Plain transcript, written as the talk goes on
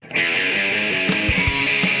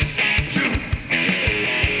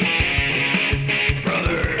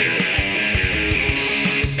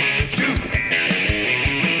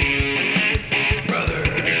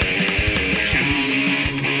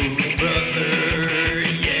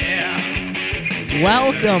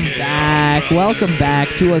Welcome back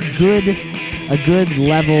to a good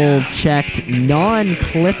level checked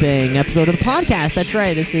non-clipping episode of the podcast. That's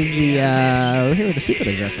right. This is we're here with the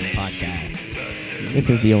Stupid Wrestling Podcast.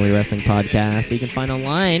 This is the only wrestling podcast that you can find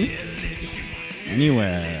online.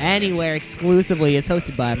 Anywhere, exclusively. It's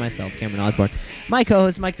hosted by myself, Cameron Osborne. My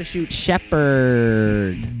co-host, Mike the Shoot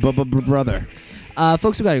Shepherd. Brother.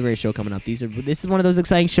 Folks, we've got a great show coming up. This is one of those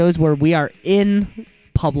exciting shows where we are in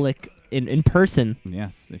public, in person.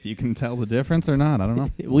 Yes, if you can tell the difference or not, I don't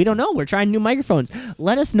know. We don't know. We're trying new microphones.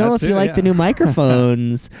 Let us know if you like the new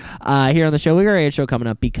microphones. Here on the show, we got a great show coming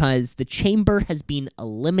up because the Chamber has been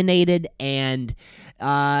eliminated and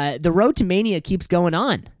the road to Mania keeps going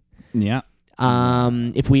on. Yeah.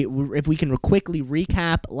 If we can quickly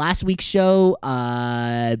recap last week's show,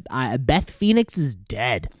 Beth Phoenix is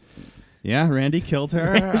dead. Yeah, Randy killed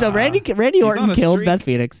her. So Randy Orton killed Beth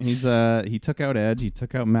Phoenix. He took out Edge. He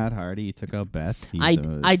took out Matt Hardy. He took out Beth.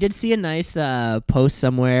 I did see a nice post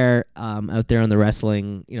somewhere out there on the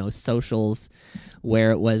wrestling socials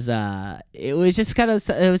where it was just kind of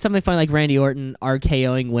it was something funny like Randy Orton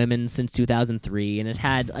RKOing women since 2003, and it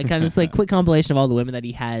had kind of just like quick compilation of all the women that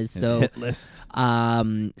he has. His so hit list.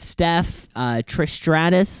 Steph, Trish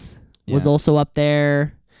Stratus was also up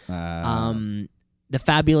there. The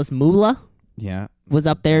Fabulous Moolah was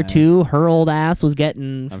up there too. Her old ass was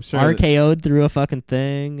getting RKO'd through a fucking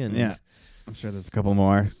thing. And I'm sure there's a couple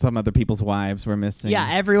more. Some other people's wives were missing. Yeah,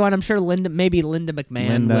 everyone. I'm sure Linda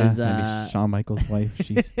McMahon was. Maybe Shawn Michaels'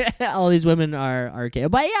 wife. All these women are RKO.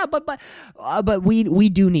 But we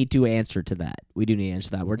do need to answer to that. We're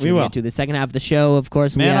tuning into the second half of the show, of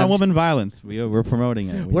course. Man on woman violence. We're promoting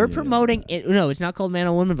it. We're promoting it. No, it's not called man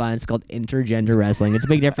on woman violence. It's called intergender wrestling. It's a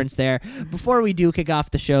big difference there. Before we do kick off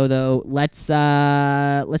the show, though, let's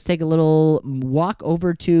take a little walk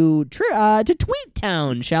over to Tweet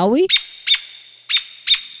Town, shall we?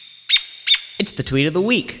 It's the tweet of the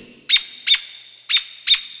week.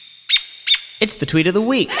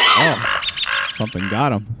 Oh, something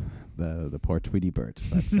got him. The poor Tweety Bird.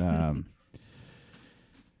 But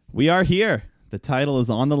we are here. The title is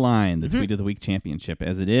on the line. The Tweet of the Week Championship,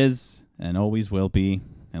 as it is and always will be,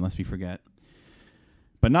 unless we forget.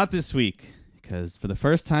 But not this week, because for the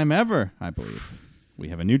first time ever, I believe, we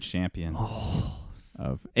have a new champion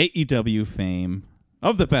of AEW fame,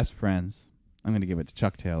 of the best friends. I'm going to give it to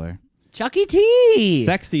Chuck Taylor. Chucky T.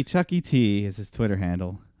 Sexy Chucky T is his Twitter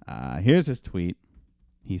handle. Here's his tweet.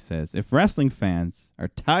 He says, if wrestling fans are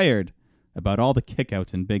tired about all the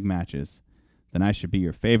kickouts in big matches, then I should be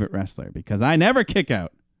your favorite wrestler because I never kick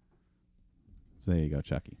out. So there you go,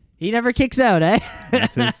 Chucky. He never kicks out, eh?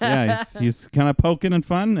 That's he's kind of poking and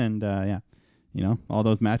fun. And all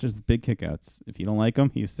those matches with big kickouts. If you don't like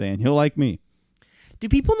him, he's saying he'll like me. Do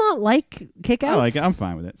people not like kickouts? I like it. I'm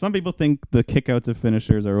fine with it. Some people think the kickouts of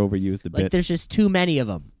finishers are overused a bit. Like there's just too many of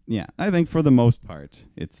them. Yeah, I think for the most part,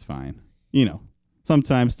 it's fine.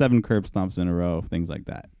 Sometimes 7 curb stomps in a row, things like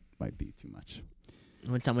that might be too much.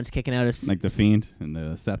 When someone's kicking out of... Like The Fiend and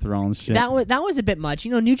the Seth Rollins shit. That was a bit much.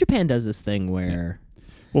 New Japan does this thing where... Yeah.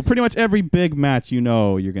 Well, pretty much every big match, you're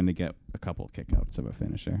going to get a couple kickouts of a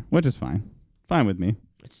finisher, which is fine. Fine with me.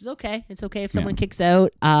 Which is okay. It's okay if someone kicks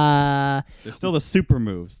out. There's still the super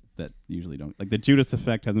moves that usually don't. Like the Judas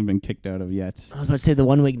Effect hasn't been kicked out of yet. I was about to say the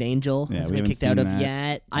One-Winged Angel hasn't been kicked out of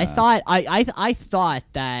yet. I thought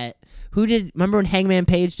that... Remember when Hangman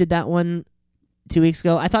Page did that one 2 weeks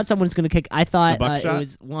ago? I thought someone was going to kick... I thought it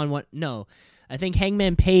was one... No. I think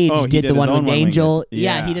Hangman Page did the One-Winged Angel.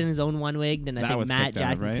 Yeah, he did his own One-Winged, and I think Matt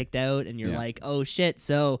Jackson kicked out, and you're like, oh, shit.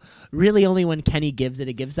 So really only when Kenny gives it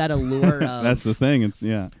gives that allure of... That's the thing.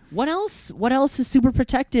 What else is super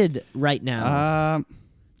protected right now?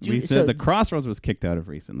 We said the Crossroads was kicked out of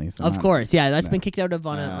recently. So of course, yeah, that's been kicked out of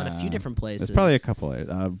on a few different places. There's probably a couple.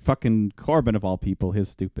 Fucking Corbin of all people, his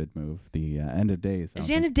stupid move, the End of Days. Is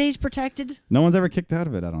the End of Days protected? No one's ever kicked out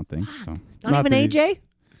of it, I don't think. So. Not even AJ?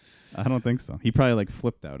 I don't think so. He probably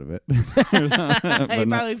flipped out of it. He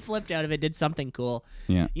probably flipped out of it, did something cool.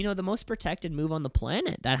 Yeah. The most protected move on the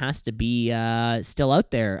planet, that has to be still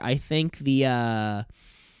out there. I think the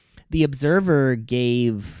Observer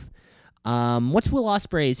gave what's Will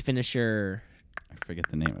Ospreay's finisher? I forget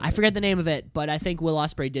the name of it. I forget the name of it, but I think Will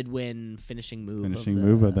Ospreay did win finishing move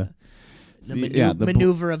of the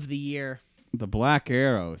maneuver of the year. The Black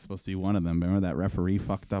Arrow is supposed to be one of them. Remember that referee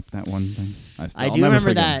fucked up that one thing? I do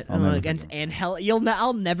remember that against Angel.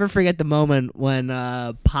 I'll never forget the moment when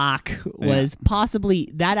Pac was possibly...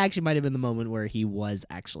 That actually might have been the moment where he was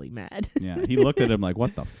actually mad. Yeah, he looked at him like,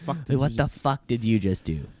 what the fuck fuck did you just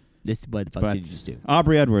do? What the fuck did you just do?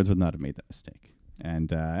 Aubrey Edwards would not have made that mistake.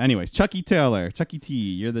 And anyways, Chucky T,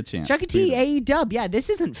 you're the champ. Chucky T, AEW. Yeah,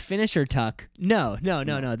 this isn't finisher Tuck. No.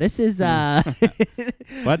 This is... But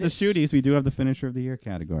the shooties, we do have the finisher of the year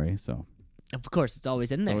category, so... Of course, it's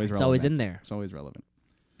always in there. It's always in there. It's always relevant.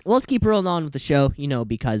 Well, let's keep rolling on with the show,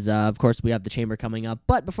 because, of course, we have the Chamber coming up.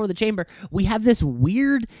 But before the Chamber, we have this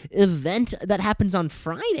weird event that happens on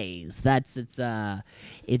Fridays.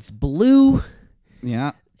 It's blue.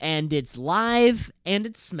 Yeah. And it's live, and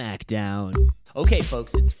it's SmackDown. Okay,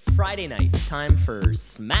 folks, it's Friday night. It's time for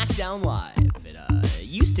SmackDown Live. It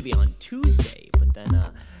used to be on Tuesday, but then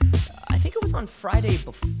I think it was on Friday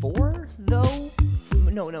before, though.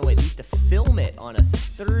 No, wait, they used to film it on a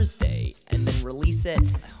Thursday and then release it.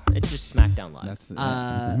 It's just SmackDown Live.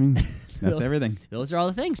 That's everything. Those are all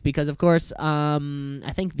the things because, of course,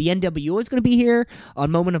 I think the NWO is going to be here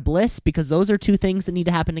on Moment of Bliss because those are two things that need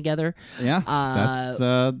to happen together.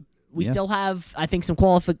 Yeah, we still have, I think, some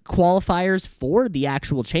qualifiers for the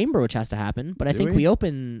actual Chamber, which has to happen. But I think we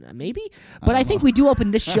open, maybe? But I think we do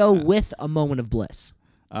open this show with a Moment of Bliss.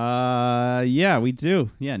 Yeah, we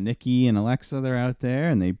do. Yeah, Nikki and Alexa, they're out there,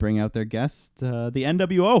 and they bring out their guest, the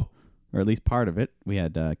NWO, or at least part of it. We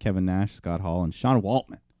had Kevin Nash, Scott Hall, and Sean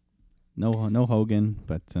Waltman. No Hogan,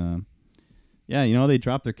 but yeah, they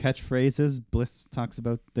drop their catchphrases. Bliss talks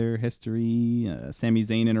about their history. Sami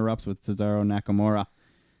Zayn interrupts with Cesaro Nakamura.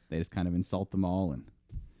 They just kind of insult them all, and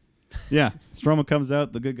yeah, Strowman comes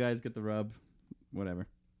out. The good guys get the rub. Whatever.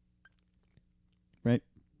 Right.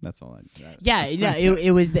 That's all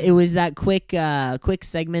it was that quick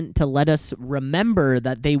segment to let us remember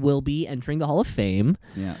that they will be entering the Hall of Fame.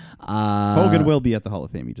 Yeah. Hogan will be at the Hall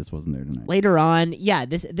of Fame. He just wasn't there tonight. Later on, yeah,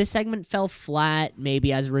 this segment fell flat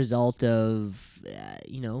maybe as a result of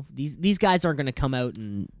these guys aren't going to come out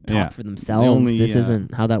and talk for themselves. This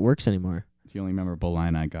isn't how that works anymore. The only memorable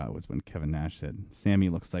line I got was when Kevin Nash said, "Sammy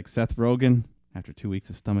looks like Seth Rogen after 2 weeks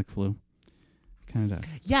of stomach flu." Kind of does.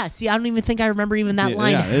 Yeah, see, I don't even think I remember even that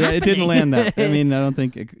line happening. It didn't land that. I mean, I don't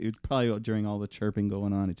think it probably during all the chirping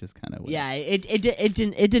going on, it just kind of went. Yeah,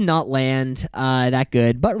 it did not land that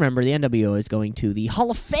good. But remember, the NWO is going to the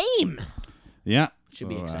Hall of Fame. Yeah. Should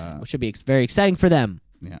be exciting. Which should be very exciting for them.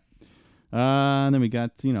 Yeah. And then we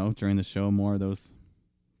got, during the show, more of those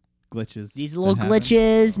glitches. These little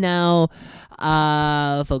glitches. Now,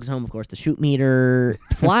 folks at home, of course, the shoot meter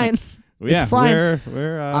flying. Yeah, we're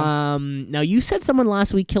now you said someone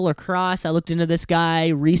last week, Killer Cross. I looked into this guy,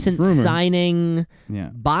 recent signing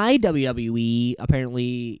by WWE.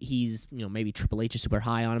 Apparently, he's maybe Triple H is super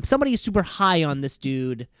high on him. Somebody is super high on this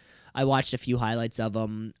dude. I watched a few highlights of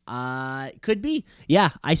him. Could be, yeah.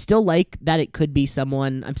 I still like that it could be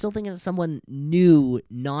someone. I'm still thinking of someone new,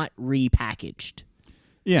 not repackaged.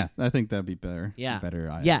 Yeah, I think that'd be better. Yeah,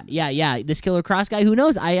 better. Yeah. This Killer Cross guy. Who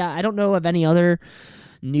knows? I don't know of any other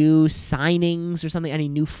new signings or something, any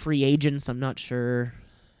new free agents. I'm not sure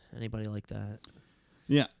anybody like that.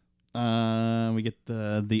 Yeah. We get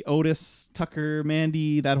the Otis, Tucker,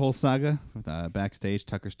 Mandy, that whole saga. Backstage,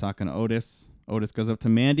 Tucker's talking to Otis. Otis goes up to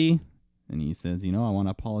Mandy, and he says, I want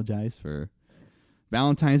to apologize for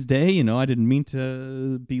Valentine's Day. I didn't mean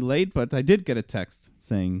to be late, but I did get a text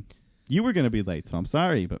saying you were going to be late, so I'm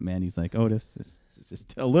sorry. But Mandy's like, Otis, it's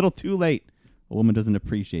just a little too late. A woman doesn't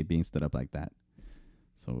appreciate being stood up like that.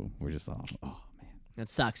 So we're just all, oh man, that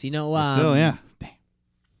sucks. Still, yeah. Damn.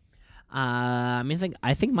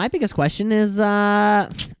 I think my biggest question is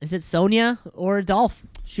it Sonya or Dolph?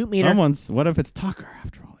 Shoot meter. What if it's Tucker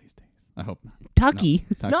after all these days? I hope not. Tucky,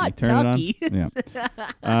 no, not Turn Tucky. It on.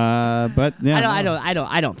 Yeah. But yeah,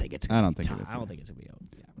 I don't think it's. I don't think it is. I don't think it's gonna be.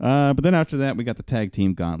 Yeah. But then after that, we got the tag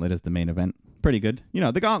team gauntlet as the main event. Pretty good.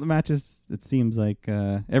 The gauntlet matches, it seems like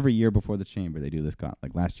every year before the Chamber, they do this gauntlet.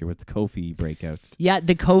 Like last year was the Kofi breakouts. Yeah,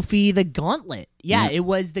 the gauntlet. Yeah, it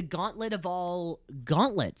was the gauntlet of all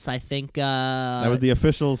gauntlets, I think. That was the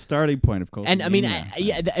official starting point of Kofi. And I mean,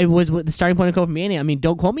 it was the starting point of Kofi Mania. I mean,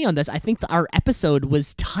 don't quote me on this. I think our episode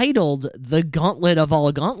was titled "The Gauntlet of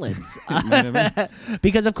All Gauntlets,"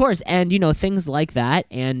 because of course, and things like that.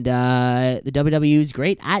 And the WWE is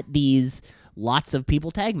great at these. Lots of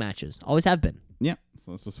people tag matches. Always have been. Yeah,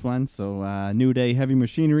 so this was fun. So New Day, Heavy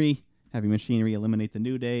Machinery. Heavy Machinery eliminate the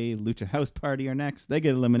New Day. Lucha House Party are next. They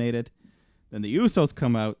get eliminated. Then the Usos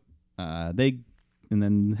come out. And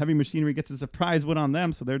then Heavy Machinery gets a surprise win on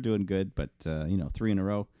them, so they're doing good. But, 3 in a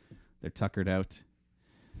row. They're tuckered out.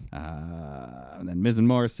 And then Miz and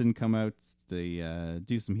Morrison come out. They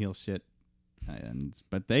do some heel shit.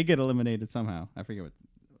 But they get eliminated somehow. I forget what.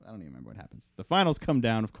 I don't even remember what happens. The finals come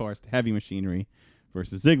down, of course, to Heavy Machinery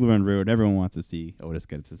versus Ziggler and Rude. Everyone wants to see Otis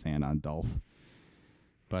gets his hand on Dolph.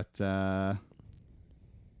 But,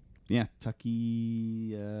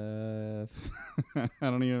 Tucky. I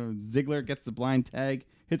don't even. Ziggler gets the blind tag,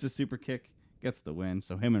 hits a super kick, gets the win.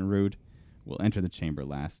 So him and Rude will enter the chamber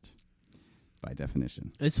last, by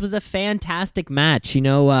definition. This was a fantastic match.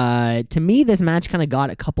 To me, this match kind of got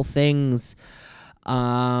a couple things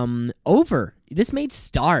over. This made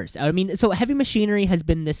stars. I mean, so Heavy Machinery has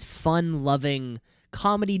been this fun-loving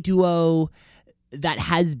comedy duo that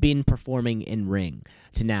has been performing in ring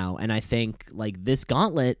to now, and I think like this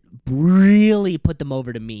gauntlet really put them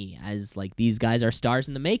over to me as like these guys are stars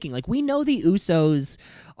in the making. Like we know the Usos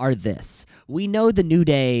are this, we know the New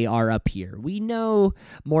Day are up here, we know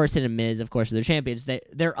Morrison and Miz, of course, are their champions.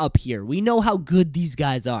 They're up here. We know how good these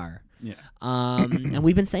guys are. Yeah. And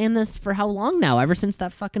we've been saying this for how long now? Ever since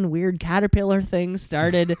that fucking weird caterpillar thing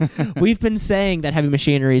started, we've been saying that Heavy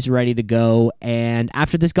Machinery is ready to go. And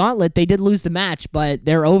after this gauntlet, they did lose the match, but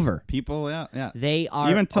they're over. People, yeah. They are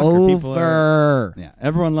even Tucker, over.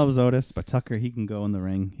 Everyone loves Otis, but Tucker, he can go in the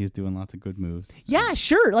ring. He's doing lots of good moves. So. Yeah,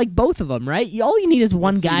 sure. Like both of them, right? All you need is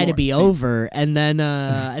one guy to be over, and then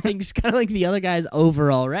I think just kind of like the other guy's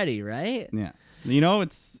over already, right? Yeah.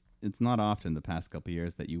 It's not often the past couple of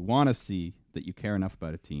years that you want to see that you care enough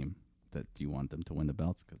about a team that you want them to win the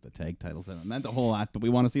belts, because the tag titles haven't meant a whole lot, but we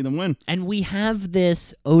want to see them win. And we have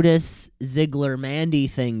this Otis, Ziggler, Mandy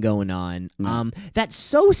thing going on. That's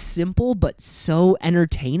so simple but so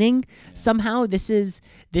entertaining. Yeah. Somehow this is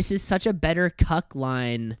such a better cuck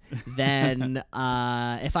line than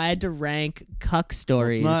if I had to rank cuck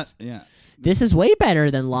stories. Well, it's not, yeah. This is way better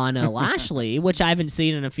than Lana Lashley, which I haven't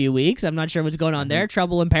seen in a few weeks. I'm not sure what's going on there.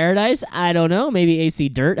 Trouble in Paradise? I don't know. Maybe AC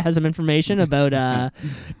Dirt has some information about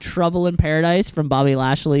Trouble in Paradise from Bobby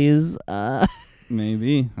Lashley's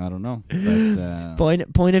maybe. I don't know.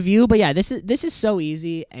 But, point of view. But yeah, this is so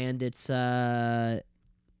easy, and it's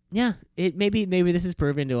maybe this is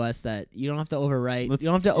proving to us that you don't have to overwrite. You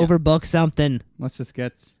don't have to overbook something. Let's just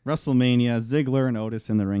get WrestleMania, Ziggler and Otis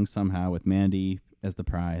in the ring somehow with Mandy as the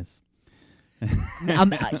prize.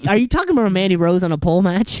 Are you talking about Mandy Rose on a pole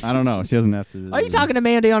match? I don't know. She doesn't have to. Are you talking to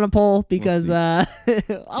Mandy on a pole? Because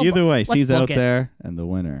either way, she's out there, and the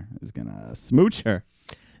winner is gonna smooch her.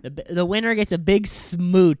 The winner gets a big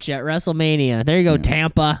smooch at WrestleMania. There you go,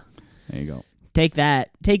 Tampa. There you go. Take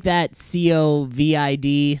that, COVID.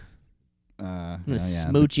 I'm gonna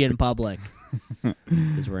smooch you in public.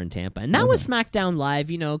 Because we're in Tampa, and that was SmackDown Live.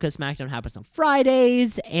 Because SmackDown happens on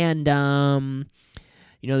Fridays, and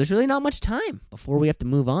there's really not much time before we have to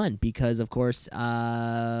move on because, of course,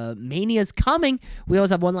 Mania's coming. We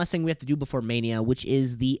always have one last thing we have to do before Mania, which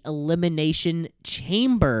is the Elimination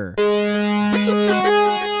Chamber.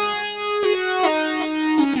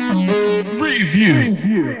 Review.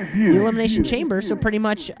 The Elimination Chamber, so pretty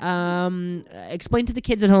much explain to the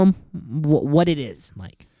kids at home what it is,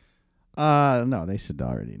 Mike. No, they should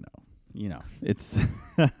already know. It's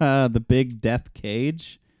the big death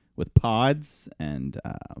cage with pods and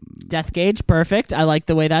death cage, perfect. I like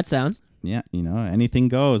the way that sounds. Yeah, anything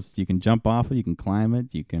goes. You can jump off it, you can climb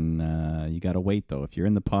it, you can you gotta wait though. If you're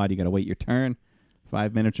in the pod, you gotta wait your turn,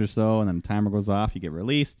 5 minutes or so, and then the timer goes off, you get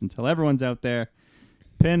released until everyone's out there.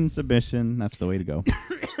 Pin, submission, that's the way to go.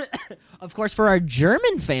 Of course, for our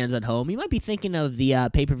German fans at home, you might be thinking of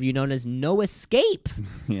the pay-per-view known as No Escape.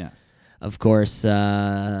 Yes. Of course,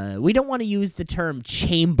 we don't want to use the term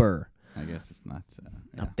chamber. I guess it's not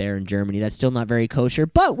up there in Germany. That's still not very kosher.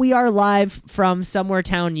 But we are live from somewhere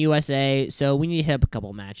town, USA, so we need to hit up a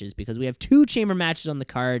couple matches because we have 2 chamber matches on the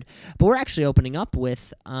card. But we're actually opening up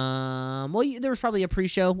with, there was probably a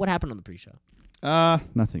pre-show. What happened on the pre-show?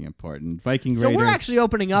 Nothing important. Viking Raiders. So we're actually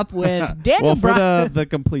opening up with Daniel Bryan. For the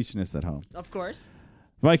completionists at home. Of course.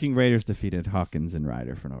 Viking Raiders defeated Hawkins and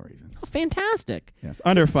Ryder for no reason. Oh, fantastic. Yes,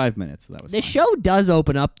 under 5 minutes. So that was the show does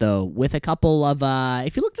open up, though, with a couple of,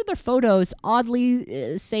 if you looked at their photos,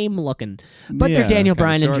 oddly same looking. But they're Daniel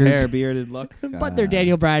Bryan and Drew. Hair, bearded look. But they're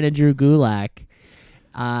Daniel Bryan and Drew Gulak.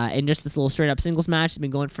 And just this little straight-up singles match has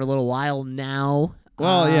been going for a little while now.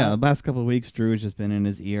 Well, the last couple of weeks, Drew's just been in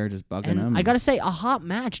his ear, just bugging him. I gotta say, a hot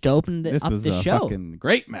match to open this up was the show. Fucking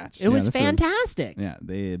great match. It was fantastic.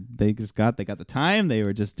 They got the time. They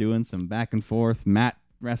were just doing some back and forth mat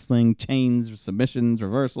wrestling, chains, submissions,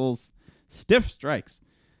 reversals, stiff strikes.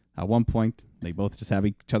 At one point, they both just have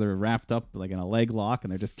each other wrapped up like in a leg lock, and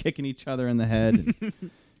they're just kicking each other in the head. And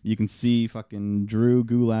you can see fucking Drew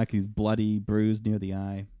Gulak. He's bloody, bruised near the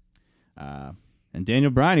eye. And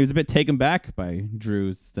Daniel Bryan, he was a bit taken back by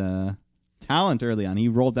Drew's talent early on. He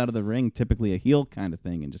rolled out of the ring, typically a heel kind of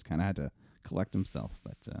thing, and just kind of had to collect himself.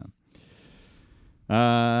 But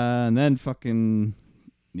and then fucking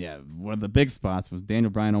Yeah, one of the big spots was Daniel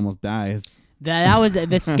Bryan almost dies. That was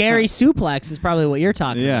the scary suplex is probably what you're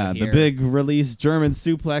talking about. Yeah, the big release German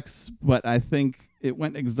suplex, but I think it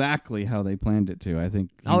went exactly how they planned it to. I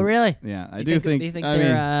think. Oh, really? Yeah, I do think. You think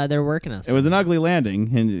they're working us? It was an ugly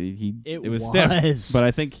landing, and it was stiff. But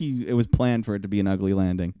I think it was planned for it to be an ugly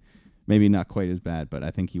landing. Maybe not quite as bad, but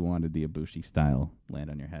I think he wanted the Ibushi style land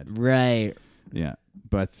on your head. Right. Yeah,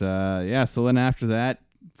 but so then after that,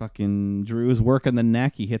 fucking Drew's working the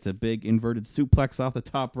neck. He hits a big inverted suplex off the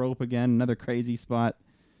top rope again. Another crazy spot.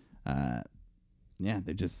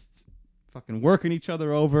 They're just fucking working each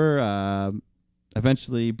other over.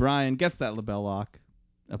 Eventually, Bryan gets that label lock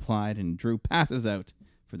applied, and Drew passes out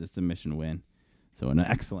for the submission win. So an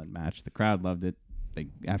excellent match. The crowd loved it.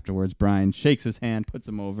 Afterwards, Bryan shakes his hand, puts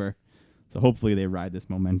him over. So hopefully they ride this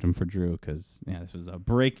momentum for Drew because this was a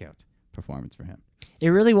breakout performance for him. It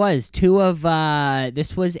really was.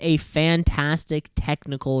 This was a fantastic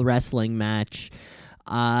technical wrestling match.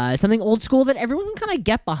 Something old school that everyone can kind of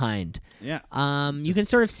get behind. Yeah. You can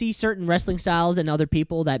sort of see certain wrestling styles in other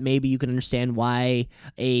people that maybe you can understand why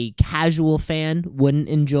a casual fan wouldn't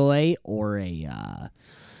enjoy, or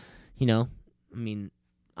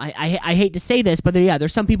I hate to say this, but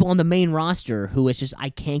there's some people on the main roster who it's just I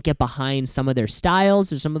can't get behind some of their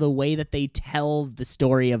styles or some of the way that they tell the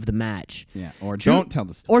story of the match. Yeah, don't tell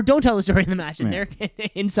the story. Or don't tell the story in the match. And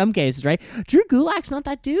in some cases, right? Drew Gulak's not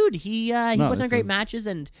that dude. He puts on great matches,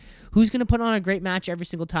 and who's going to put on a great match every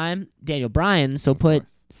single time? Daniel Bryan. So put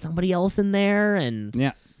somebody else in there, and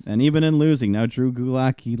and even in losing, now Drew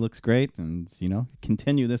Gulak, he looks great, and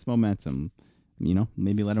continue this momentum.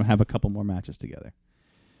 Maybe let him have a couple more matches together.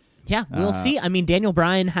 Yeah, we'll see. I mean, Daniel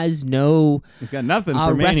Bryan has no. He's got nothing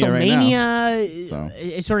for Mania right now. So.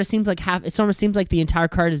 It sort of seems like the entire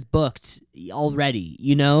card is booked already.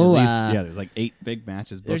 At least, there's like 8 big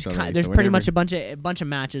matches booked already. There's pretty much a bunch of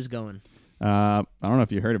matches going. I don't know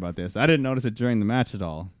if you heard about this. I didn't notice it during the match at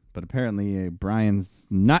all. But apparently, Bryan's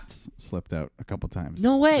nuts slipped out a couple times.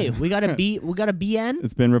 No way. We got a BN.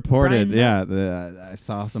 It's been reported. Yeah, I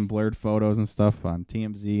saw some blurred photos and stuff on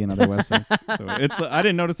TMZ and other websites. So I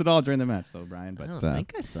didn't notice it all during the match, though, Brian. But I don't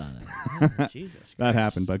think I saw that. Oh, Jesus Christ. That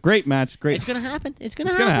happened. But great match. Great. It's gonna happen. It's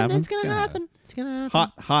gonna happen. It's gonna happen.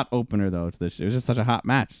 Hot opener though. To this, it was just such a hot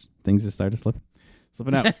match. Things just started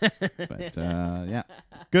slipping out. But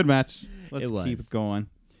good match. Let's keep it going.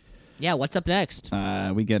 Yeah, what's up next?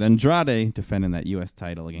 We get Andrade defending that U.S.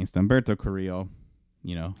 title against Humberto Carrillo.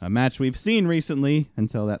 A match we've seen recently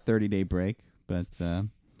until that 30-day break. But, they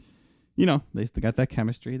got that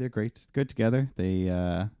chemistry. They're good together.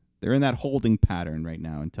 They're in that holding pattern right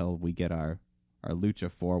now until we get our Lucha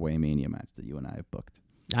 4-Way Mania match that you and I have booked.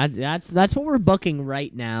 That's what we're booking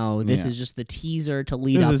right now. This is just the teaser to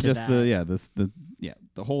lead up to that. This is just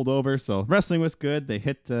the holdover. So wrestling was good. They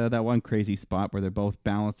hit that one crazy spot where they're both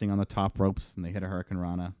balancing on the top ropes and they hit a Hurricane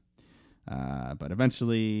Rana. But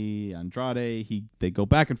eventually Andrade, they go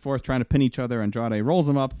back and forth trying to pin each other. Andrade rolls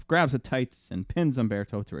him up, grabs the tights, and pins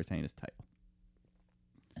Humberto to retain his title.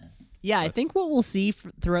 Yeah, I think what we'll see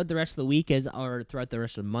throughout the rest of the week or throughout the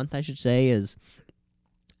rest of the month, I should say, is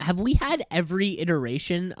have we had every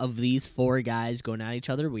iteration of these 4 guys going at each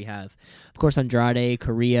other? We have, of course, Andrade,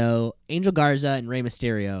 Carrillo, Angel Garza, and Rey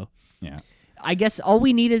Mysterio. Yeah. I guess all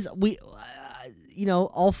we need is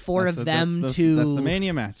all 4 of them to. That's the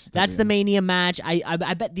Mania match. That's the Mania match. I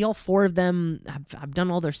bet all 4 of them have done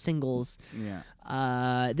all their singles.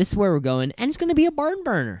 Yeah. This is where we're going, and it's going to be a barn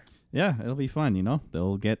burner. Yeah, it'll be fun.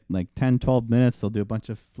 They'll get like 10, 12 minutes. They'll do a bunch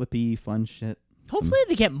of flippy, fun shit. Hopefully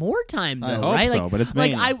they get more time though, I hope right? So, but it's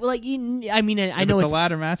Mania. I know it's a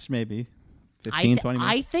ladder match, maybe 15, 20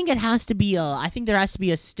 minutes. I think it has to be I think there has to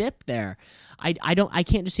be a stip there. I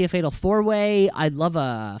can't just see a fatal 4-way. I'd love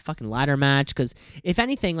a fucking ladder match because if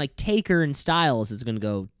anything, like Taker and Styles is going to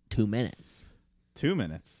go 2 minutes. 2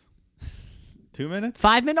 minutes. 2 minutes?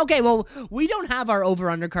 5 minutes? Okay, well, we don't have our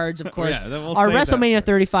over-under cards, of course. We'll our WrestleMania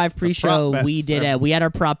 35 pre-show, we had our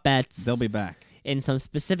prop bets. They'll be back. In some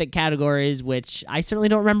specific categories, which I certainly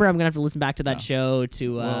don't remember. I'm going to have to listen back to that show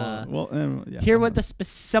to hear what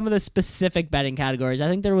some of the specific betting categories. I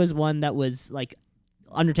think there was one that was like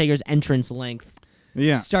Undertaker's entrance length.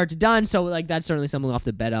 Yeah. Start to done. So like that's certainly something we'll have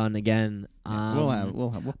to bet on again.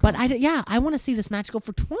 We'll but I want to see this match go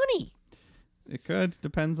for 20. It could.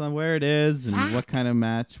 Depends on where it is and what kind of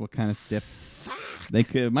match, what kind of stiff.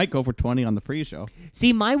 They might go for 20 on the pre-show.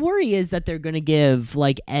 See, my worry is that they're going to give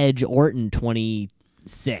like Edge Orton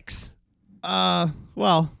 26.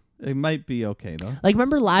 Well, it might be okay though. Like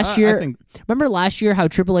remember last year? Remember last year how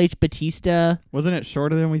Triple H Batista wasn't it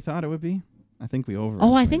shorter than we thought it would be? I think we over.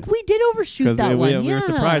 Oh, I think we did overshoot that one. We were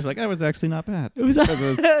surprised. Like, that was actually not bad. It was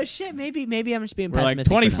shit. Maybe I'm just being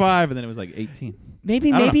pessimistic. We're like 25, and then it was like 18.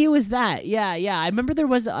 Maybe it was that. Yeah. I remember there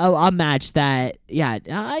was a match that. Yeah.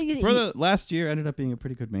 For the last year, ended up being a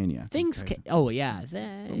pretty good Mania. Things. Oh yeah.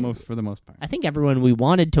 For the most part. I think everyone we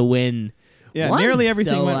wanted to win. Yeah, nearly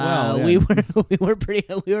everything went well. Yeah. We were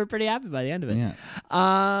pretty happy by the end of it. Yeah.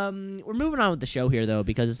 We're moving on with the show here though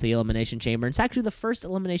because it's the Elimination Chamber. It's actually the first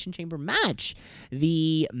Elimination Chamber match,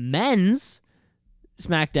 the men's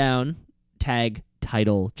SmackDown Tag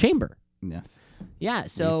Title Chamber. Yes. Yeah.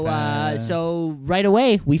 So right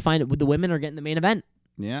away we find the women are getting the main event.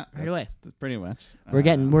 Yeah. Right away. Pretty much.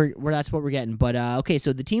 We're that's what we're getting. But okay,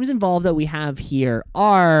 so the teams involved that we have here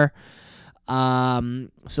are.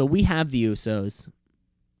 So we have the Usos.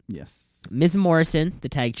 Yes. Miz and Morrison, the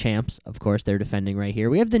tag champs. Of course, they're defending right here.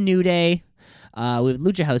 We have the New Day. We have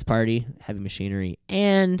Lucha House Party, Heavy Machinery,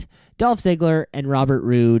 and Dolph Ziggler and Robert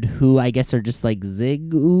Roode, who I guess are just like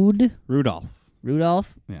Rudolph.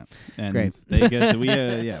 Yeah. And great. They get we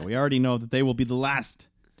already know that they will be the last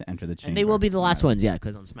to enter the chamber. And they will be the last ones, yeah,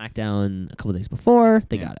 because on SmackDown a couple days before,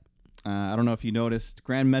 they got it. I don't know if you noticed,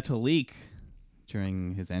 Grand Metalik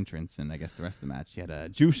during his entrance and I guess the rest of the match, he had a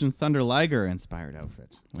Jushin Thunder Liger inspired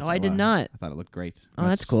outfit. Oh, I did not. I thought it looked great. Oh,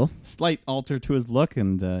 that's cool. Slight alter to his look,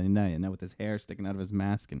 and now with his hair sticking out of his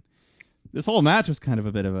mask, and this whole match was kind of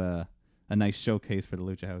a bit of a nice showcase for the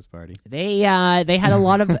Lucha House Party. They had a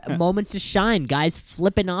lot of moments to shine, guys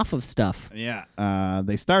flipping off of stuff. Yeah.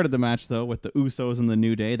 They started the match though with the Usos and the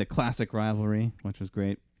New Day, the classic rivalry, which was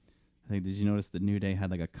great. I think, did you notice the New Day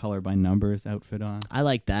had like a color by numbers outfit on? I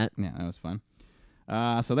like that. Yeah, that was fun.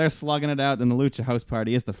 So they're slugging it out. Then the Lucha House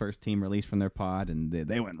Party is the first team released from their pod, and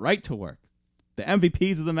they went right to work. The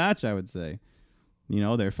MVPs of the match, I would say. You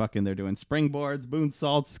know, they're doing springboards,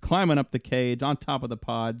 moonsaults, climbing up the cage, on top of the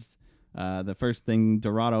pods. The first thing,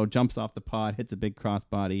 Dorado jumps off the pod, hits a big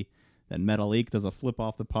crossbody. Then Metalik does a flip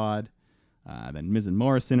off the pod. Then Miz and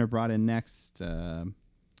Morrison are brought in next. And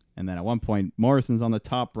then at one point, Morrison's on the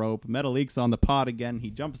top rope. Metalik's on the pod again.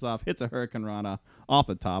 He jumps off, hits a Hurricane Rana off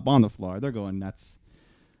the top, on the floor. They're going nuts.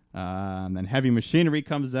 And then Heavy Machinery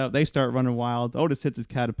comes out. They start running wild. Otis hits his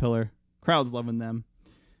Caterpillar. Crowd's loving them.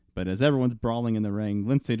 But as everyone's brawling in the ring,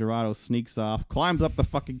 Lince Dorado sneaks off, climbs up the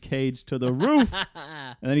fucking cage to the roof,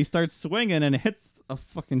 and then he starts swinging and hits a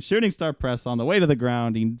fucking shooting star press on the way to the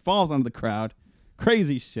ground. He falls onto the crowd.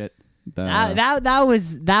 Crazy shit. That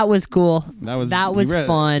was cool. That was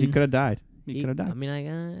fun. He could have died. I mean,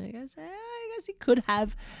 I guess he could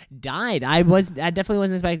have died. I definitely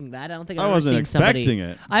wasn't expecting that. I don't think I've ever seen somebody.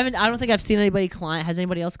 It. I don't think I've seen anybody climb. Has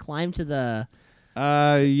anybody else climbed to the?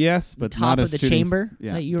 Yes, but top of the chamber.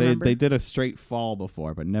 Yeah, that you remember? They did a straight fall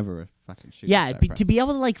before, but never a fucking shooting. Yeah, to be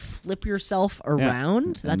able to like flip yourself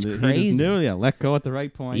around, that's crazy. He just knew, let go at the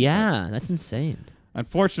right point. Yeah, that's insane.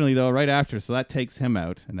 Unfortunately, though, right after, so that takes him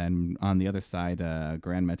out, and then on the other side,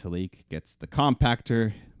 Grand Metalik gets the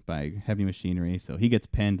compactor by Heavy Machinery, so he gets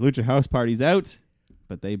pinned. Lucha House Party's out,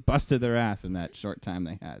 but they busted their ass in that short time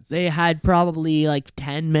they had. So. They had probably like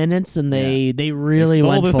 10 minutes, and they really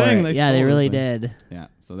went for it. They really did. Yeah.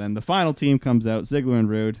 So then the final team comes out, Ziggler and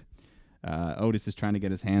Roode. Otis is trying to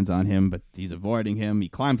get his hands on him, but he's avoiding him. He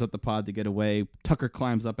climbs up the pod to get away. Tucker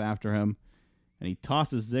climbs up after him, and he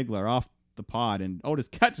tosses Ziggler off the pod, and Otis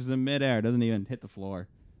catches him midair, doesn't even hit the floor.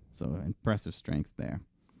 So impressive strength there.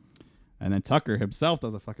 And then Tucker himself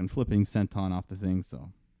does a fucking flipping senton off the thing,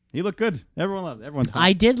 so he looked good. Everyone loved it. Everyone's hot.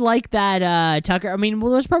 I did like that Tucker. I mean,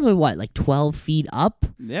 well, it was probably like 12 feet up.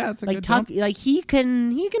 Yeah, it's a like good jump. Like he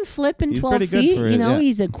can flip in he's 12 feet. You know,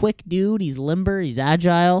 he's a quick dude. He's limber. He's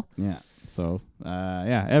agile. Yeah. So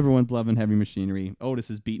everyone's loving Heavy Machinery. Otis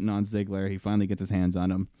is beating on Ziggler. He finally gets his hands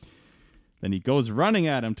on him. Then he goes running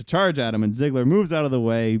at him to charge at him, and Ziggler moves out of the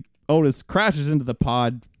way. Otis crashes into the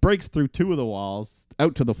pod, breaks through two of the walls,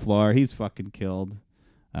 out to the floor. He's fucking killed.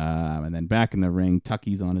 And then back in the ring,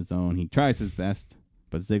 Tucky's on his own. He tries his best,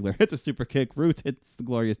 but Ziggler hits a super kick. Roots hits the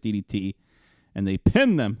glorious DDT, and they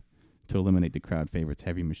pin them to eliminate the crowd favorites,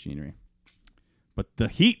 Heavy Machinery. But the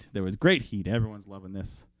heat, there was great heat. Everyone's loving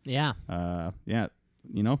this. Yeah.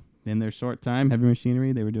 In their short time, Heavy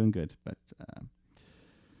Machinery, they were doing good. But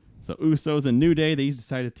so Usos and New Day, they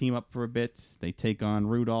decide to team up for a bit. They take on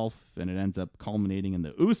Rudolph, and it ends up culminating in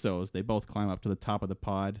the Usos. They both climb up to the top of the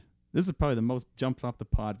pod. This is probably the most jumps off the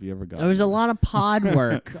pod we ever got. There was a lot of pod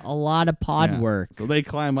work. Work. So they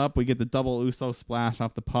climb up. We get the double Uso splash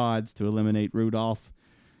off the pods to eliminate Rudolph.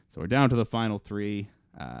 So we're down to the final three.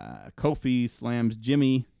 Kofi slams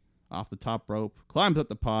Jimmy off the top rope, climbs up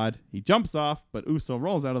the pod. He jumps off, but Uso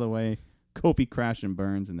rolls out of the way. Kofi crashes and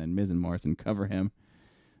burns, and then Miz and Morrison cover him.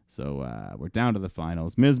 So we're down to the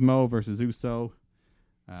finals. Mizmo versus Uso.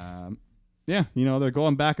 Yeah, they're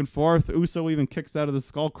going back and forth. Uso even kicks out of the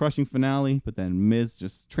skull-crushing finale, but then Miz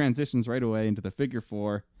just transitions right away into the figure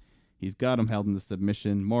 4. He's got him held in the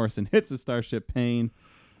submission. Morrison hits a Starship Pain.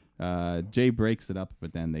 Jay breaks it up,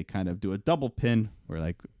 but then they kind of do a double pin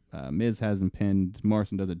where Miz has him pinned.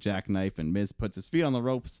 Morrison does a jackknife, and Miz puts his feet on the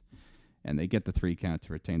ropes, and they get the 3 count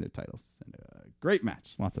to retain their titles. And, great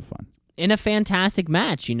match. Lots of fun. In a fantastic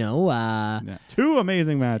match, 2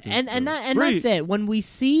 amazing matches. And that's it. When we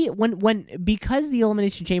see because the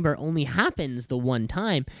Elimination Chamber only happens the one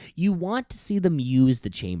time, you want to see them use the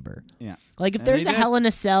chamber. Yeah. Like if there's a Hell in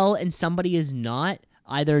a Cell and somebody is not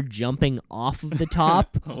either jumping off of the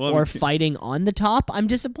top or fighting on the top, I'm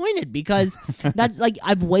disappointed because that's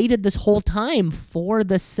I've waited this whole time for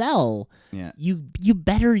the cell. Yeah. You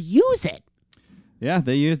better use it. Yeah,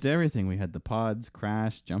 they used everything. We had the pods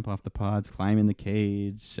crash, jump off the pods, climb in the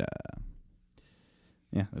cage.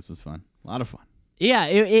 Yeah, this was fun. A lot of fun. Yeah,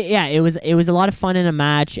 it was a lot of fun in a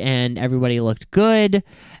match, and everybody looked good.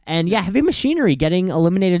 And Heavy Machinery getting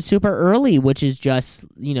eliminated super early, which is just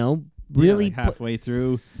really halfway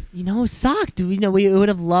through. Sucked. We would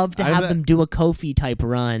have loved to have them do a Kofi type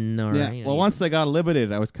run. Or once they got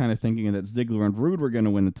eliminated, I was kind of thinking that Ziggler and Rude were going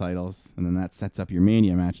to win the titles, and then that sets up your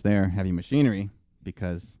Mania match there, Heavy Machinery.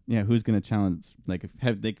 Because who's going to challenge?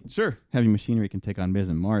 Heavy Machinery can take on Miz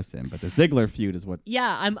and Morrison, but the Ziggler feud is what.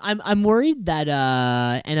 Yeah, I'm worried that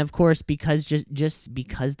and of course because just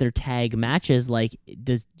because they're tag matches,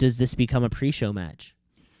 does this become a pre-show match?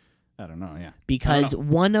 I don't know. Yeah, because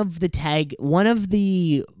one of the tag this is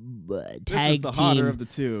the hotter of the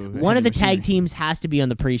two. One of the tag teams has to be on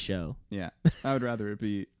the pre-show. Yeah, I would rather it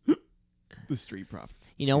be the Street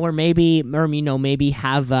Profits. Or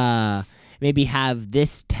maybe have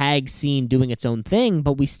this tag scene doing its own thing,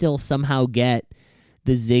 but we still somehow get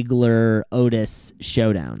the Ziggler Otis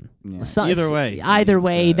showdown. Yeah. Either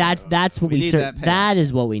way, that's what we that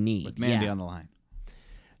is what we need. With Mandy on the line.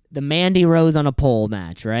 The Mandy Rose on a pole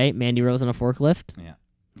match, right? Mandy Rose on a forklift? Yeah.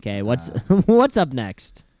 Okay, what's up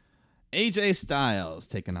next? AJ Styles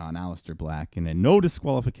taking on Aleister Black in a no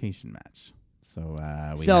disqualification match. So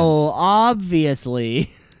obviously.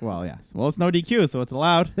 Well, yes. Well, it's no DQ, so it's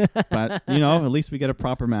allowed. But at least we get a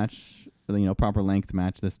proper match, proper length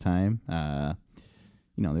match this time.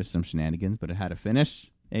 There's some shenanigans, but it had a finish.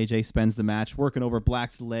 AJ spends the match working over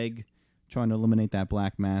Black's leg, trying to eliminate that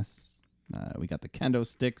black mass. We got the kendo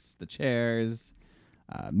sticks, the chairs,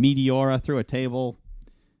 Meteora through a table.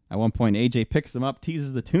 At one point, AJ picks him up,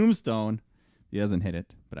 teases the tombstone. He doesn't hit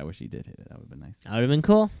it, but I wish he did hit it. That would have been nice. That would have been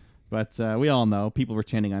cool. But we all know people were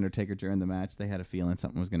chanting Undertaker during the match. They had a feeling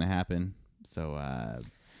something was going to happen. So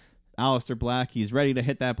Aleister Black, he's ready to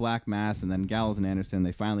hit that black mass, and then Gallows and Anderson,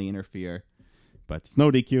 they finally interfere. But it's no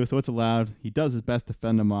DQ, so it's allowed. He does his best to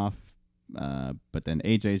fend him off. But then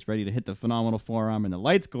AJ's ready to hit the phenomenal forearm, and the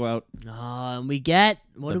lights go out. And we get,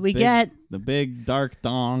 what do we get? The big dark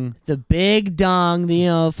dong. The big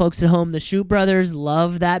dong. Folks at home, the Shoot Brothers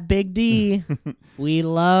love that big D. We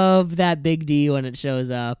love that big D when it shows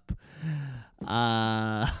up.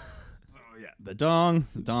 The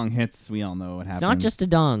dong hits. We all know what happens. It's not just a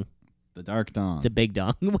dong. The dark dong. It's a big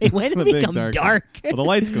dong. Wait, when did it become dark? Well, the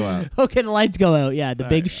lights go out. Okay, the lights go out. Yeah, the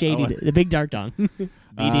big shady, the big dark dong.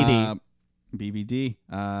 BBD.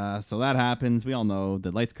 So that happens. We all know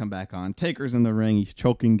the lights come back on. Taker's in the ring. He's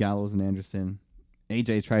choking Gallows and Anderson.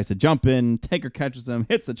 AJ tries to jump in. Taker catches him,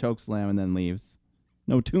 hits the choke slam, and then leaves.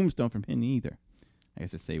 No tombstone from him either. I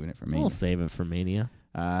guess they're saving it for Mania. We'll save it for Mania.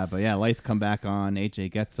 But yeah, lights come back on.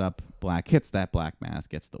 AJ gets up. Black hits that black mask,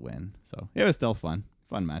 gets the win. So it was still fun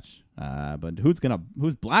match. But who's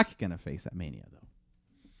Black gonna face at Mania though?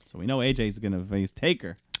 So we know AJ's gonna face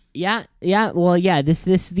Taker. Yeah. Well, yeah. This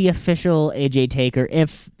is the official AJ Taker.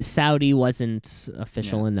 If Saudi wasn't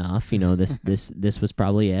official enough, this was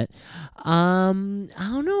probably it. I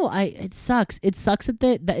don't know. It sucks. It sucks that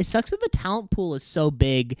the talent pool is so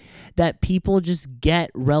big that people just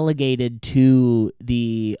get relegated to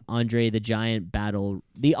the Andre the Battle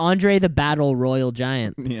Royal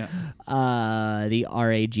Giant. Yeah. The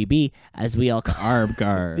RAGB, as we all call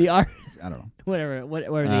Arbgar. The R. I don't know. Whatever it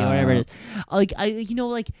is. You know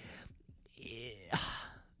what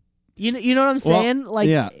I'm saying?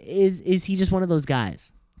 Well, is he just one of those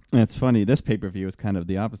guys? It's funny. This pay-per-view is kind of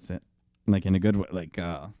the opposite. In a good way.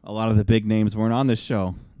 A lot of the big names weren't on this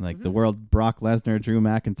show. The world, Brock Lesnar, Drew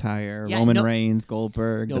McIntyre, Roman Reigns,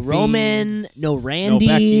 Goldberg. No Roman, Fiends, no Randy.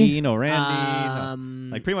 No Becky, no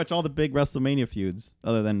Randy. Pretty much all the big WrestleMania feuds,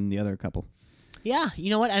 other than the other couple. Yeah, you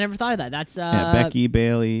know what? I never thought of that. That's Becky,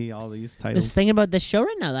 Bailey, all these titles. Just thinking about this show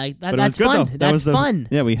right now. Like that's fun. That's fun.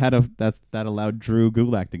 Yeah, we had that allowed Drew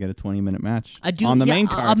Gulak to get a 20-minute match on the main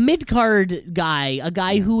card. A mid-card guy, a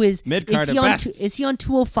guy who is mid-card at best. Is he on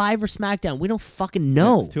 205 or SmackDown? We don't fucking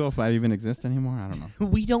know. Does 205 even exist anymore? I don't know.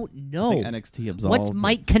 We don't know. I think NXT absolved. What's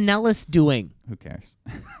Mike Kanellis doing? Who cares?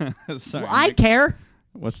 Sorry, well, I care.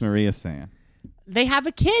 What's Maria saying? They have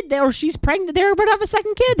a kid, or she's pregnant. They're about to have a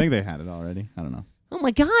second kid. I think they had it already. I don't know. Oh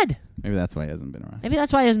my God. Maybe that's why he hasn't been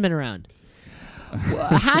around.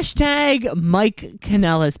 Hashtag Mike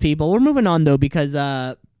Kanellis, people. We're moving on though because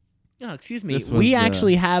excuse me. We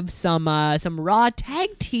actually have some Raw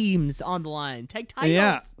tag teams on the line. Tag titles.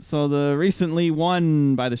 Yeah. So the recently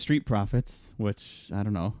won by the Street Profits, which I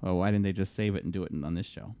don't know. Oh, why didn't they just save it and do it on this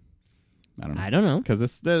show? I don't know. Because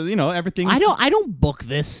it's everything. I don't book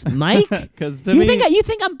this, Mike. Because you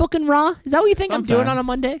think I'm booking Raw? Is that what you think I'm doing on a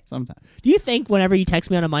Monday? Sometimes. Do you think whenever you text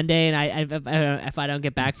me on a Monday and if I don't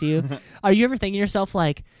get back to you, are you ever thinking to yourself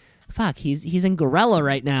like, fuck, he's in Gorilla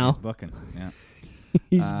right now? He's booking. Yeah.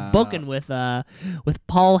 He's booking with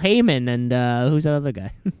Paul Heyman and who's that other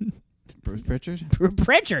guy? Bruce Pritchard.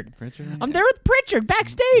 Pritchard. I'm there with Pritchard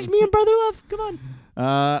backstage. Me and Brother Love. Come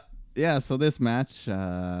on. Yeah, so this match,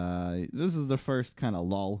 this is the first kind of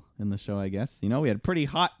lull in the show, I guess. We had a pretty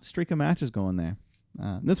hot streak of matches going there.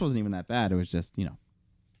 This wasn't even that bad. It was just,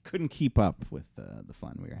 couldn't keep up with the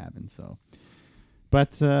fun we were having. So,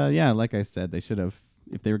 but yeah, like I said, they should have,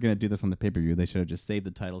 if they were going to do this on the pay-per-view, they should have just saved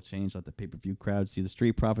the title change, let the pay-per-view crowd see the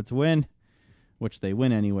Street Profits win, which they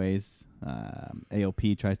win anyways.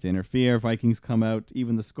 AOP tries to interfere. Vikings come out,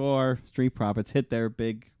 even the score. Street Profits hit their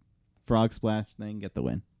big frog splash thing, get the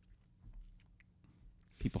win.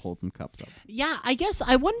 People hold some cups up. Yeah, I guess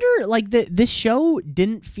I wonder, like, this show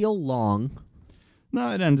didn't feel long.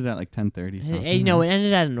 No, it ended at like 10:30 something. It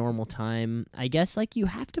ended at a normal time. I guess, like, you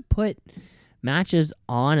have to put matches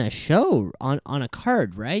on a show, on a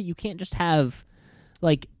card, right? You can't just have,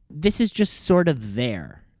 like, this is just sort of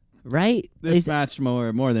there, right? This match,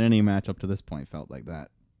 more than any match up to this point, felt like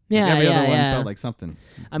that. Yeah, every other one felt like something.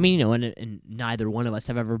 I mean, and neither one of us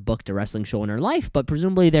have ever booked a wrestling show in our life, but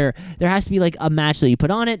presumably there has to be like a match that you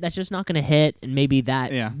put on it that's just not going to hit, and maybe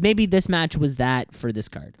this match was that for this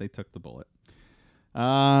card. They took the bullet.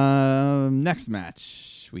 Next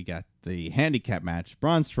match, we got the handicap match.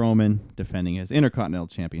 Braun Strowman defending his Intercontinental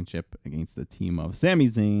Championship against the team of Sami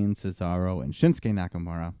Zayn, Cesaro, and Shinsuke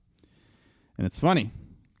Nakamura. And it's funny,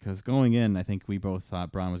 because going in, I think we both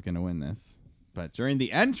thought Braun was going to win this. But during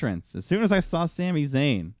the entrance, as soon as I saw Sami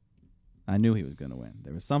Zayn, I knew he was going to win.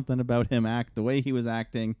 There was something about him the way he was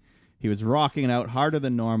acting. He was rocking out harder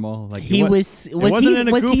than normal. Like he wasn't in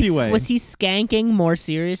a goofy way. Was he skanking more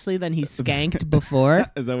seriously than he skanked before?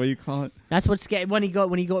 Is that what you call it? That's what when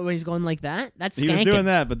he's going like that. That's skanking. He was doing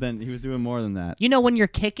that, but then he was doing more than that. You know when you're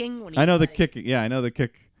kicking. I know the kicking. Yeah, I know the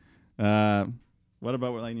kick. What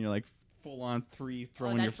about when you're like full on three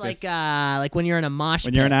throwing your fist? That's like when you're in a mosh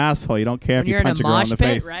pit. When you're an asshole, you don't care if you punch a girl in the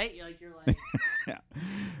face, right? You're like. Yeah.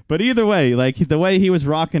 But either way, like the way he was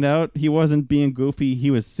rocking out, he wasn't being goofy.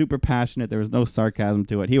 He was super passionate. There was no sarcasm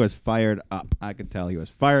to it. He was fired up. I could tell he was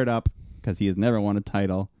fired up because he has never won a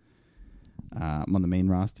title on the main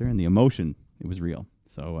roster, and the emotion, it was real.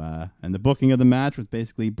 So, and the booking of the match was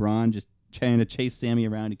basically Braun just trying to chase Sami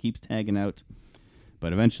around. He keeps tagging out.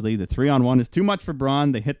 But eventually, the 3-on-1 is too much for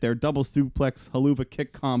Braun. They hit their double suplex haluva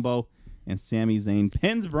kick combo, and Sami Zayn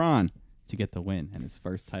pins Braun to get the win and his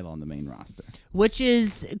first title on the main roster. Which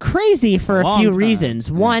is crazy for a few reasons.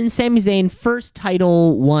 Yeah. One, Sami Zayn, first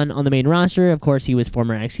title won on the main roster. Of course, he was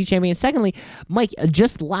former NXT champion. Secondly, Mike,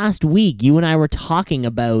 just last week, you and I were talking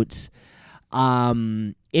about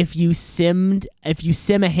if you sim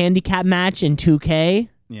a handicap match in 2K.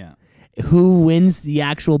 Yeah. Who wins the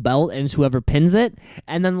actual belt and it's whoever pins it,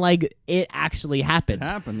 and then like it actually happened. It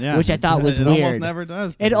happened, yeah. Which I thought was weird. It almost never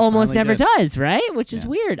does. It almost never does, right? Which is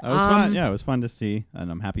weird. It was fun. Yeah, it was fun to see,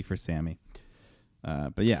 and I'm happy for Sami.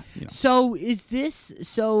 But yeah. So is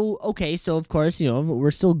this okay? So of course,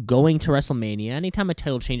 we're still going to WrestleMania. Anytime a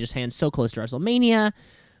title changes hands so close to WrestleMania,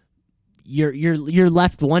 you're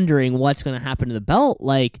left wondering what's going to happen to the belt.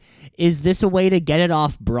 Like, is this a way to get it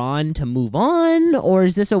off Braun to move on, or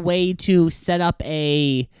is this a way to set up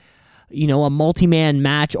a multi-man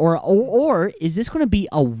match, or is this going to be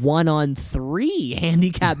a 1-on-3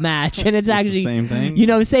 handicap match? And it's actually the same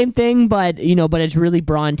thing. Same thing, but it's really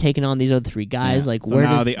Braun taking on these other three guys. Yeah. Like, so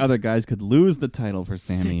now the other guys could lose the title for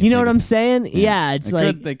Sami. You know what I'm saying? Yeah, it's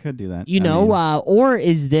they could do that. Or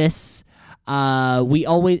is this? We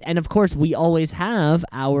always have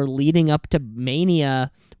our leading up to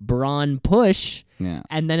Mania Braun push Yeah.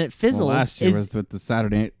 And then it fizzles. Well, last year was with the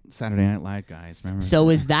Saturday Night Live guys, remember? So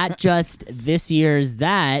is that just this year's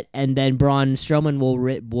that, and then Braun Strowman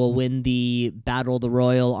will win the Battle of the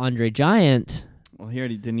Royal Andre Giant? Well,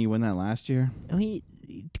 didn't he win that last year? Oh, he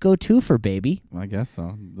go 2 for baby. Well, I guess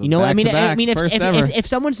so. If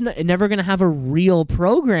someone's never going to have a real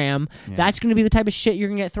program, that's going to be the type of shit you're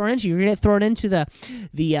going to get thrown into. You're going to get thrown into the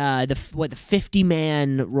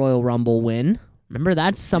 50-man Royal Rumble win. Remember,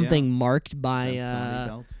 that's something marked by.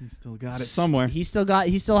 Belt. He still got it somewhere. He still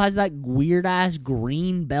has that weird ass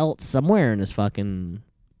green belt somewhere in his fucking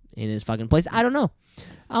place. I don't know.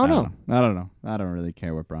 I don't know. I don't really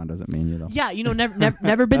care what Braun doesn't mean you though. Yeah,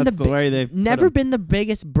 never been been the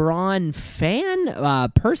biggest Braun fan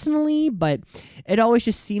personally, but it always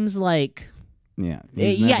just seems like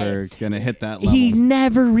he's never gonna hit that level. He's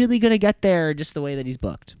never really gonna get there, just the way that he's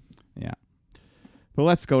booked. Yeah, but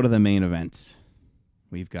let's go to the main event.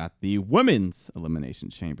 We've got the Women's Elimination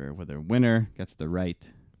Chamber, where the winner gets the right,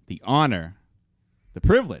 the honor, the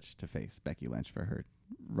privilege to face Becky Lynch for her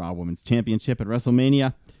Raw Women's Championship at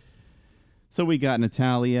WrestleMania. So we got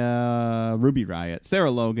Natalya, Ruby Riott,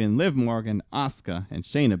 Sarah Logan, Liv Morgan, Asuka, and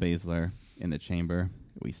Shayna Baszler in the chamber.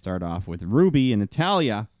 We start off with Ruby and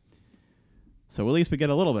Natalya. So at least we get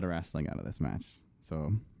a little bit of wrestling out of this match.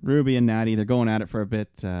 So Ruby and Natty, they're going at it for a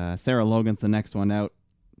bit. Sarah Logan's the next one out.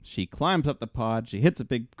 She climbs up the pod. She hits a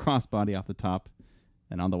big crossbody off the top.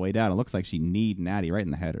 And on the way down, it looks like she kneed Natty right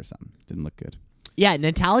in the head or something. Didn't look good. Yeah,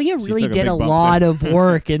 Natalya really did a lot of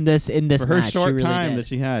work in this for match. her short time that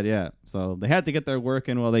she had, yeah. So they had to get their work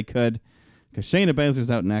in while they could, because Shayna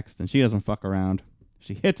Baszler's out next, and she doesn't fuck around.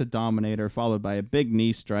 She hits a Dominator, followed by a big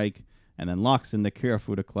knee strike, and then locks in the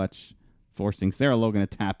Kirifuda clutch, forcing Sarah Logan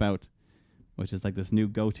to tap out, which is like this new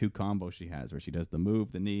go-to combo she has, where she does the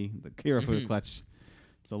move, the knee, the Kirifuda clutch.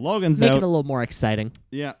 So Logan's Make out. it a little more exciting.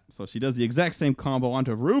 Yeah, so she does the exact same combo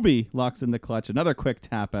onto Ruby, locks in the clutch, another quick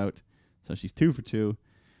tap out. So she's 2 for 2.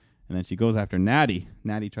 And then she goes after Natty.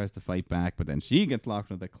 Natty tries to fight back, but then she gets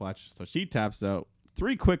locked into the clutch. So she taps out.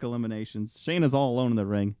 3 quick eliminations. Shayna's all alone in the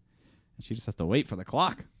ring. And she just has to wait for the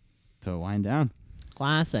clock to wind down.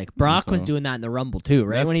 Classic. Brock was doing that in the Rumble too,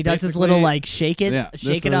 right? When he does his little shake it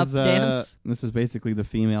up dance. This was basically the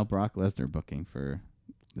female Brock Lesnar booking for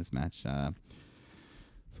this match.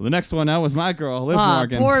 So the next one out was my girl, Liv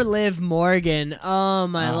Morgan. Poor Liv Morgan. Oh,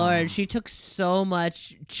 my Lord. She took so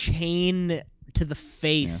much chain to the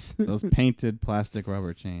face. Yeah, those painted plastic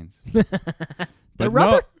rubber chains. The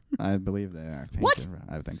rubber? No, I believe they are painted. What?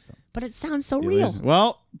 I think so. But it sounds so real.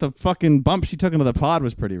 Well, the fucking bump she took into the pod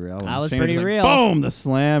was pretty real. That was Shayna pretty was real. Boom, the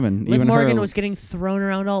slam. And Liv even Morgan her, was getting thrown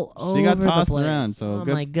around all over she got tossed the place. around. So oh,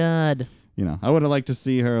 my God. I would have liked to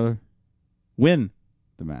see her win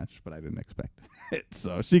the match, but I didn't expect it.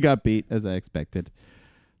 So she got beat, as I expected.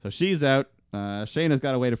 So she's out. Shayna's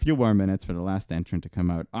got to wait a few more minutes for the last entrant to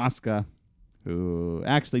come out. Asuka, who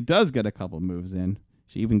actually does get a couple moves in.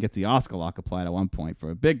 She even gets the Asuka lock applied at one point for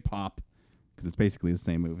a big pop, because it's basically the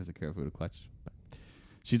same move as the Kirifuda clutch. But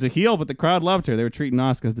she's a heel, but the crowd loved her. They were treating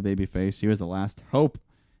Asuka as the babyface. She was the last hope.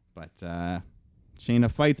 But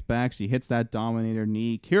Shayna fights back. She hits that Dominator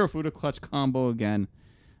knee. Kirifuda clutch combo again.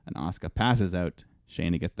 And Asuka passes out.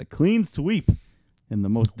 Shayna gets the clean sweep in the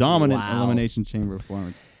most dominant Elimination Chamber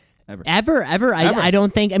performance ever. I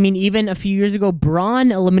don't think. I mean, even a few years ago,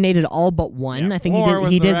 Braun eliminated all but one. Yeah, I think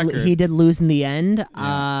he did lose in the end.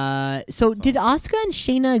 Yeah. So did Asuka and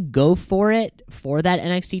Shayna go for it for that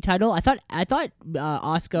NXT title? I thought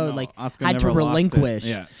Asuka had to relinquish.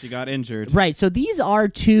 Yeah, she got injured. Right. So these are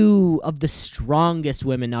 2 of the strongest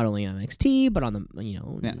women, not only on NXT but on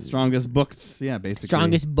the strongest booked. Yeah, basically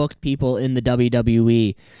strongest booked people in the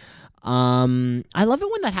WWE. I love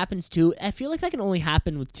it when that happens too. I feel like that can only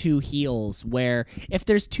happen with 2 heels, where if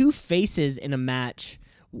there's 2 faces in a match,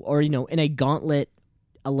 or in a gauntlet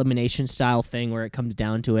elimination style thing where it comes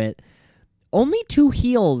down to it, only 2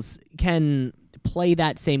 heels can play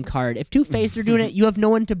that same card. If 2 faces are doing it, you have no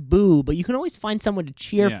one to boo, but you can always find someone to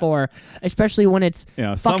cheer for, especially when it's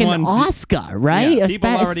fucking Asuka, right? Yeah, people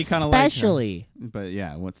already kind of like her.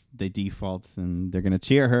 But once they default and they're gonna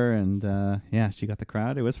cheer her, and she got the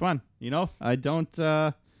crowd. It was fun. I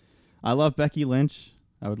love Becky Lynch.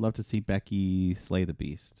 I would love to see Becky slay the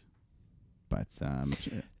Beast, but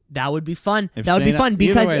that would be fun. Because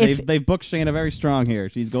if they booked Shayna very strong here,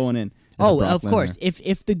 she's going in. Of course.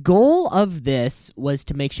 If the goal of this was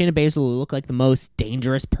to make Shayna Baszler look like the most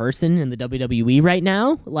dangerous person in the WWE right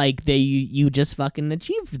now, like you just fucking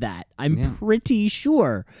achieved that. I'm pretty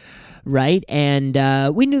sure, right? And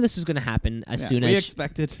we knew this was going to happen as soon as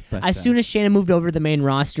expected. As soon as Shayna moved over to the main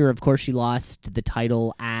roster. Of course, she lost the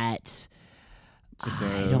title at just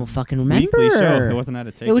I don't fucking remember. Weekly show. It wasn't at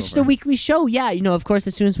a takeover. It was just a weekly show. Yeah, of course,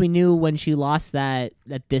 as soon as we knew when she lost that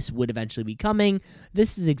this would eventually be coming,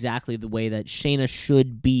 this is exactly the way that Shayna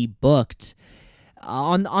should be booked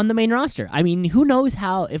on the main roster. I mean, who knows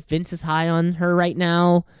if Vince is high on her right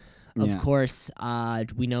now. Of course,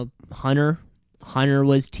 we know Hunter. Hunter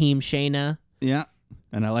was Team Shayna. Yeah,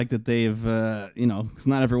 and I like that they've, because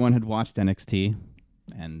not everyone had watched NXT.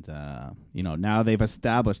 And, now they've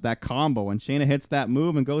established that combo. When Shayna hits that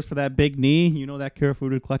move and goes for that big knee, that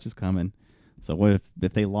Kirifuda clutch is coming. So what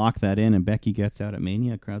if they lock that in and Becky gets out at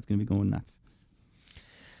Mania, crowd's going to be going nuts.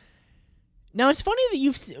 Now, it's funny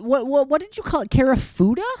that what did you call it?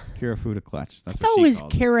 Kirifuda? Kirifuda clutch. That's I thought it was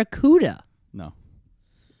Kirakuda. No.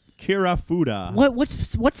 Kirifuda.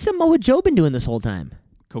 What's Samoa Joe been doing this whole time?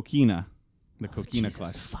 Coquina. The Coquina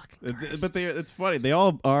clutch. But it's funny. They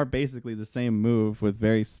all are basically the same move with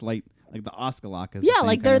very slight, like the Oscar lock. Yeah,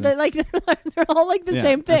 like they're all like the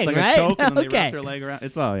same thing, it's like right? A choke and then they wrap their leg around.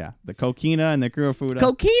 It's the Coquina and the Kirifuda.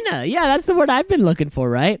 Coquina, yeah, that's the word I've been looking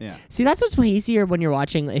for, right? Yeah. See, that's what's way easier when you're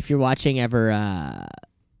watching. If you're watching ever.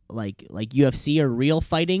 Like UFC or real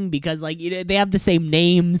fighting, because they have the same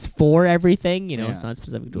names for everything. It's not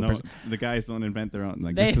specific to a person. The guys don't invent their own.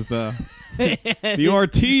 This is the the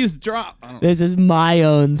Ortiz drop. This is my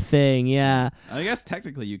own thing. Yeah. I guess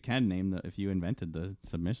technically you can name if you invented the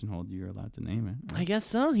submission hold, you're allowed to name it. I guess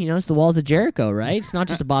so. It's the Walls of Jericho, right? It's not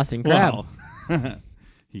just a Boston Crab.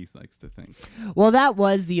 He likes to think. Well, that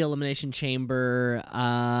was the Elimination Chamber.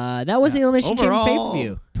 That was the Elimination Chamber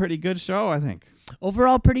pay-per-view. Pretty good show, I think.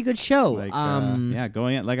 Overall, pretty good show.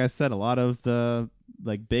 Going in, like I said, a lot of the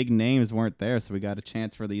big names weren't there, so we got a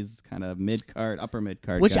chance for these kind of mid-card, upper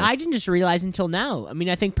mid-card which guys. I didn't just realize until now. I mean,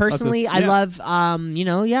 I think personally, I love,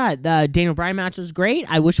 the Daniel Bryan match was great.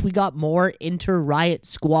 I wish we got more Inter-Riot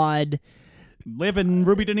Squad. Liv and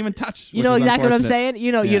Ruby didn't even touch. You know exactly what I'm saying?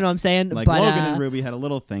 You know what I'm saying? Like Logan and Ruby had a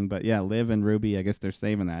little thing, but Liv and Ruby, I guess they're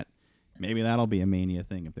saving that. Maybe that'll be a Mania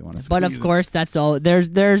thing if they want to. But of course, that's all.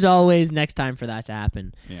 There's always next time for that to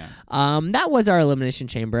happen. Yeah. That was our Elimination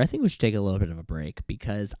Chamber. I think we should take a little bit of a break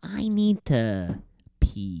because I need to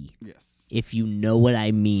pee. Yes. If you know what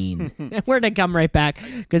I mean. And we're gonna come right back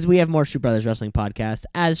because we have more Shoot Brothers Wrestling podcast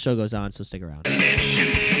as the show goes on. So stick around. Let's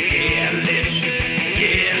shoot. Yeah, let's shoot.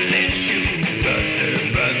 Yeah, let's shoot.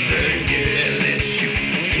 Brother. Yeah, let's shoot.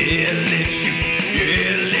 Yeah, let's shoot.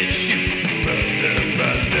 Yeah, let's shoot.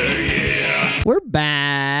 Brother. Yeah. We're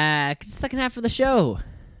back. Second half of the show.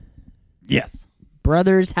 Yes.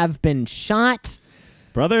 Brothers have been shot.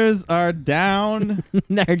 Brothers are down.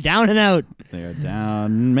 They're down and out. They are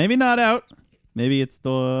down. Maybe not out. Maybe it's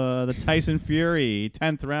the Tyson Fury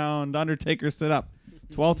 10th round Undertaker sit up.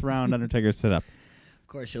 12th round Undertaker sit up. Of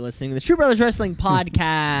course, you're listening to the True Brothers Wrestling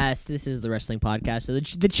Podcast. This is the wrestling podcast. So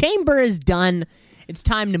the chamber is done. It's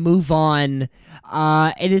time to move on.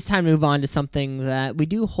 It is time to move on to something that we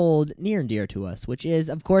do hold near and dear to us, which is,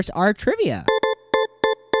 of course, our trivia.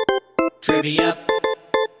 Trivia.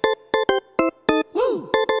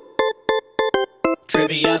 Woo!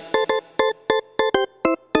 Trivia.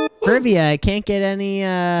 Trivia. Can't get any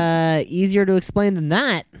easier to explain than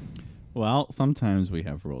that. Well, sometimes we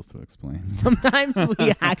have rules to explain. Sometimes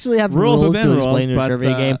we actually have rules to explain a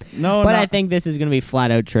trivia game. But I think this is going to be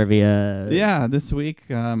flat out trivia. Yeah, this week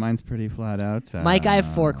mine's pretty flat out. Mike, I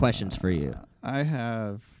have 4 questions for you.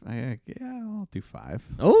 I'll do 5.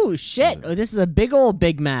 Oh, shit. This is a big old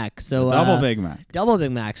Big Mac. So Double Big Mac. Double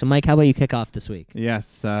Big Mac. So, Mike, how about you kick off this week?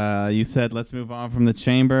 Yes. You said let's move on from the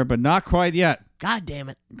chamber, but not quite yet. God damn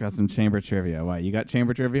it. Got some chamber trivia. Why? You got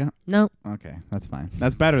chamber trivia? No. Okay, that's fine.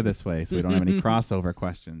 That's better this way, so we don't have any crossover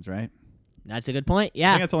questions, right? That's a good point. Yeah.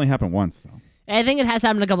 I think it's only happened once, though. I think it has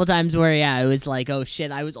happened a couple times where, it was like, oh,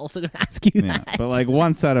 shit, I was also going to ask you that. But like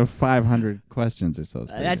once out of 500 questions or so.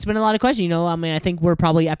 That's been a lot of questions. I think we're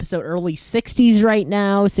probably episode early 60s right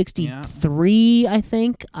now, 63, I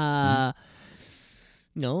think.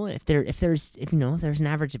 If there's an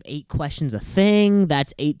average of 8 questions a thing,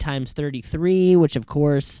 that's 8 times 33, which of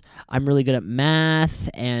course I'm really good at math,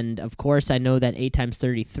 and of course I know that 8 times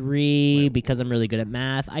 33 because I'm really good at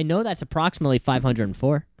math. I know that's approximately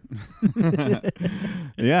 504.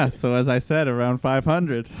 Yeah, so as I said, around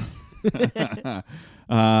 500.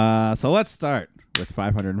 So let's start with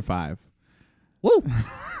 505. Woo!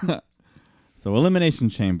 So Elimination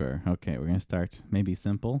Chamber. Okay, we're going to start maybe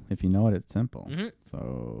simple. If you know it, it's simple. Mm-hmm.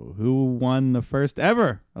 So who won the first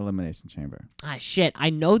ever Elimination Chamber? Ah, shit.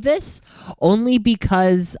 I know this only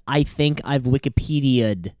because I think I've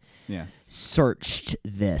Wikipedia'd. Yes. Searched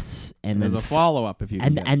this. And there's a follow-up if you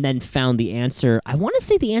can and then found the answer. I want to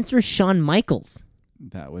say the answer is Shawn Michaels.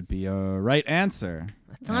 That would be a right answer.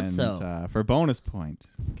 I Thought so. For bonus point,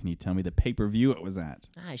 can you tell me the pay-per-view it was at?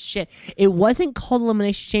 Ah, shit. It wasn't called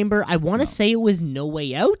Elimination Chamber. I want to say it was No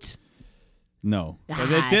Way Out. No. So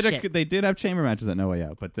Shit. they did have chamber matches at No Way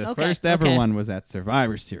Out, but the first ever one was at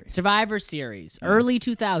Survivor Series. Survivor Series. Early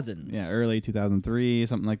 2000s. Yeah, early 2003,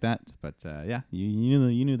 something like that. But yeah, you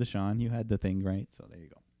knew the Sean. You had the thing right, so there you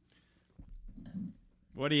go.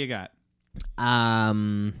 What do you got?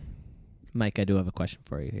 Mike, I do have a question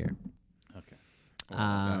for you here. Okay. Well,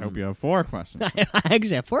 I hope you have 4 questions. I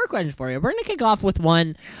actually have 4 questions for you. We're going to kick off with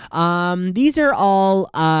one. These are all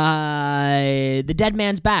the Dead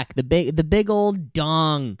Man's Back. The big old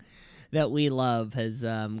dong that we love has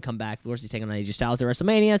come back. Of course, he's taking on AJ Styles at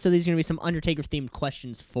WrestleMania, so these are going to be some Undertaker-themed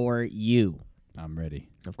questions for you. I'm ready.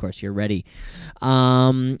 Of course, you're ready.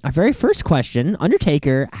 Our very first question,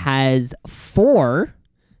 Undertaker has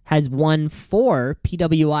won 4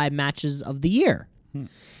 PWI matches of the year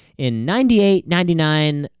in 98,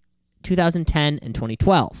 99, 2010, and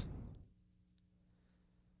 2012.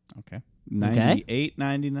 Okay. 98,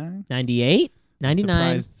 99? 98,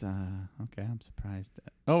 99. I'm surprised.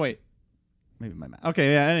 Oh, wait. Maybe my math.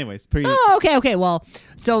 Okay, yeah, anyways. Okay. Well,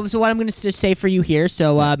 so what I'm going to say for you here,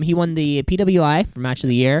 so he won the PWI for Match of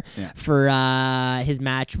the Year for his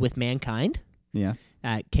match with Mankind. Yes.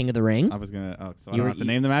 At King of the Ring. I was gonna. So I don't have to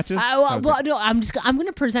name the matches. No. I'm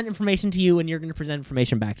gonna present information to you, and you're gonna present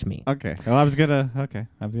information back to me. Okay. Well, I was gonna say.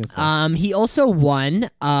 He also won.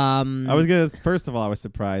 First of all, I was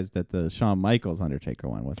surprised that the Shawn Michaels Undertaker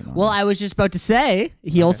one wasn't on. Well, I was just about to say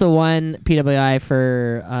he also won PWI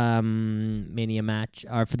for Mania match,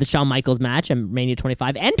 or for the Shawn Michaels match, and Mania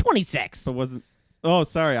 25 and 26. But wasn't? Oh,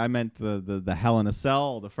 sorry. I meant the Hell in a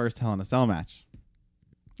Cell, the first Hell in a Cell match.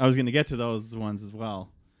 I was going to get to those ones as well,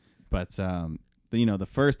 but the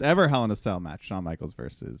first ever Hell in a Cell match, Shawn Michaels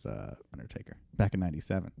versus Undertaker, back in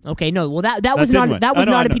 '97. Okay, no, well that was not a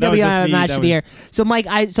PWI match of the year. So Mike,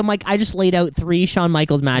 I just laid out 3 Shawn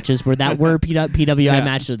Michaels matches were PWI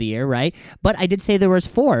match of the year, right? But I did say there was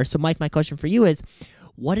 4. So Mike, my question for you is,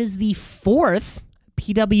 what is the 4th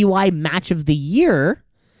PWI match of the year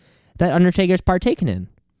that Undertaker's partaken in?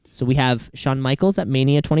 So we have Shawn Michaels at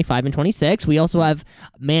Mania 25 and 26. We also have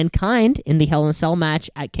Mankind in the Hell in a Cell match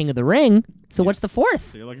at King of the Ring. So what's the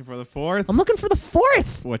 4th? So you're looking for the 4th? I'm looking for the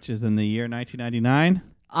 4th. Which is in the year 1999?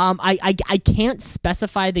 I can't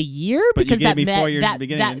specify the year, but because you gave me 4 years at the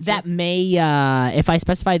beginning, that may if I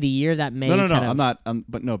specify the year, that may No, I'm not.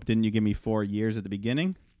 But didn't you give me 4 years at the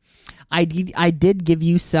beginning? I did give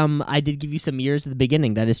you some years at the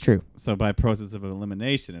beginning. That is true. So by process of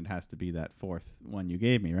elimination, it has to be that 4th one you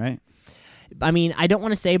gave me, right? I mean, I don't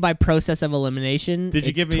want to say by process of elimination. Did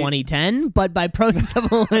you give me 2010? But by process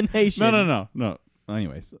of elimination. No.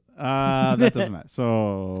 Anyways, that doesn't matter.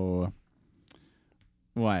 So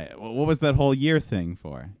why? What was that whole year thing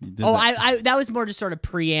for? That was more just sort of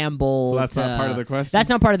preamble. So that's not part of the question. That's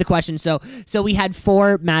not part of the question. So we had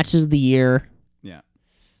 4 matches of the year. Yeah.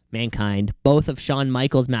 Mankind, both of Shawn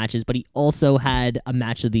Michaels matches, but he also had a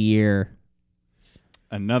match of the year.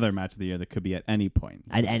 Another match of the year that could be at any point.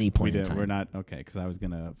 At any point in time. We're not okay because I was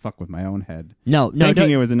gonna fuck with my own head. No,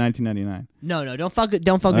 thinking it was in 1999. No, don't fuck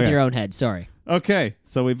with your own head. Sorry. Okay,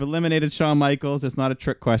 so we've eliminated Shawn Michaels. It's not a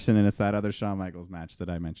trick question, and it's that other Shawn Michaels match that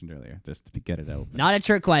I mentioned earlier, just to get it out. Not a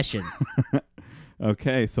trick question.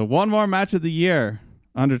 Okay, so one more match of the year,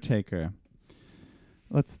 Undertaker.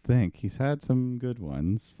 Let's think. He's had some good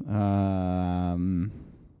ones. So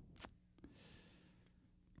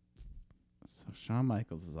Shawn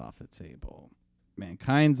Michaels is off the table.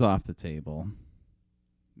 Mankind's off the table.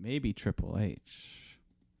 Maybe Triple H.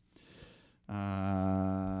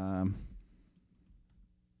 Match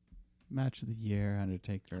of the year,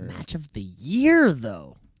 Undertaker. Match of the year,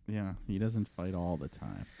 though. Yeah, he doesn't fight all the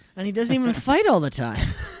time. And he doesn't even fight all the time.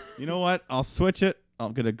 You know what? I'll switch it.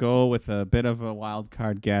 I'm going to go with a bit of a wild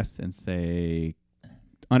card guess and say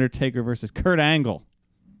Undertaker versus Kurt Angle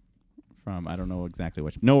from, I don't know exactly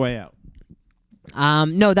which, No Way Out.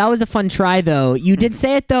 No, that was a fun try, though. You did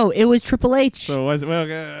say it, though. It was Triple H. So was it? Well,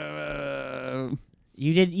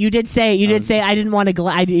 You did say I didn't want to.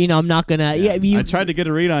 I'm not gonna. Yeah, I tried to get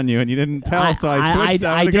a read on you, and you didn't tell. So I switched.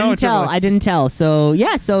 I didn't tell. So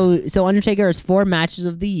yeah. So Undertaker has 4 matches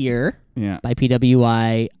of the year. Yeah. By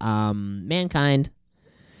PWI, Mankind,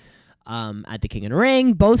 at the King of the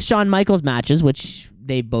Ring, both Shawn Michaels matches, which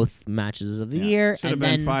they both matches of the year. Should have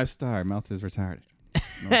been 5-star. Meltzer's retired.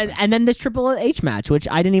 And then this Triple H match, which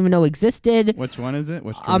I didn't even know existed. Which one is it?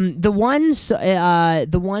 The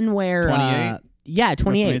one where 28. Yeah,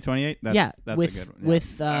 28. 28. That's yeah, a good one.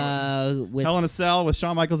 With Hell in a Cell with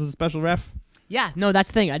Shawn Michaels as a special ref. Yeah, no, that's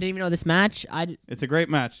the thing. I didn't even know this match. It's a great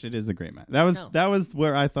match. It is a great match. That was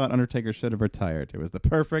where I thought Undertaker should have retired. It was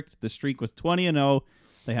the streak was 20-0.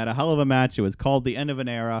 They had a hell of a match. It was called the end of an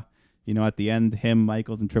era. You know, at the end, him,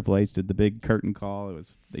 Michaels, and Triple H did the big curtain call.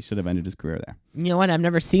 They should have ended his career there. You know what? I've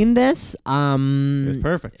never seen this. It was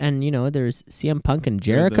perfect. And, you know, there's CM Punk and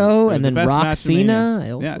Jericho, and then Rock Cena.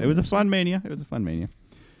 It was a fun Mania.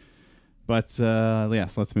 But,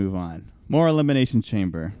 yes, let's move on. More Elimination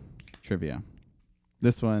Chamber trivia.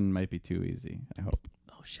 This one might be too easy, I hope.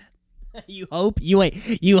 Oh, shit. You hope?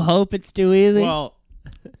 You hope it's too easy? Well,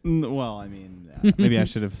 I mean, maybe I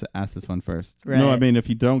should have asked this one first. Right. No, I mean, if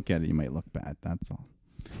you don't get it, you might look bad. That's all.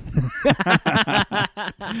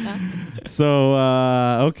 So,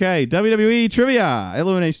 okay. WWE Trivia.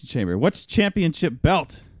 Elimination Chamber. Which championship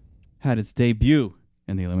belt had its debut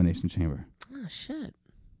in the Elimination Chamber? Oh, shit.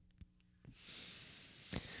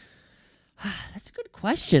 That's a good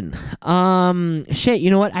question. Shit, you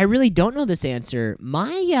know what? I really don't know this answer.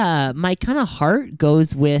 My kind of heart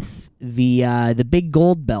goes with the big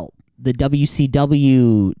gold belt, the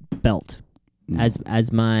WCW belt,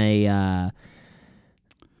 as my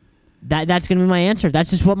that's gonna be my answer. That's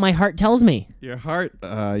just what my heart tells me. Your heart,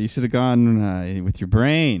 you should have gone with your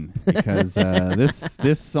brain because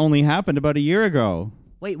this only happened about a year ago.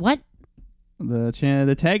 Wait, what?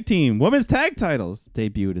 The tag team, women's tag titles,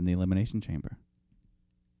 debuted in the Elimination Chamber.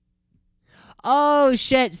 Oh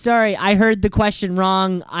shit! Sorry, I heard the question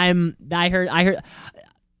wrong. I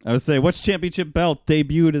would say, which championship belt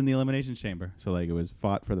debuted in the Elimination Chamber? So, like, it was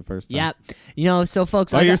fought for the first time. Yep. You know, so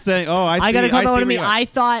folks. You're saying, I see. I gotta call that me. I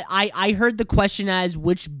thought I heard the question as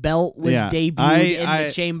which belt was debuted in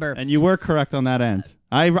the chamber, and you were correct on that end.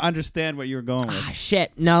 I understand what you were going with.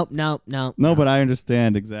 Shit. No. No, but I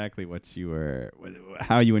understand exactly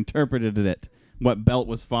how you interpreted it. What belt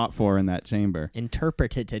was fought for in that chamber?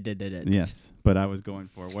 Interpreted it. Yes, but I was going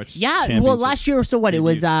for which. Yeah, well, last year. So what? It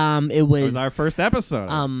was It was our first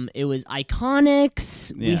episode. It was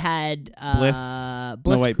Iconics. Yeah. We had Bliss. No,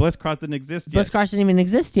 wait, Bliss Cross didn't exist yet. Bliss Cross didn't even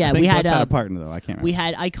exist yet. I think we Bliss had a partner though. I can't remember. We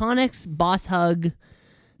had Iconics, Boss Hug,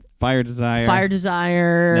 Fire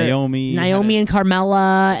Desire, Naomi and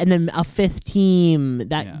Carmella, and then a fifth team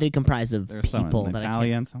that did comprise of people.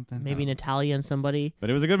 Natalia and something. Maybe Natalia and somebody.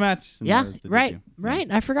 But it was a good match. Yeah, right.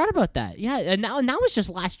 I forgot about that. Yeah, and that was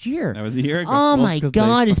just last year. That was a year ago. Oh my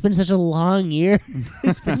God, it's been such a long year.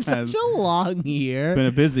 It's been such a long year. It's been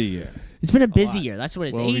a busy year. It's been a busy year. That's what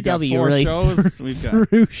it is. AEW really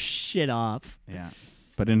threw shit off. Yeah,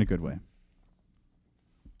 but in a good way.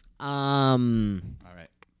 All right.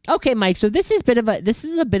 Okay, Mike. So this is a bit of a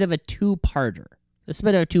two-parter. This is a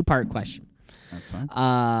bit of a two-part question. That's fine.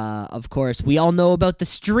 Of course, we all know about the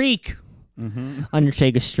streak. Mm-hmm.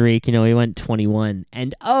 Undertaker streak. You know, he went 21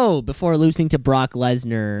 and before losing to Brock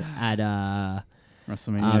Lesnar at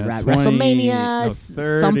WrestleMania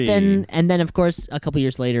something, and then of course a couple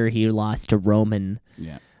years later he lost to Roman.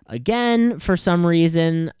 Yeah. Again for some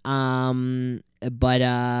reason. But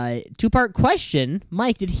two-part question,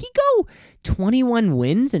 Mike, did he go 21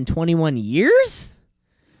 wins in 21 years?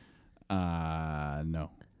 No.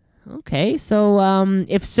 Okay, so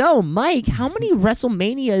if so, Mike, how many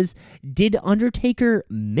WrestleManias did Undertaker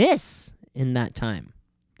miss in that time?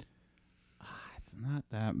 It's not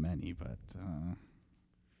that many, but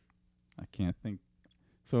I can't think.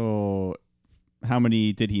 So how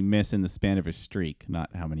many did he miss in the span of his streak? Not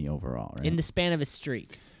how many overall, right? In the span of his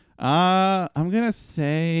streak. I'm going to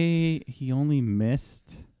say he only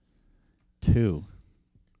missed 2.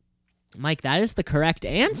 Mike, that is the correct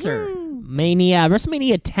answer.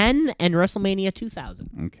 WrestleMania 10 and WrestleMania 2000.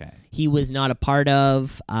 Okay. He was not a part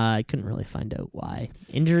of. I couldn't really find out why.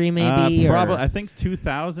 Injury, maybe? Probably. I think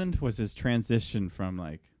 2000 was his transition from,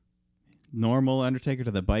 like, normal Undertaker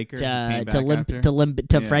to the biker.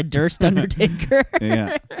 To Fred Durst Undertaker.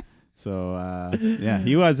 Yeah. So,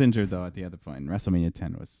 he was injured, though, at the other point. WrestleMania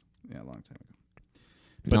 10 was a long time ago.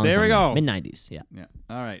 But there we go. Mid-90s, yeah. Yeah.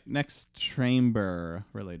 All right. Next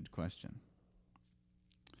chamber-related question.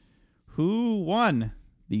 Who won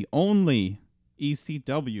the only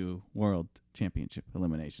ECW World Championship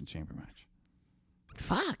Elimination Chamber match?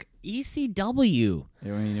 Fuck. ECW. I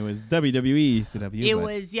mean, it was WWE ECW. It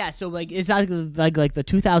was, yeah. So, like, it's like the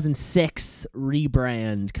 2006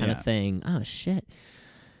 rebrand kind of thing. Oh, shit.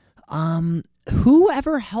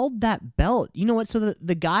 Whoever held that belt? You know what? So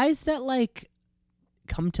the guys that, like,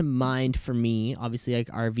 come to mind for me, obviously, like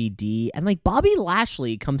RVD and like Bobby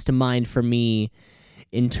Lashley comes to mind for me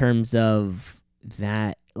in terms of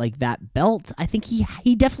that, like, that belt. I think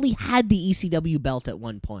he definitely had the ECW belt at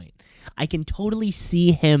one point. I can totally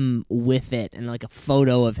see him with it and like a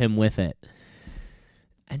photo of him with it.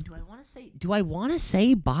 And do I want to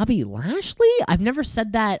say Bobby Lashley? I've never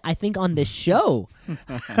said that, I think, on this show.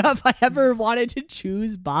 Have I ever wanted to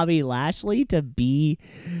choose Bobby Lashley to be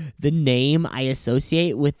the name I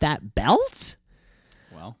associate with that belt?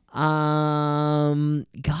 Well. God,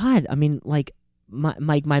 I mean, like,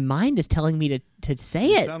 my mind is telling me to say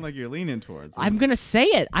it. Sound like you're leaning towards it. I'm going to say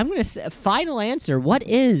it. I'm going to say final answer. What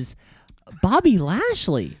is Bobby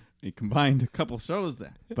Lashley? You combined a couple shows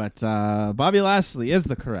there. But Bobby Lashley is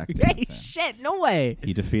the correct Hey, answer. shit, no way.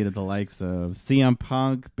 He defeated the likes of CM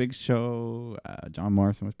Punk, Big Show, John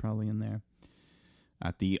Morrison was probably in there.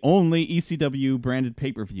 At the only ECW branded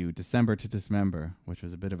pay-per-view, December to Dismember, which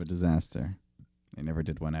was a bit of a disaster. They never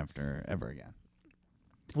did one ever again.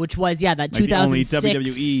 Which was, that like 2006 the only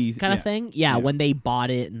WWE kind of thing. Yeah, when they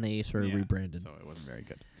bought it and they sort of rebranded. So it wasn't very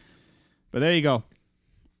good. But there you go.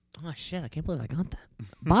 Oh, shit, I can't believe I got that.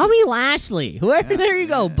 Bobby Lashley. There you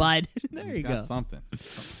go, bud. There you go. Something.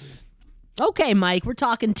 Okay, Mike, we're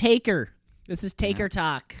talking Taker. This is Taker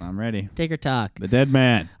talk. I'm ready. Taker talk. The dead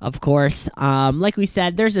man. Of course. Like we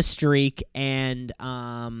said, there's a streak, and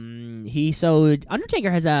Undertaker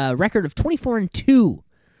has a record of 24-2.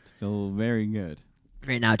 Still very good.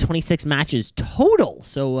 Right now, 26 matches total.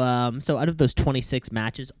 So out of those 26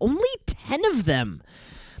 matches, only 10 of them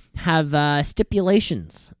have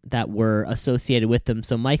stipulations that were associated with them.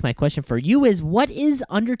 So, Mike, my question for you is, what is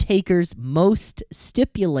Undertaker's most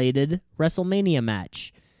stipulated WrestleMania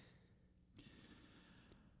match?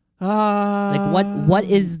 What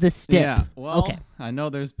is the stip? Yeah, well, okay. I know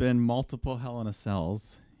there's been multiple Hell in a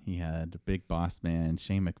Cells. He had Big Boss Man,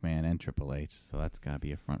 Shane McMahon, and Triple H, so that's got to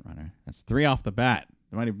be a front runner. That's 3 off the bat.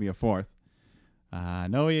 There might even be a 4th.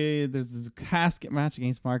 No, there's a casket match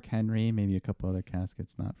against Mark Henry, maybe a couple other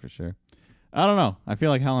caskets, not for sure. I don't know. I feel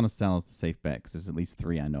like Hell in a Cell is the safe bet because there's at least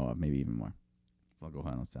 3 I know of, maybe even more. So I'll go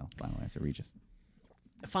Hell in a Cell. Final answer, Regis.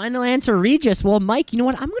 Final answer, Regis. Well, Mike, you know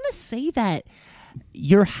what? I'm going to say that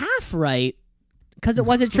you're half right because it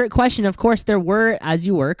was a trick question. Of course, there were, as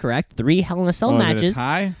you were correct, 3 Hell in a Cell matches. Is it a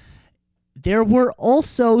tie? There were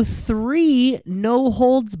also 3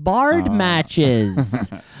 no-holds-barred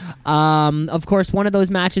matches. Of course, one of those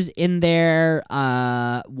matches in there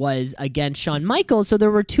was against Shawn Michaels, so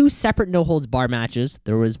there were 2 separate no-holds-barred matches.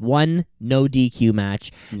 There was 1 no-DQ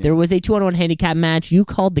match. Yeah. There was a 2-on-1 handicap match. You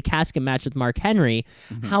called the casket match with Mark Henry.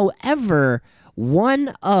 Mm-hmm. However,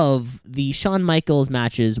 one of the Shawn Michaels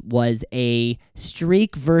matches was a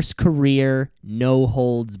streak versus career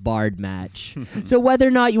no-holds-barred match. So whether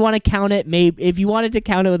or not you want to count it, maybe if you wanted to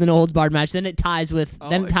count it with a no-holds-barred match, then it ties with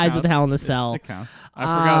with Hell in a Cell. It counts.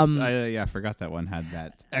 I forgot that one had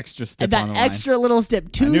that extra step on the line. Extra little step, 2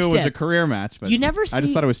 steps. I knew it was a career match, but I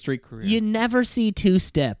just thought it was streak career. You never see 2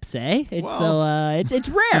 steps, eh? It's rare.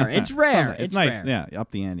 It's rare. It's nice. Rare. Yeah,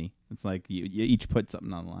 up the ante. It's like you each put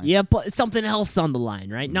something on the line. Yeah, put something else on the line,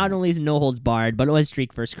 right? Mm-hmm. Not only is it no holds barred, but it was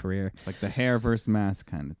streak versus career. It's like the hair versus mask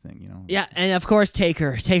kind of thing, you know? Yeah, and of course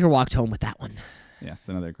Taker walked home with that one. Yes,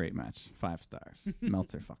 another great match. 5 stars.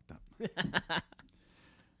 Meltzer fucked up.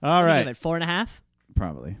 All right. 4.5?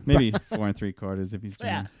 Probably. Maybe 4 3/4 if he's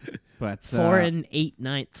generous. Yeah. But 4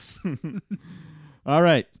 8/9. All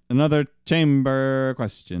right. Another chamber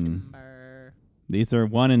question. These are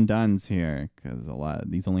one and dones here because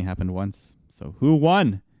these only happened once. So who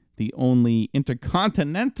won the only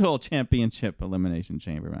Intercontinental Championship Elimination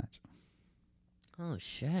Chamber match? Oh,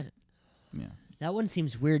 shit. Yeah. That one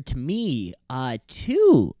seems weird to me.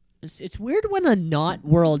 2. It's weird when a not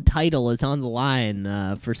world title is on the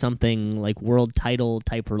line for something like world title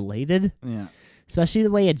type related. Yeah. Especially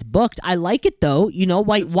the way it's booked. I like it though. You know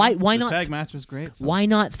why not? The tag match was great. So. Why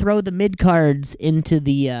not throw the mid cards into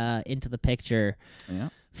the picture? Yeah.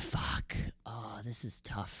 Fuck. Oh, this is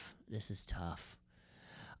tough.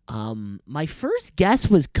 My first guess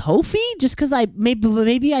was Kofi, just because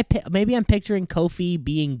maybe I'm picturing Kofi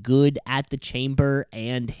being good at the Chamber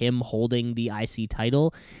and him holding the IC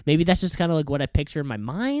title. Maybe that's just kind of like what I picture in my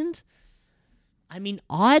mind. I mean,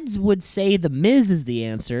 odds would say The Miz is the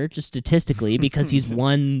answer, just statistically, because he's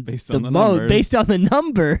won based on the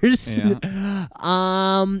numbers. Yeah.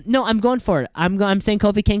 No, I'm going for it. I'm saying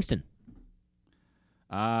Kofi Kingston.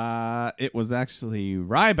 It was actually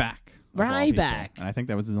Ryback. Ryback. And I think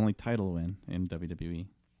that was his only title win in WWE.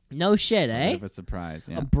 No shit, so eh? Bit of a surprise,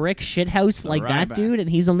 yeah. A brick shithouse like Ryback. That dude, and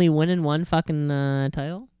he's only winning 1 fucking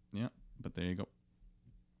title? Yeah, but there you go.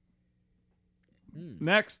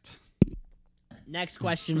 Next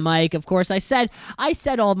question, Mike. Of course, I said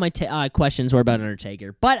all of my questions were about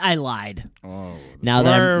Undertaker, but I lied. Oh, now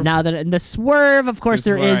that in the swerve, of course,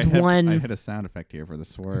 there is one. I hit a sound effect here for the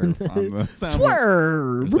swerve. On the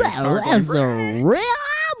swerve.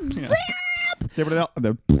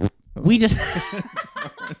 We just.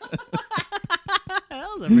 That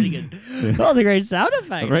was a pretty good. That was a great sound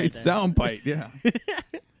effect. Great sound bite. Yeah.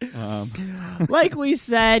 Like we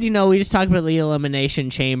said, we just talked about the Elimination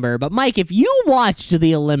Chamber. But Mike, if you watched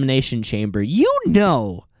the Elimination Chamber, you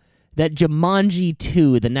know that Jumanji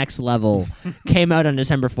 2, The Next Level, came out on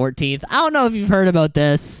December 14th. I don't know if you've heard about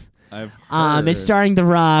this. I've heard. It's starring The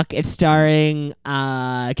Rock. It's starring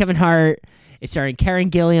Kevin Hart. It's starring Karen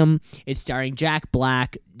Gilliam. It's starring Jack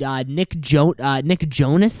Black. Nick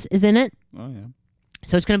Jonas is in it. Oh, yeah.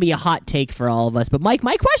 So it's going to be a hot take for all of us. But Mike,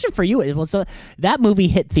 my question for you is, so that movie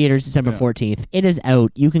hit theaters December 14th. It is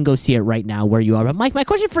out. You can go see it right now where you are. But Mike, my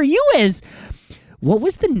question for you is, what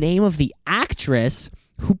was the name of the actress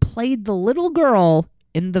who played the little girl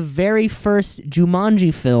in the very first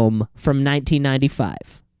Jumanji film from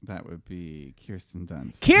 1995? That would be Kirsten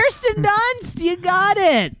Dunst. Kirsten Dunst, you got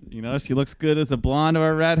it. She looks good as a blonde or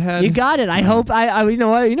a redhead. You got it. I hope. You know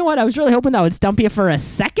what? I was really hoping that would stump you for a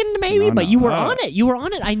second, maybe. But you were on it. You were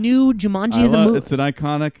on it. I knew Jumanji is a movie. It's an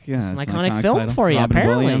iconic. Yeah, it's an iconic film title. for you. Robin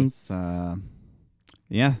apparently. Williams.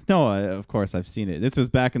 Yeah. No. Of course, I've seen it. This was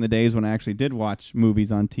back in the days when I actually did watch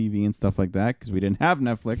movies on TV and stuff like that because we didn't have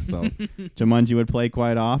Netflix. So Jumanji would play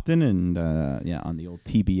quite often, and on the old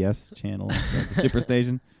TBS channel, the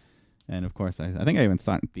Superstation. And of course, I think I even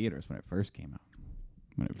saw it in theaters when it first came out.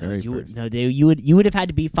 When it first. You would have had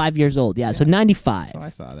to be 5 years old. Yeah, so 95. So I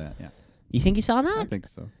saw that. Yeah. You think you saw that? I think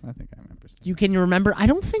so. I think I remember. You can remember? I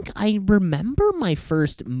don't think I remember my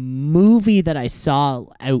first movie that I saw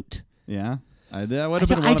out. Yeah, that would have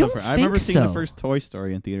been one of the first. I remember seeing the first Toy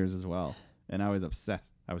Story in theaters as well, and I was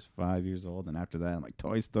obsessed. I was 5 years old, and after that, I'm like,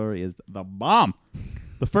 Toy Story is the bomb.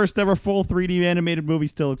 The first ever full 3D animated movie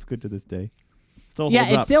still looks good to this day.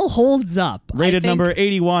 It still holds up. Rated number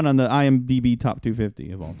 81 on the IMDb Top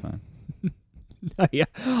 250 of all time.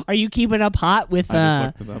 Are you keeping up hot with?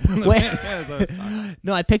 I just looked it up.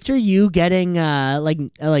 No, I picture you getting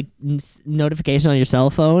notification on your cell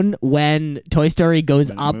phone when Toy Story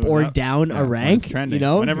goes up or down a rank.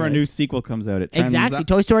 Whenever a new sequel comes out, it trends exactly. up.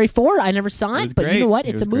 Toy Story 4. I never saw it, but great. You know what?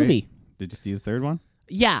 It's a movie. Great. Did you see the third one?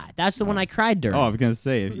 Yeah, that's the one I cried during. Oh, I was gonna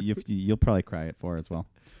say you'll probably cry at 4 as well.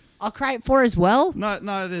 I'll cry at 4 as well. Not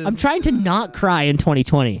as I'm trying to not cry in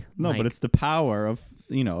 2020. No, Mike. but it's the power of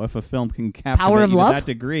if a film can captivate power of you love? to that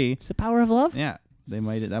degree. It's the power of love. Yeah, that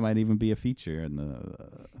might even be a feature in the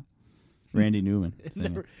Randy Newman.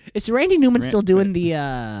 Is Randy Newman still doing the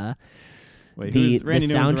who's Randy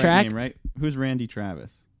the Newman's soundtrack? The right name, right? Who's Randy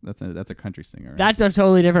Travis? That's a country singer. Right? That's a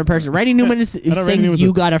totally different person. Randy Newman who sings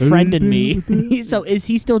 "You Got a Friend in Me." So is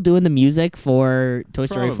he still doing the music for Toy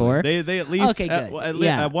Story 4? They at least okay, good.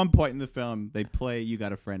 At one point in the film they play "You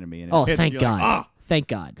Got a Friend in Me." And thank God. Thank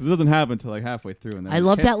God. Because it doesn't happen until like halfway through. And then I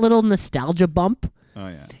love that little nostalgia bump. Oh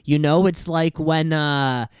yeah. It's like when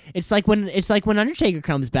Undertaker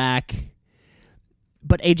comes back,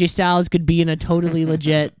 but AJ Styles could be in a totally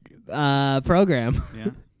legit program. Yeah.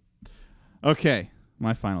 Okay.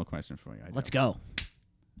 My final question for you. Let's go.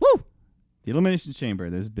 Woo! The Elimination Chamber,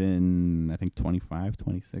 there's been, I think, 25,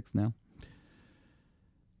 26 now.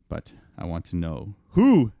 But I want to know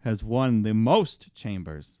who has won the most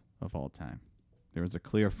chambers of all time. There was a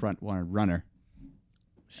clear front runner.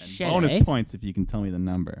 And bonus points if you can tell me the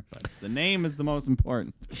number. But the name is the most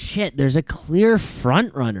important. Shit, there's a clear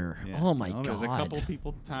front runner. Yeah, oh, my God. There's a couple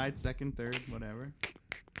people tied second, third, whatever.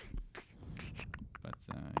 But,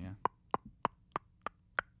 yeah.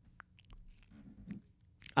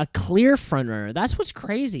 A clear front runner. That's what's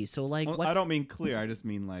crazy. So, like, I don't mean clear. I just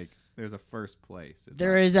mean, like, there's a first place.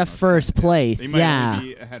 There is a first place. They might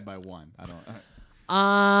only be ahead by one. I don't.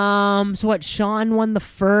 So what? Sean won the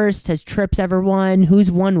first. Has Trips ever won? Who's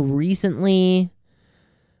won recently?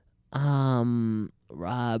 Bray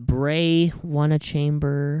won a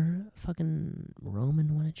chamber. Fucking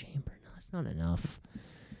Roman won a chamber. No, that's not enough.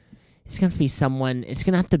 It's gonna have to be someone. It's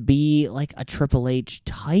gonna have to be like a Triple H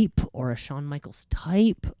type or a Shawn Michaels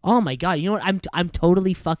type. Oh my God! You know what? I'm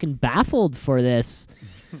totally fucking baffled for this.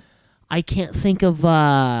 I can't think of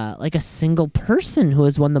like a single person who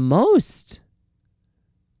has won the most.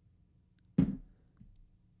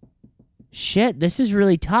 Shit, this is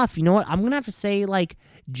really tough. You know what? I'm gonna have to say like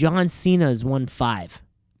John Cena's won 5.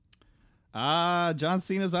 John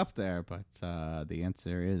Cena's up there, but the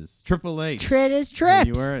answer is Triple H. Trips.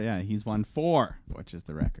 He's won 4, which is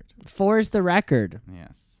the record. 4 is the record.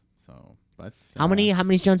 Yes. So, but how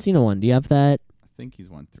many's John Cena won? Do you have that? I think he's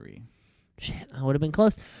won 3. Shit, I would have been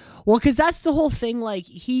close. Well, because that's the whole thing. Like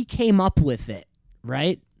he came up with it,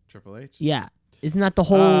 right? Triple H. Yeah. Isn't that the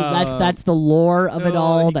whole? That's the lore of it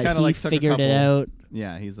all. That he figured it out.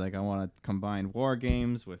 Yeah, he's like, I want to combine War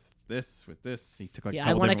Games with this. He took like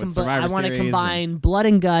I want to combine Blood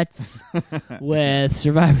and Guts with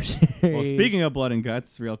Survivor Series. Well, speaking of Blood and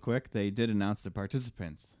Guts, real quick, they did announce the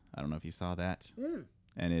participants. I don't know if you saw that.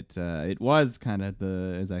 And it was kind of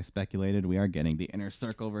as I speculated, we are getting the Inner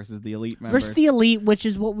Circle versus the Elite members. Versus the Elite, which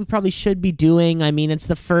is what we probably should be doing. I mean, it's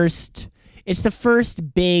the first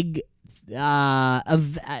big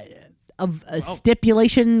of a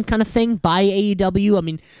stipulation kind of thing by AEW. I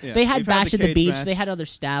mean, they had Bash at the Beach, they had other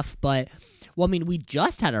stuff, but well, I mean, we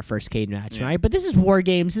just had our first cage match, right? But this is War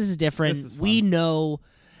Games. This is different. We know,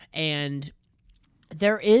 and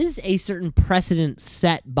there is a certain precedent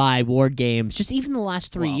set by War Games, just even the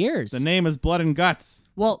last 3 years. The name is Blood and Guts.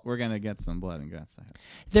 Well, we're going to get some Blood and Guts.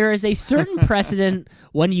 There is a certain precedent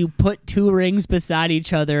when you put two rings beside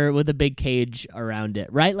each other with a big cage around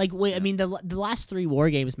it, right? Like, I mean, the last 3 War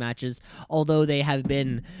Games matches, although they have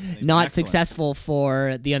been not successful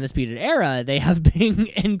for the Undisputed Era, they have been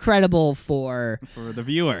incredible for the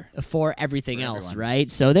viewer, for everything else,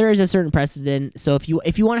 right? So there is a certain precedent. So if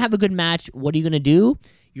you want to have a good match, what are you going to do?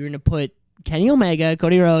 You're going to put Kenny Omega,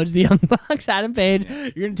 Cody Rhodes, the Young Bucks, Adam Page.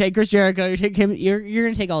 You're gonna take Chris Jericho. You're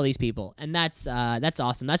gonna take all these people, and that's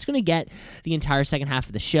awesome. That's gonna get the entire second half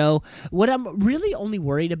of the show. What I'm really only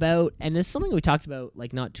worried about, and it's something we talked about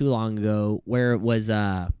like not too long ago, where it was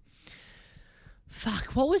what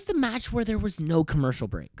was the match where there was no commercial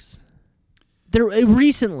breaks? There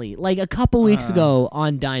recently, like a couple weeks ago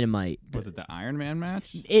on Dynamite. Was it the Iron Man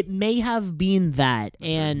match? It may have been that,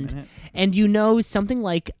 and something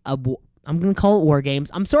like I'm going to call it War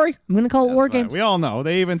Games. I'm sorry. I'm going to call it War Games. We all know.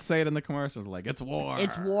 They even say it in the commercials, like, it's war.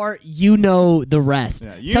 It's war. You know the rest.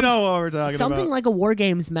 Yeah, you know what we're talking about. Something like a War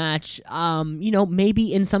Games match,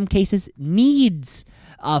 maybe in some cases needs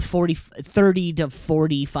 30 to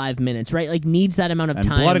 45 minutes, right? Like, needs that amount of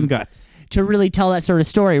time. Blood and Guts. To really tell that sort of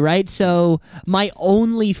story, right? So my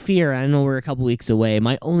only fear, I know we're a couple weeks away,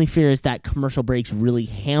 my only fear is that commercial breaks really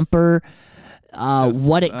hamper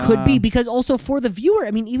what it could be, because also for the viewer,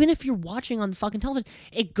 I mean, even if you're watching on the fucking television,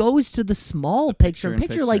 it goes to the small picture.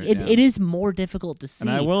 Like it is more difficult to see.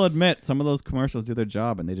 And I will admit, some of those commercials do their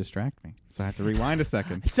job and they distract me, so I have to rewind a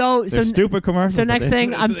second. So stupid commercials. So next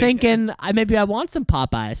thing, I'm thinking, I want some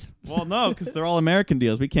Popeyes. Well, no, because they're all American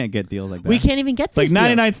deals. We can't get deals like that. We can't even get. It's like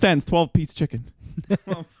 99 cents, 12-piece chicken.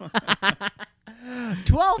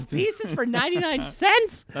 12 pieces for 99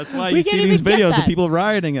 cents. That's why you see these videos of people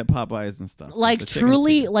rioting at Popeyes and stuff. Like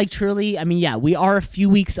truly. I mean, yeah, we are a few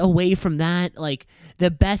weeks away from that. Like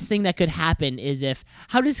the best thing that could happen is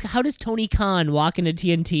how does Tony Khan walk into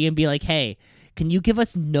TNT and be like, "Hey, can you give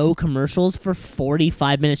us no commercials for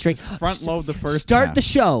 45 minutes straight? Front load the first Start half. the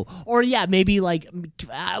show." Or maybe like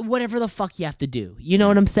whatever the fuck you have to do. You know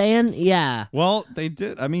what I'm saying? Yeah. Well, they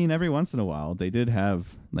did. I mean, every once in a while, they did have,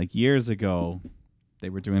 like years ago, they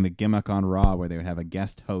were doing the gimmick on Raw where they would have a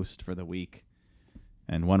guest host for the week.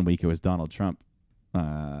 And one week it was Donald Trump.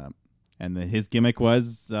 And his gimmick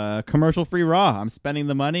was commercial-free Raw. I'm spending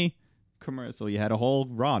the money. So you had a whole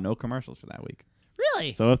Raw, no commercials for that week.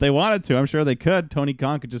 Really? So if they wanted to, I'm sure they could. Tony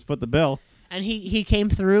Khan could just foot the bill. And he came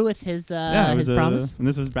through with his promise. And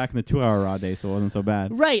this was back in the 2-hour Raw day, so it wasn't so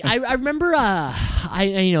bad. Right. I remember.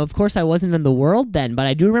 Of course, I wasn't in the world then, but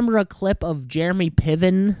I do remember a clip of Jeremy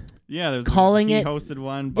Piven. Yeah, there's calling he it. hosted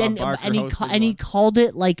one. Bob Barker hosted one. And he called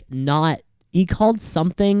it like not. He called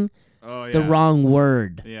something. The wrong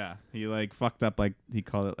word. Yeah, he like fucked up. Like he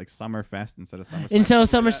called it like Summerfest instead of SummerSlam. Instead of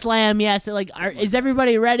SummerSlam, yeah. So like, is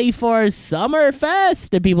everybody ready for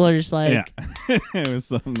Summerfest? And people are just like, yeah, it was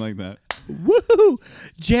something like that. Woohoo!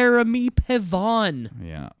 Jeremy Piven.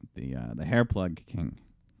 Yeah, the hair plug king.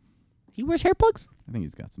 He wears hair plugs? I think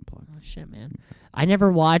he's got some plugs. Oh shit, man! I never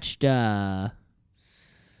watched.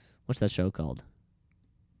 What's that show called?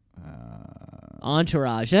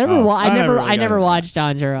 Entourage. I never watched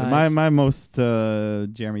Entourage. My most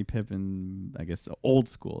Jeremy Piven, I guess, old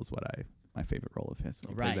school is what my favorite role of his.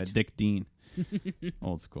 Right. That Dick Dean.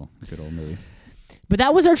 Old school, good old movie. But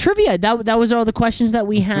that was our trivia. That was all the questions that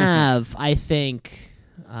we have. I think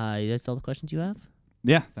that's all the questions you have.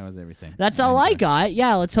 Yeah, that was everything. That's all I got.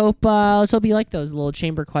 Yeah, let's hope you like those little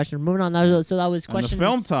chamber questions. Moving on. That was questions. And the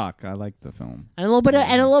film talk. I like the film. And a little bit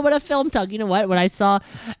of film talk. You know what? When I saw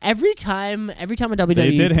every time a WWE,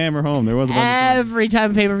 they did hammer home. There was every time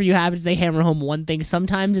a pay-per-view happens, they hammer home one thing.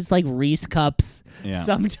 Sometimes it's like Reese cups. Yeah.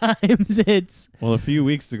 Sometimes it's. Well, a few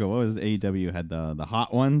weeks ago, what was it? AEW had the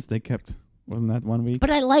hot ones. They kept. Wasn't that 1 week? But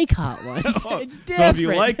I like hot ones. It's different. So if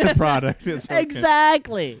you like the product, it's okay.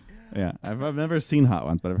 Exactly. Yeah, I've never seen Hot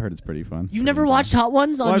Ones, but I've heard it's pretty fun. You've never watched Hot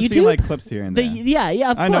Ones on I've YouTube? Seen like clips here and there.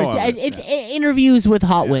 Yeah, of course. Know it's interviews with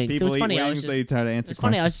Hot Wings. People It was funny. Wings, they try to answer it's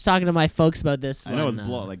funny. I was just talking to my folks about this. I know it's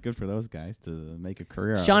like good for those guys to make a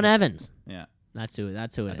career. Sean Evans. Yeah, that's who. I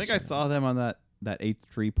think I saw them on that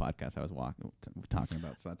H3 podcast I was talking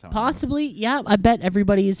about. So that's how. Possibly, yeah. I bet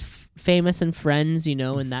everybody's famous and friends,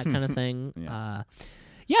 and that kind of thing.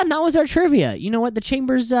 Yeah, and that was our trivia. You know what? The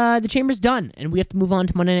chamber's done, and we have to move on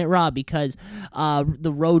to Monday Night Raw because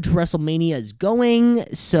the road to WrestleMania is going.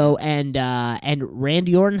 So and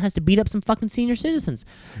Randy Orton has to beat up some fucking senior citizens.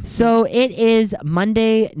 So it is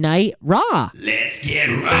Monday Night Raw. Let's get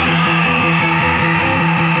raw.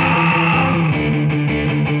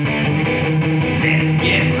 Let's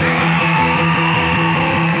get raw.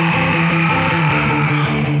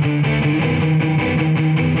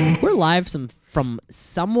 We're live from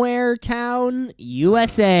somewhere town,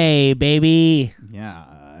 USA, baby. Yeah,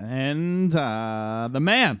 and the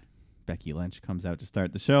man, Becky Lynch, comes out to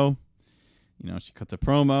start the show. She cuts a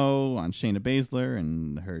promo on Shayna Baszler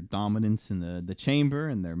and her dominance in the chamber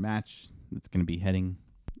and their match that's going to be heading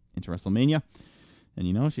into WrestleMania.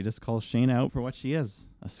 And, she just calls Shayna out for what she is,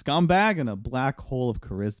 a scumbag and a black hole of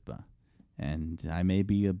charisma. And I may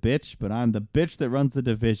be a bitch, but I'm the bitch that runs the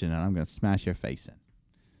division, and I'm going to smash your face in.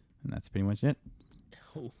 And that's pretty much it.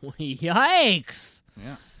 Yikes.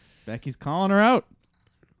 Yeah. Becky's calling her out.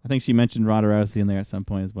 I think she mentioned Ronda Rousey in there at some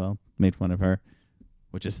point as well. Made fun of her,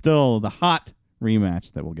 which is still the hot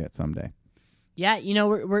rematch that we'll get someday. Yeah,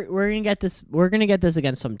 we're gonna get this. We're gonna get this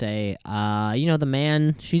again someday. The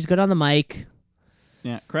man, she's good on the mic.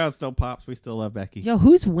 Yeah, crowd still pops. We still love Becky. Yo,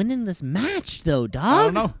 who's winning this match though, dog? I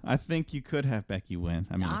don't know. I think you could have Becky win.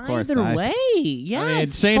 I mean, of course. Either way, yeah.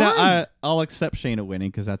 It's Shayna. fun. I'll accept Shayna winning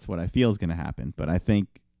because that's what I feel is going to happen. But I think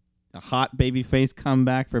a hot babyface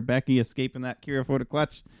comeback for Becky, escaping that Kira for the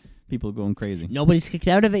clutch, people going crazy. Nobody's kicked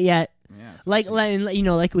out of it yet. Yeah, like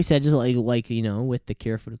we said, just like with the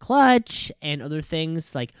Kira for the clutch and other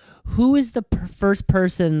things. Like, who is the first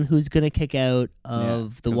person who's gonna kick out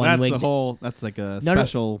of the one wing? That's like a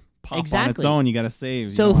special pop on its own. You got to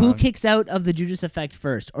save. So who kicks out of the Judas Effect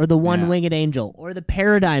first, or the one winged angel, or the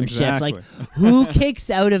paradigm shift? Like, who kicks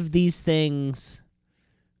out of these things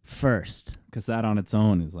first? Because that on its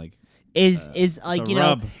own is like. Is like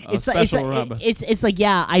it's like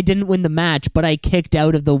I didn't win the match, but I kicked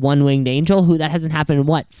out of the one winged angel. Who that hasn't happened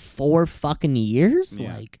in 4 fucking years?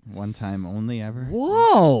 Yeah, like one time only ever.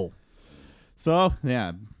 Whoa. So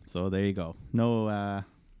so there you go. No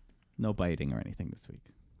biting or anything this week.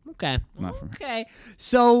 Okay. Okay.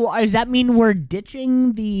 So does that mean we're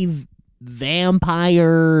ditching the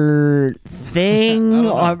vampire thing,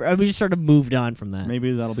 or we just sort of moved on from that?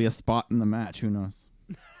 Maybe that'll be a spot in the match. Who knows?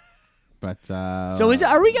 But so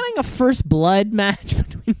are we getting a first blood match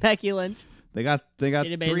between Becky Lynch? They got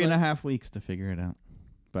 3.5 weeks to figure it out.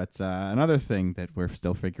 But another thing that we're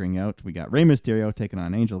still figuring out, we got Rey Mysterio taking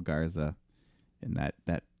on Angel Garza in that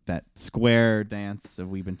square dance that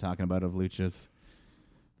we've been talking about of luchas.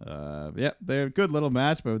 They're a good little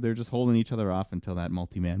match, but they're just holding each other off until that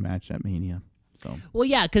multi-man match at Mania. So well,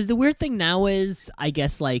 yeah, because the weird thing now is, I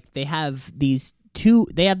guess, like they have the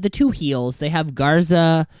two heels. They have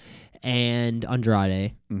Garza and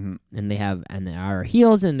Andrade, and they are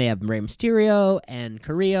heels, and they have Rey Mysterio and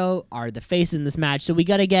Carrillo are the faces in this match. So we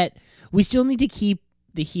still need to keep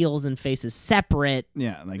the heels and faces separate.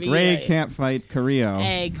 Yeah, like Rey can't fight Carrillo.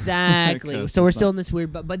 Exactly. So we're still in this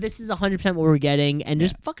weird, but this is 100% what we're getting, and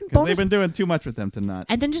just fucking bonus. They've been doing too much with them to not.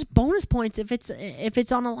 And then just bonus points if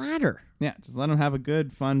it's on a ladder. Yeah, just let them have a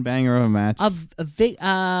good, fun banger of a match.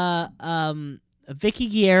 Vicky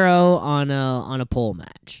Guerrero on a pole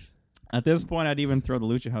match. At this point, I'd even throw the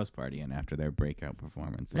Lucha House Party in after their breakout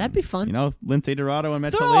performance. That'd be fun. Lindsay Dorado and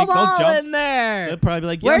Metro Throw League, them all they'll jump in there. They'll probably be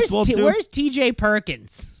like, yes, we'll do. Where's TJ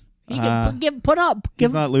Perkins? He can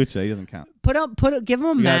he's not Lucha. He doesn't count. Give him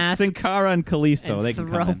a mask. Sin Cara and Kalisto. They can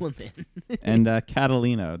throw come him in. And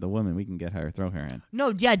Catalina, the woman, we can get her. Throw her in.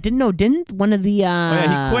 Didn't one of the?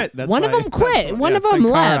 He quit. That's one of them quit. One of them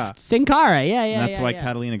left. Sin Cara. Yeah. That's why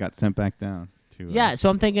Catalina got sent back down. So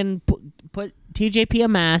I'm thinking put TJP a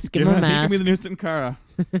mask, give him a mask. He can be the new Sin Cara.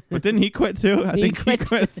 But didn't he quit too? I think he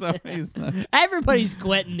quit. So he's not. Everybody's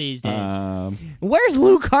quitting these days. Where's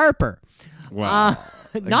Luke Harper? Wow.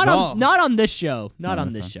 Not on this show. Not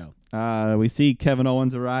on this show. We see Kevin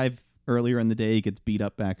Owens arrive earlier in the day. He gets beat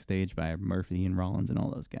up backstage by Murphy and Rollins and all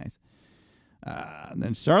those guys. And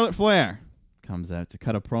then Charlotte Flair comes out to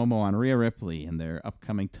cut a promo on Rhea Ripley in their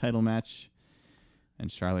upcoming title match.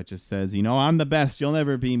 And Charlotte just says, I'm the best. You'll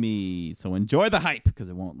never be me. So enjoy the hype because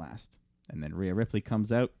it won't last. And then Rhea Ripley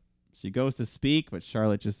comes out She goes to speak, but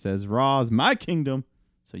Charlotte just says, Raw is my kingdom,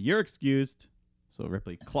 so you're excused. So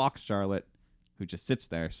Ripley clocks Charlotte, who just sits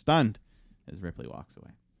there stunned as Ripley walks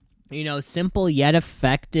away. Simple yet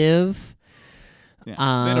effective.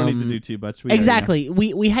 Yeah, they don't need to do too much. Exactly.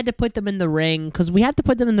 We had to put them in the ring because we had to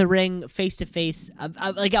put them in the ring face to face,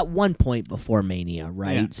 like at one point before Mania,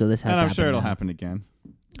 right? Yeah. So this has. And to I'm sure it'll now. happen again.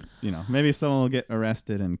 Maybe someone will get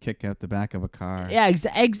arrested and kick out the back of a car. Yeah,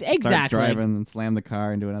 exactly. Start driving and slam the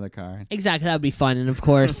car into another car. Exactly, that would be fun. And of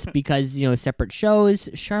course, because separate shows,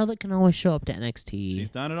 Charlotte can always show up to NXT.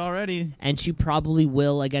 She's done it already, and she probably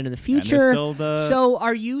will again in the future. So,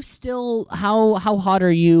 are you still how hot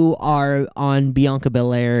are you on Bianca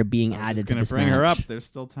Belair being added to this match? Going to bring her up. There's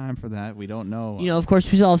still time for that. We don't know. Of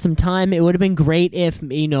course, we still have some time. It would have been great if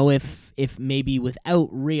if maybe without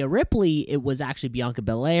Rhea Ripley, it was actually Bianca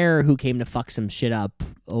Belair who came to fuck some shit up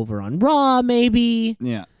over on Raw, maybe.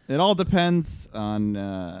 Yeah. It all depends on,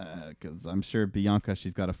 because I'm sure Bianca,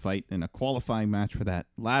 she's got to fight in a qualifying match for that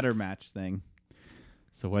ladder match thing.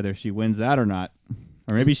 So whether she wins that or not,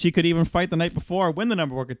 or maybe she could even fight the night before, win the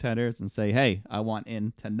number one contenders, and say, hey, I want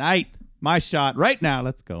in tonight. My shot right now.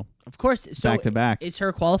 Let's go. Of course. So back to back. Is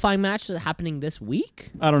her qualifying match happening this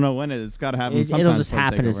week? I don't know when it's got to happen. It'll just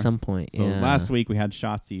happen at some point. So last week we had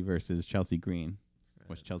Shotzi versus Chelsea Green.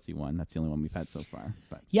 Which Chelsea won. That's the only one we've had so far.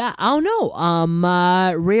 But. Yeah, I don't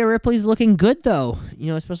know. Rhea Ripley's looking good, though,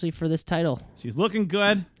 especially for this title. She's looking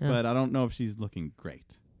good, but I don't know if she's looking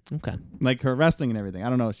great. Okay. Like her wrestling and everything. I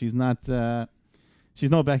don't know. She's not,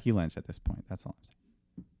 she's no Becky Lynch at this point. That's all I'm saying.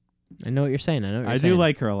 I know what you're saying. I do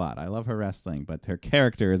like her a lot. I love her wrestling, but her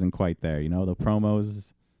character isn't quite there. The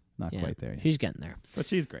promos, not quite there yet. She's getting there. But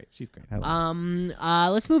she's great. She's great.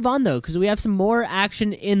 Let's move on, though, because we have some more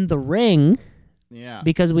action in the ring. Yeah.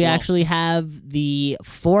 Because we actually have the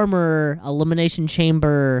former Elimination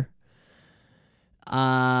Chamber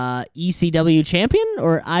ECW champion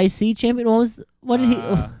or IC champion. What did he?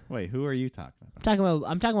 Wait, who are you talking about?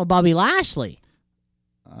 I'm talking about Bobby Lashley.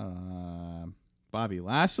 Bobby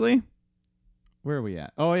Lashley? Where are we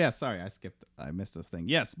at? Oh, yeah, sorry, I missed this thing.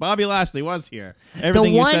 Yes, Bobby Lashley was here.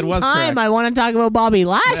 Everything you said was correct. The one time I want to talk about Bobby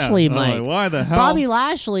Lashley, Mike. Why the hell? Bobby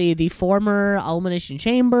Lashley, the former Elimination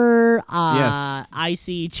Chamber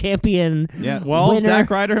IC champion. Yeah, well, winner. Zack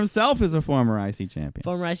Ryder himself is a former IC champion.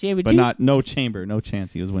 Former IC champion. But no chamber, no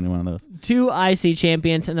chance he was winning one of those. 2 IC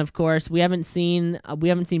champions, and of course, we haven't seen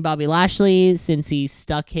Bobby Lashley since he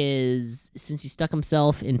stuck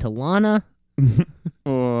himself into Lana.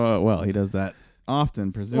 Well, he does that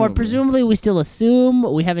often, presumably. Or presumably, we still assume.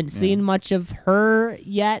 We haven't seen much of her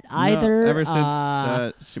yet either. No, ever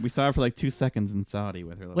since we saw her for like 2 seconds in Saudi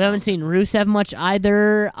with her. We haven't seen Rusev much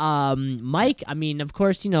either. Mike, I mean, of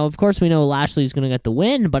course we know Lashley's going to get the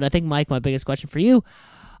win, but I think, Mike, my biggest question for you,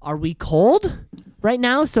 are we cold right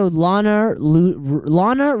now? So Lana,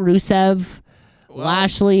 Rusev,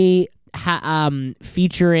 Lashley,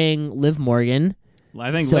 featuring Liv Morgan. I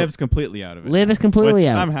think Liv's completely out of it. Liv is completely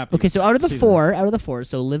out. I'm happy. Okay, so out of the four,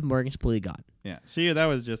 so Liv Morgan's completely gone. Yeah, that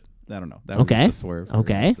was just, I don't know. That was just a swerve.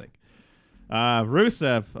 Okay.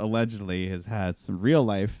 Rusev allegedly has had some real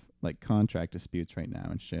life contract disputes right now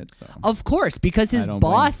and shit. So of course, because his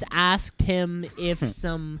boss asked him if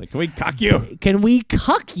some. It's can we cuck you? Can we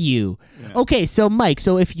cuck you? Yeah. Okay, so Mike,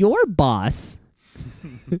 if your boss.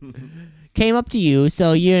 Came up to you,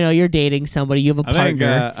 so you're dating somebody, you have a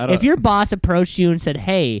partner. If your boss approached you and said,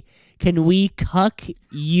 "Hey, can we cuck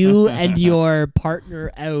you and your partner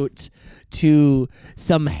out to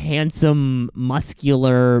some handsome,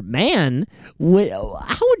 muscular man?"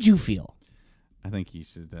 How would you feel? I think you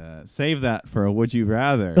should save that for a would you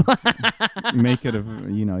rather. Make it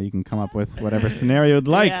you can come up with whatever scenario you'd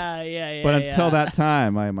like. Yeah. But until that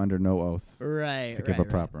time, I am under no oth to give a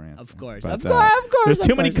proper answer. Of course. There's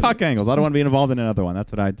too many cuck angles. I don't want to be involved in another one.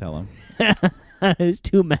 That's what I'd tell him. There's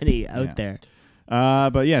too many out there.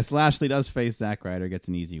 But yes, Lashley does face Zack Ryder, gets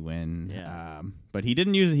an easy win. Yeah. But he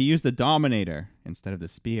used the Dominator instead of the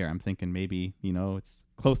Spear. I'm thinking maybe, it's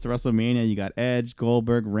close to WrestleMania. You got Edge,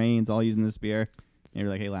 Goldberg, Reigns all using the Spear. And you're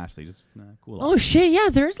like, hey, Lashley, just cool off. Oh, shit, yeah,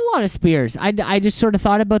 there's a lot of spears. I just sort of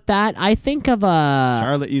thought about that. I think of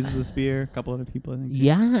Charlotte uses the Spear. A couple other people, I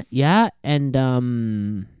think. Yeah,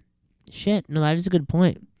 and shit, no, that is a good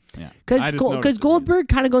point. Yeah, because Goldberg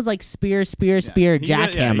kind of goes like spear,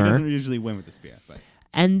 jackhammer. He doesn't usually win with the Spear. But.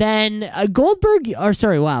 And then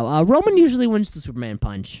Roman usually wins the Superman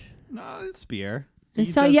punch. No, it's Spear.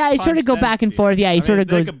 So yeah, it sort of go back and forth. Yeah, he sort of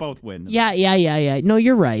goes. They could both win. Yeah. No,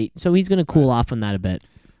 you're right. So he's gonna cool off on that a bit.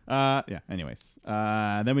 Yeah. Anyways,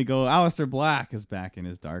 then we go. Aleister Black is back in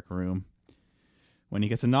his dark room when he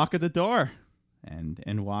gets a knock at the door,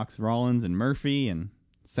 and walks Rollins and Murphy, and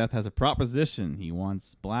Seth has a proposition. He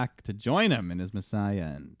wants Black to join him in his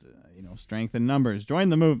Messiah and, strength in numbers, join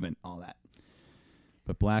the movement, all that.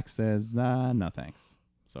 But Black says, no thanks.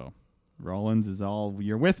 So Rollins is all,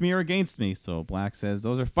 you're with me or against me. So Black says,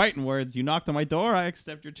 those are fighting words. You knocked on my door. I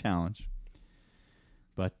accept your challenge.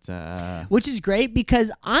 But which is great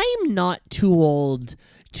because I'm not too old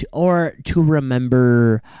to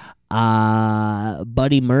remember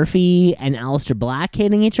Buddy Murphy and Aleister Black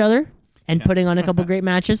hating each other and putting on a couple great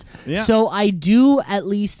matches. Yeah. So I do at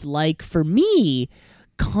least like, for me,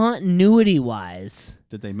 continuity-wise.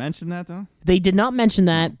 Did they mention that though? They did not mention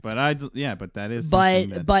that. But that is. But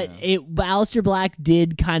Aleister Black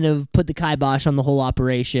did kind of put the kibosh on the whole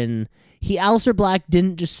operation. Aleister Black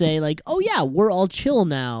didn't just say like, "Oh yeah, we're all chill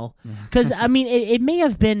now," because I mean, it may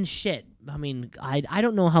have been shit. I mean, I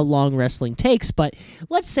don't know how long wrestling takes, but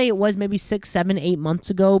let's say it was maybe 6, 7, 8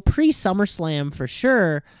 months ago, pre SummerSlam for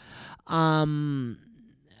sure. But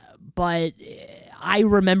I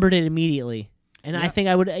remembered it immediately. And I think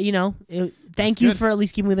I would, thank you for at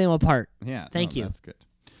least keeping them apart. Yeah. Thank you. That's good.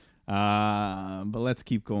 But let's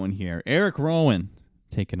keep going here. Eric Rowan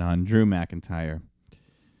taking on Drew McIntyre.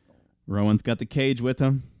 Rowan's got the cage with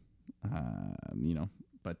him,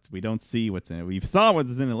 but we don't see what's in it. We saw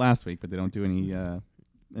what's in it last week, but they don't do any more.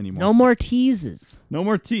 No more teases. No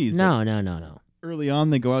more tease. No. Early on,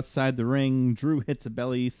 they go outside the ring. Drew hits a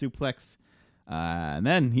belly suplex, and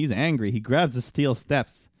then he's angry. He grabs the steel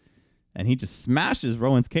steps. And he just smashes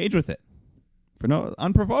Rowan's cage with it for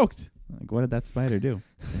unprovoked. Like, what did that spider do?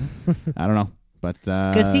 I don't know, but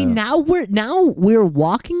because see now we're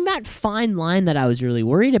walking that fine line that I was really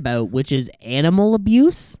worried about, which is animal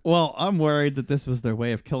abuse. Well, I'm worried that this was their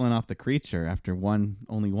way of killing off the creature after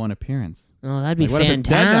only one appearance. Oh, that'd be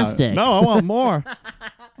fantastic. No, I want more.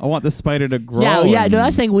 I want the spider to grow. Yeah. No,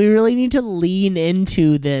 that's the thing. We really need to lean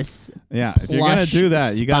into this. Yeah, if you're gonna do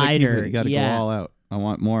that, you gotta keep it. You gotta go all out. I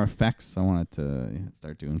want more effects. I want it to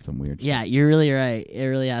start doing some weird shit. Yeah, you're really right. It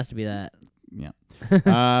really has to be that. Yeah.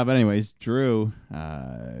 But anyways, Drew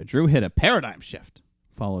hit a paradigm shift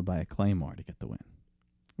followed by a Claymore to get the win.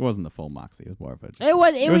 It wasn't the full Moxie. It was more of a it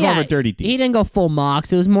was more of a dirty D. He didn't go full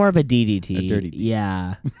Mox. It was more of a DDT. A dirty D.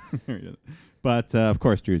 Yeah. But of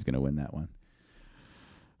course, Drew's going to win that one.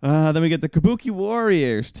 Then we get the Kabuki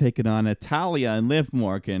Warriors taking on Natalya and Liv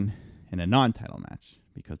Morgan in a non-title match,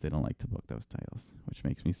 because they don't like to book those titles, which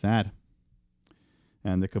makes me sad.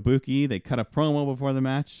 And the Kabuki, they cut a promo before the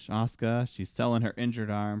match. Asuka, she's selling her injured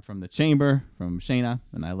arm from the chamber from Shayna.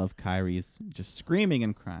 And I love Kairi's just screaming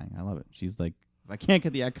and crying. I love it. She's like, if I can't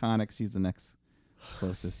get the Iconics, she's the next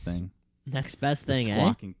closest thing. Next best thing,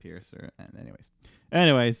 squawking piercer. And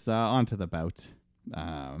anyways, on to the bout.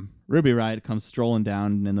 Ruby Riott comes strolling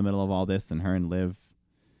down in the middle of all this, and her and Liv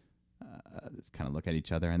just kind of look at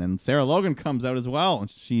each other, and then Sarah Logan comes out as well, and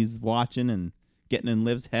she's watching and getting in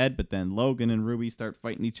Liv's head, but then Logan and Ruby start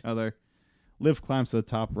fighting each other. Liv climbs to the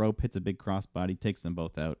top rope, hits a big crossbody, takes them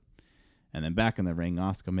both out, and then back in the ring,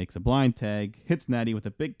 Asuka makes a blind tag, hits Natty with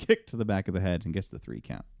a big kick to the back of the head, and gets the 3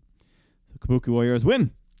 count. So Kabuki Warriors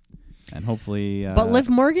win, and hopefully but Liv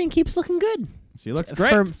Morgan keeps looking good. She looks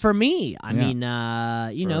great for me. I mean,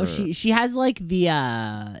 she has like she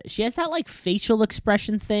has that like facial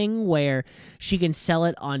expression thing where she can sell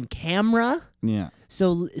it on camera. Yeah.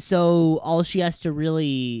 So all she has to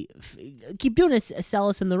really keep doing is sell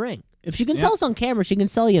us in the ring. If she can sell us on camera, she can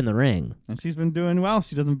sell you in the ring. And she's been doing well.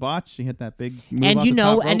 She doesn't botch. She hit that big move and off the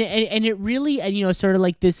top rope. and it really, and sort of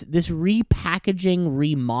like this repackaging,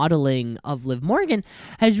 remodeling of Liv Morgan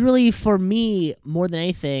has really, for me, more than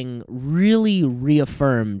anything, really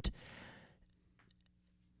reaffirmed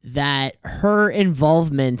that her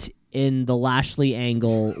involvement in the Lashley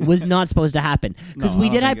angle was not supposed to happen, because we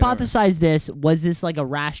did hypothesize this. Was this like a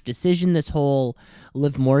rash decision? This whole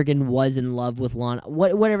Liv Morgan was in love with Lana,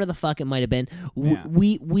 whatever the fuck it might have been. Yeah.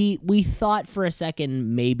 We thought for a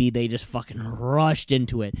second maybe they just fucking rushed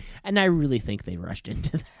into it, and I really think they rushed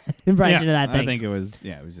into that. Into that thing. I think it was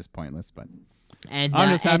just pointless, but. And I'm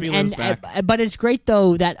just happy Liv's back. But it's great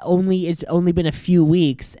though that it's only been a few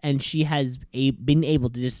weeks, and she has been able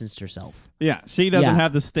to distance herself. Yeah, she doesn't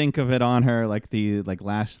have the stink of it on her like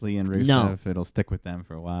Lashley and Rusev. No. It'll stick with them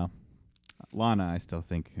for a while. Lana, I still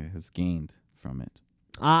think, has gained from it.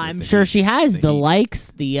 I'm sure she has the likes,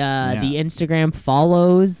 the Instagram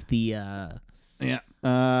follows,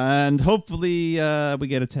 and hopefully we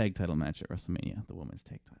get a tag title match at WrestleMania, the women's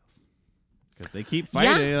tag titles. because they keep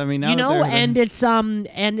fighting. Yeah. I mean, now and it's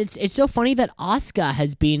so funny that Asuka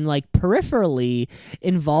has been like peripherally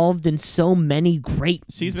involved in so many great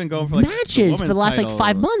she's been going for like matches for the last like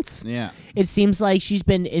 5 months. Yeah, it seems like she's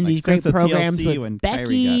been in these great programs TLC with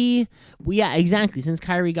Becky. Yeah, exactly. Since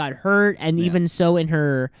Kyrie got hurt, and even so in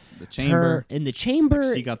the chamber.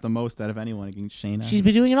 Like she got the most out of anyone against Shayna. She's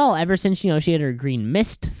been doing it all ever since she had her green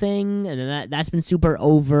mist thing, and then that's been super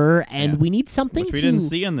over. And we need something which we didn't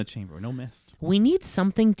see in the chamber. No mist. We need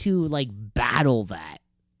something to like battle that,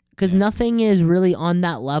 because nothing is really on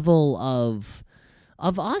that level of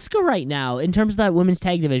Asuka right now in terms of that women's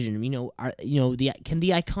tag division. Can the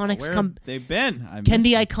Iconics come? They've been. Can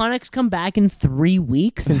the Iconics come back in 3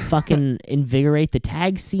 weeks and fucking invigorate the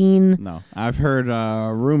tag scene? No, I've heard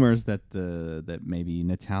rumors that maybe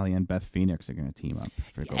Natalya and Beth Phoenix are going to team up.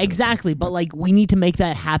 Exactly, but like we need to make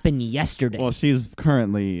that happen yesterday. Well, she's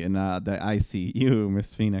currently in the ICU,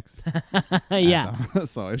 Miss Phoenix. Yeah.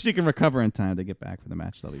 So if she can recover in time to get back for the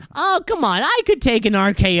match, that'll be fine. Oh, come on! I could take an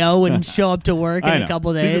RKO and show up to work in a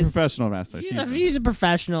couple days. She's a professional wrestler. She's a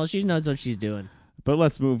professional. She knows what she's doing. But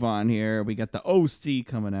let's move on here. We got the OC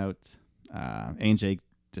coming out. AJ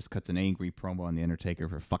just cuts an angry promo on The Undertaker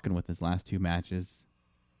for fucking with his last 2 matches.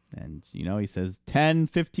 And, he says, 10,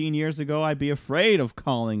 15 years ago, I'd be afraid of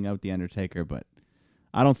calling out The Undertaker, but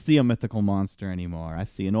I don't see a mythical monster anymore. I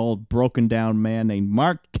see an old broken down man named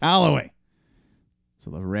Mark Calloway. So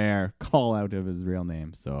the rare call out of his real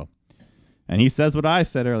name. And he says what I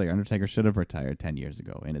said earlier. Undertaker should have retired 10 years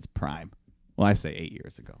ago in its prime. Well, I say 8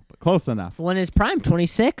 years ago, but close enough. When his prime,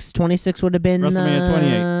 26. 26 would have been WrestleMania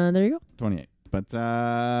 28. There you go. 28. But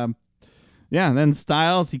and then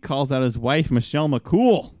Styles, he calls out his wife, Michelle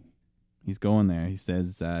McCool. He's going there. He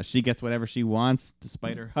says she gets whatever she wants,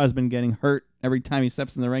 despite her husband getting hurt every time he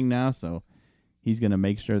steps in the ring now. So he's going to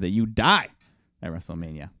make sure that you die at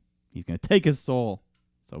WrestleMania. He's going to take his soul.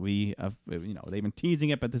 So they've been teasing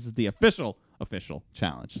it, but this is the official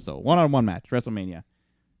challenge. So 1-on-1 match, WrestleMania.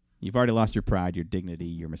 You've already lost your pride, your dignity,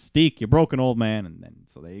 your mystique. You broke an old man, and then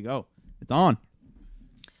so there you go. It's on.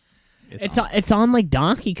 It's on like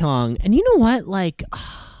Donkey Kong, and you know what? Like,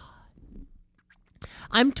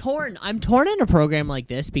 I'm torn in a program like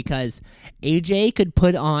this because AJ could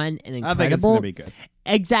put on an incredible. I think it's gonna be good.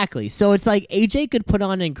 Exactly. So it's like AJ could put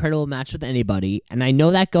on an incredible match with anybody, and I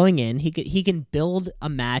know that going in, he can build a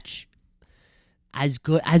match as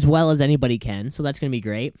well as anybody can. So that's gonna be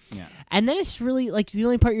great. Yeah. And then it's really like the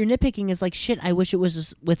only part you're nitpicking is like, shit, I wish it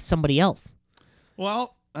was with somebody else.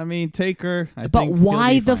 Well, I mean, Taker. But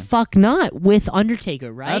why the fuck not with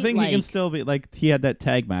Undertaker, right? I think he can still be like he had that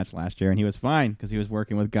tag match last year, and he was fine because he was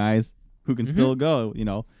working with guys who can still go.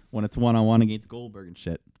 When it's 1-on-1 against Goldberg and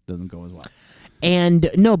shit, doesn't go as well. And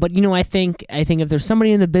no, but I think if there's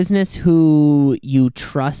somebody in the business who you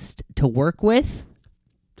trust to work with,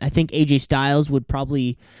 I think AJ Styles would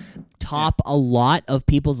probably top a lot of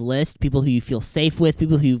people's list. People who you feel safe with,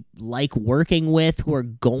 people who you like working with, who are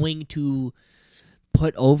going to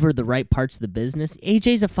put over the right parts of the business.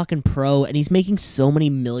 AJ's a fucking pro, and he's making so many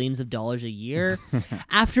millions of dollars a year.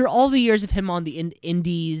 After all the years of him on the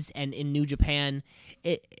indies and in New Japan,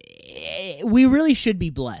 we really should be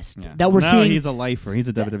blessed that we're seeing. He's a lifer. He's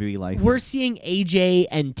a WWE lifer. We're seeing AJ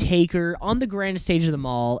and Taker on the grandest stage of them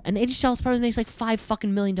all, and AJ Styles probably makes like $5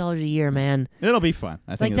 million a year, man. It'll be fun.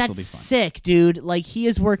 I think that's sick, dude. Like, he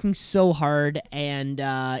is working so hard, and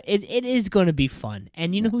it is going to be fun.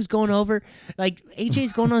 And you know who's going over? Like,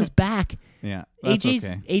 AJ's going on his back. Yeah,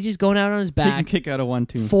 AJ's going out on his back. He can kick out a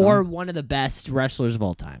 1-2 for one of the best wrestlers of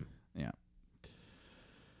all time. Yeah.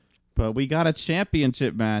 But we got a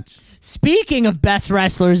championship match. Speaking of best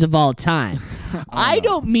wrestlers of all time, I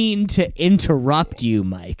don't mean to interrupt you,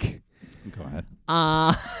 Mike. Go ahead.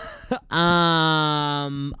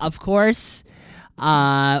 Of course.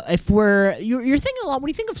 If you're thinking a lot when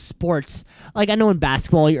you think of sports, like I know in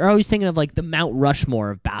basketball, you're always thinking of like the Mount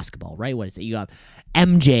Rushmore of basketball, right? What is it? You have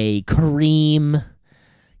MJ, Kareem,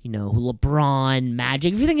 LeBron,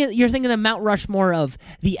 Magic. If you're thinking the Mount Rushmore of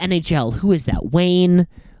the NHL, who is that? Wayne,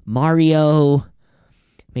 Mario,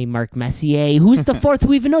 maybe Mark Messier. Who's the fourth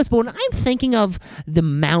who even knows? But when I'm thinking of the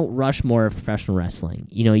Mount Rushmore of professional wrestling,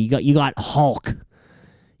 you got Hulk,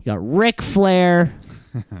 you got Ric Flair.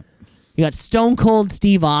 You got Stone Cold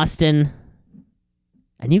Steve Austin,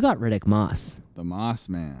 and you got Riddick Moss. The Moss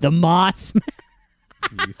Man. The Moss Man.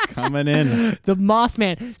 He's coming in. The Moss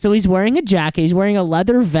Man. So he's wearing a jacket, he's wearing a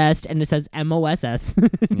leather vest, and it says MOSS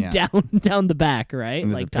down the back, right?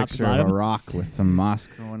 And there's like a top picture to bottom. of a rock with some moss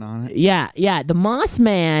growing on it. Yeah. The Moss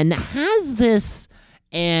Man has this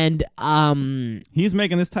And he's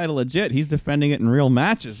making this title legit. He's defending it in real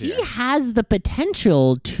matches here. He has the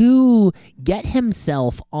potential to get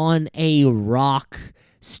himself on a Rock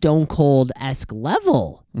Stone Cold-esque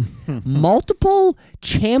level. Multiple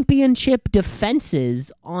championship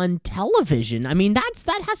defenses on television. I mean, that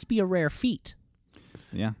has to be a rare feat.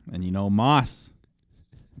 Yeah, and Moss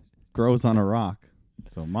grows on a rock.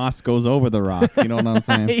 So Moss goes over the Rock. You know what I'm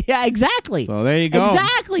saying? Yeah, exactly. So there you go.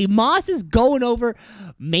 Exactly. Moss is going over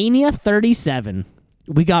Mania 37.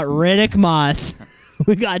 We got Riddick Moss.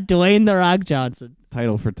 We got Dwayne The Rock Johnson.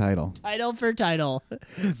 Title for title. Title for title.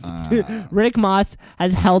 Riddick Moss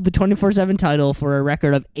has held the 24/7 title for a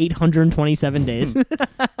record of 827 days.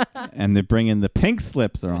 And they're bringing the pink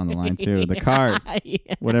slips are on the line too. The cars,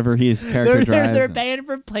 whatever his character drives. They're paying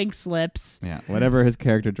for pink slips. Yeah, whatever his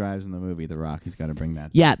character drives in the movie, The Rock, he's got to bring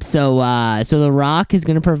that. Yeah, so The Rock is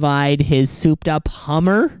going to provide his souped up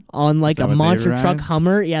Hummer on like a monster truck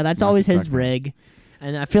Hummer. Yeah, that's always his rig.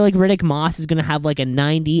 And I feel like Riddick Moss is going to have like a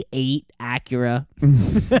 98 Acura.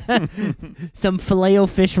 Some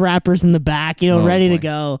Filet-O-Fish wrappers in the back, ready to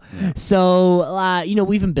go. Yeah. So,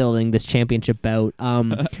 we've been building this championship bout.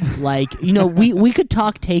 We could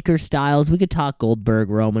talk Taker Styles. We could talk Goldberg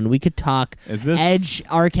Roman. We could talk Edge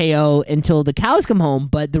RKO until the cows come home.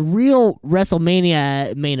 But the real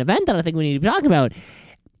WrestleMania main event that I think we need to be talking about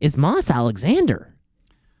is Moss Alexander.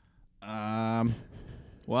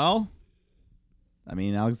 Well... I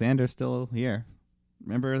mean, Alexander's still here.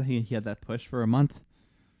 Remember, he had that push for a month.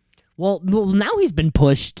 Well, now he's been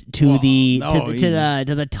pushed to the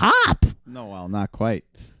top. No, well, not quite.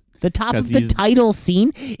 The top of the title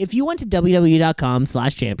scene. If you went to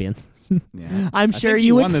WWE.com/champions, yeah. I'm sure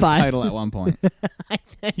you would find this title at one point.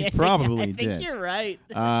 He probably did. I think you're right.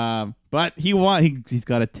 But he's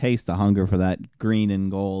got a taste, a hunger for that green and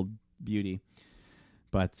gold beauty.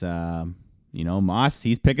 But. Moss,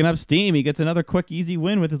 he's picking up steam. He gets another quick, easy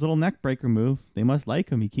win with his little neck breaker move. They must like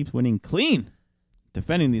him. He keeps winning clean,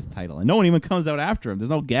 defending this title. And no one even comes out after him. There's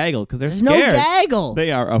no gaggle because they're scared. No gaggle.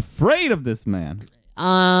 They are afraid of this man.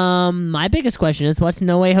 My biggest question is, what's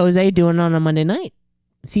No Way Jose doing on a Monday night?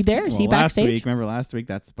 Is he there? Is he backstage? Remember last week,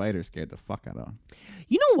 that spider scared the fuck out of him.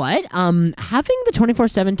 You know what? Having the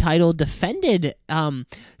 24/7 title defended,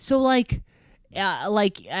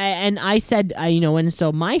 and I said, and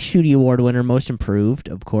so my Shooty Award winner, most improved,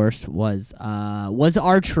 of course, was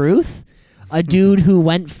R-Truth, a dude who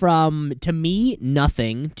went from, to me,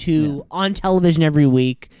 nothing to on television every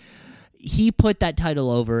week. He put that title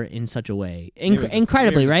over in such a way,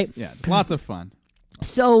 incredibly, right? Yeah, it's lots of fun.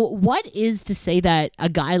 So what is to say that a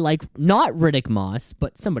guy like, not Riddick Moss,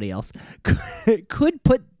 but somebody else, could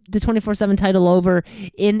put the 24/7 title over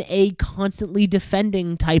in a constantly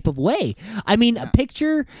defending type of way? I mean,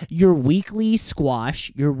 picture your weekly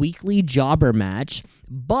squash, your weekly jobber match,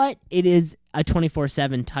 but it is a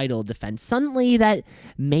 24/7 title defense. Suddenly that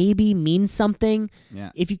maybe means something. Yeah.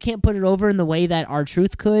 If you can't put it over in the way that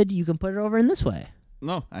R-Truth could, you can put it over in this way.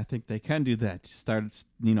 No, I think they can do that.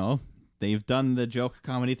 They've done the joke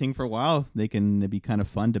comedy thing for a while. It'd be kind of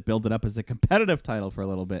fun to build it up as a competitive title for a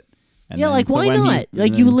little bit. Why not?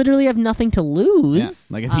 You literally have nothing to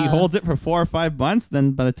lose. Yeah. If he holds it for 4 or 5 months,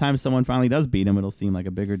 then by the time someone finally does beat him, it'll seem like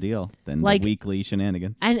a bigger deal than the weekly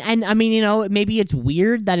shenanigans. And I mean, maybe it's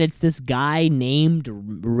weird that it's this guy named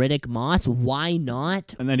Riddick Moss. Why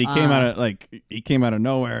not? And then he came out of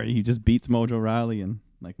nowhere. He just beats Mojo Rawley, and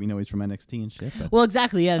we know he's from NXT and shit. Well,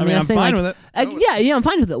 exactly. Yeah, I'm fine with it. I'm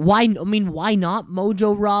fine with it. Why not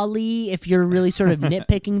Mojo Rawley? If you're really sort of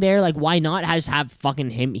nitpicking there, why not just have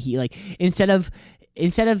fucking him? He instead of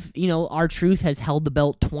R-Truth has held the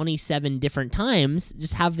belt 27 different times,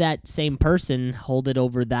 just have that same person hold it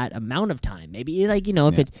over that amount of time. Maybe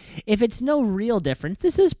if it's no real difference,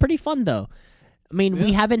 this is pretty fun though. I mean,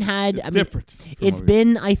 we haven't had... It's different. It's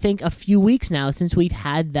been, I think, a few weeks now since we've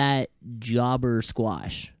had that jobber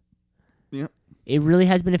squash. Yeah. It really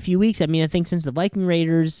has been a few weeks. I mean, I think since the Viking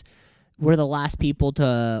Raiders were the last people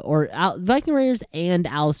to... Viking Raiders and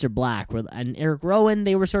Aleister Black and Eric Rowan,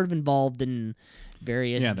 they were sort of involved in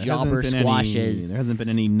various jobber squashes. There hasn't been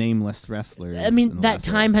any nameless wrestlers. I mean, that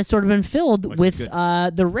time has sort of been filled with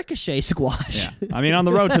the Ricochet squash. Yeah. I mean, on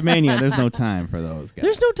the road to Mania, there's no time for those guys.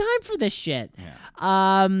 There's no time for this shit.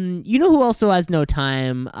 Yeah. You know who also has no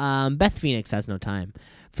time? Beth Phoenix has no time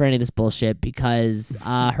for any of this bullshit because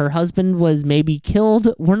her husband was maybe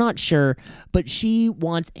killed. We're not sure, but she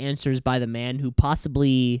wants answers by the man who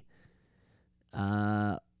possibly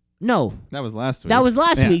No. That was last week. That was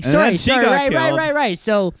last week. Sorry. Right.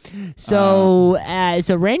 So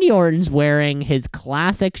Randy Orton's wearing his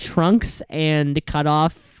classic trunks and cut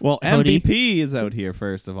off. Well, hoodie. MVP is out here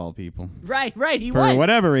first of all people. Right. He For was.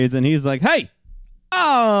 whatever reason, he's like, "Hey,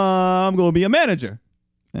 I'm going to be a manager."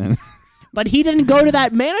 And but he didn't go to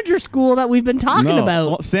that manager school that we've been talking about.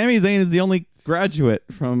 Well, Sami Zayn is the only graduate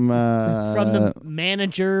from the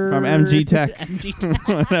manager from MG Tech. MG Tech.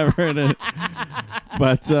 Whatever it is.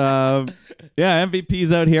 But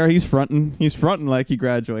MVP's out here. He's fronting like he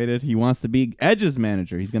graduated. He wants to be Edge's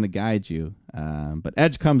manager. He's going to guide you. But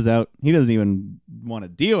Edge comes out. He doesn't even want to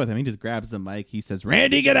deal with him. He just grabs the mic. He says,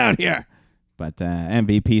 "Randy, get out here." But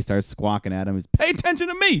MVP starts squawking at him. He's, "Pay attention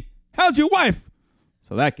to me. How's your wife?"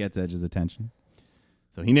 So that gets Edge's attention.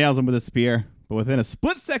 So he nails him with a spear. But within a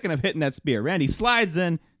split second of hitting that spear, Randy slides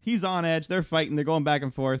in. He's on Edge. They're fighting. They're going back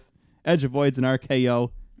and forth. Edge avoids an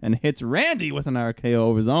RKO and hits Randy with an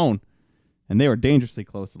RKO of his own. And they were dangerously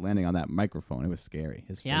close to landing on that microphone. It was scary.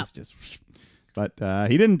 His face just... But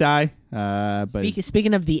he didn't die.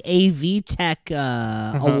 Speaking of the AV Tech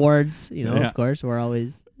awards, of course, we're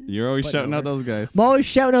always... You're always shouting out those guys. I'm always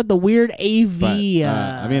shouting out the weird AV.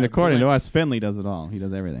 But, according to us, Finley does it all. He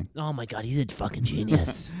does everything. Oh my God, he's a fucking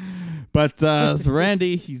genius. But so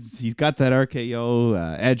Randy, he's got that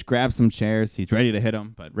RKO. Edge grabs some chairs. He's ready to hit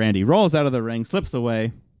him, but Randy rolls out of the ring, slips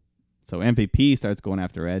away. So MVP starts going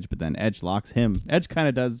after Edge, but then Edge locks him. Edge kind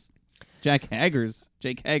of does Jake Hager's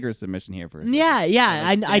submission here first.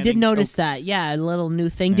 I did notice that. Yeah, a little new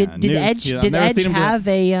thing. Did Edge have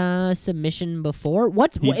a submission before?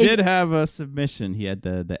 He did have a submission. He had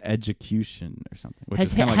the execution or something.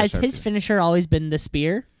 Has his finisher always been the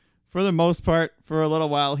spear? For the most part, for a little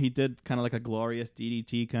while, he did kind of like a glorious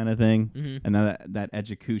DDT kind of thing, and then that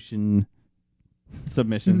execution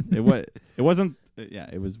submission. It wasn't. Yeah,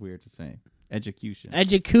 it was weird to say. Execution.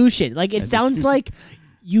 Like it sounds like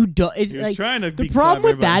you don't. It's like trying to the problem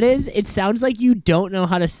with that is it sounds like you don't know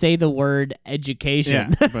how to say the word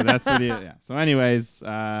education. Yeah, but that's what yeah. So, anyways,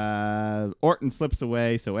 Orton slips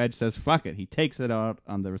away. So Edge says, "Fuck it." He takes it out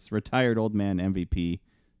on the retired old man MVP.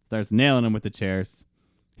 Starts nailing him with the chairs.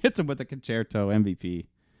 Hits him with the concerto. MVP.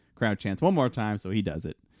 Crowd chants one more time, so he does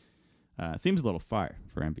it. Seems a little fire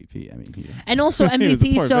for MVP. I mean, and also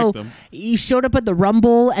MVP. So victim. He showed up at the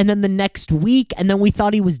Rumble, and then the next week, and then we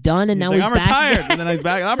thought he was done, and now he's I'm back. Retired. And then he's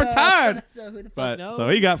back. I'm retired. So who the fuck knows? So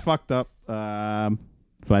he got fucked up.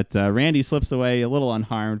 But Randy slips away a little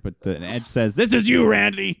unharmed. But the Edge says, "This is you,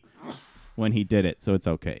 Randy," when he did it. So it's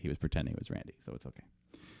okay. He was pretending it was Randy, so it's okay.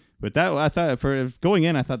 But that I thought for going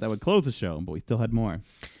in, I thought that would close the show, but we still had more.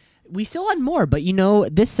 But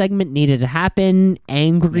this segment needed to happen.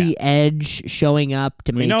 Angry Edge showing up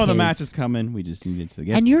to make. We know the match is coming. We just needed to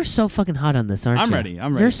get. And you're so fucking hot on this, aren't you? I'm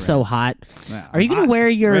ready. You're so hot. Yeah, are you going to wear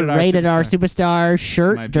your Rated R Superstar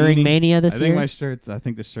shirt during Mania this year? I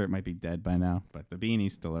think the shirt might be dead by now, but the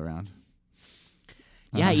beanie's still around.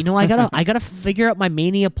 Yeah, I gotta figure out my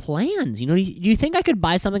Mania plans. Do you think I could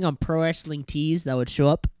buy something on Pro Wrestling Tees that would show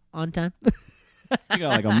up on time? You got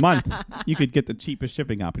like a month. You could get the cheapest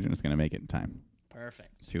shipping option. It's going to make it in time.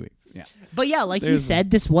 Perfect. 2 weeks. Yeah. But yeah, like you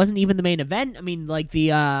said, this wasn't even the main event. I mean, like the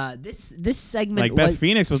this segment. Like Beth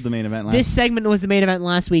Phoenix was the main event last. This segment was the main event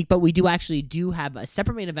last week, but we do have a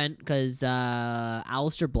separate main event because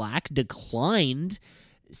Aleister Black declined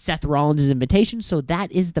Seth Rollins' invitation, so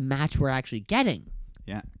that is the match we're actually getting.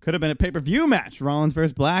 Yeah, could have been a pay-per-view match, Rollins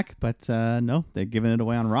versus Black, but no, they're giving it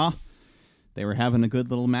away on Raw. They were having a good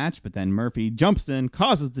little match, but then Murphy jumps in,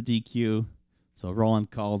 causes the DQ. So Rollins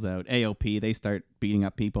calls out AOP. They start beating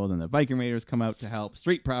up people. Then the Viking Raiders come out to help.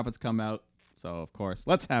 Street Profits come out. So, of course,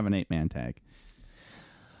 let's have an 8-man tag.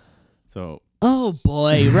 So... Oh,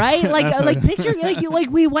 boy, right? like picture,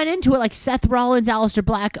 like we went into it like Seth Rollins, Aleister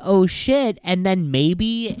Black, oh, shit. And then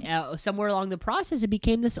maybe somewhere along the process, it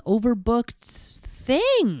became this overbooked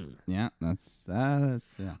thing. Yeah, that's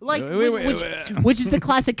yeah. Like, which is the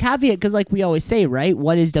classic caveat, because like we always say, right?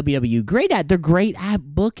 What is WWE great at? They're great at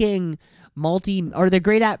booking they're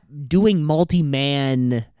great at doing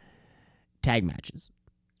multi-man tag matches.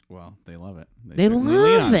 Well, they love it. They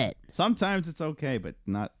love it. Sometimes it's okay, but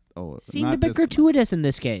not. Seemed a bit gratuitous in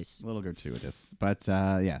this case. A little gratuitous. But,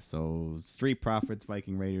 so Street Profits,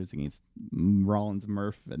 Viking Raiders against Rollins,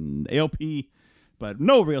 Murph, and AOP. But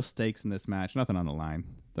no real stakes in this match. Nothing on the line.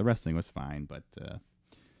 The wrestling was fine, but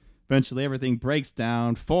eventually everything breaks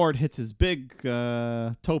down. Ford hits his big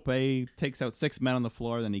tope, takes out 6 men on the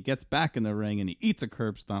floor. Then he gets back in the ring, and he eats a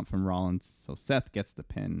curb stomp from Rollins. So Seth gets the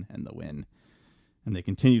pin and the win. And they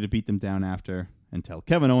continue to beat them down after until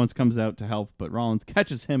Kevin Owens comes out to help, but Rollins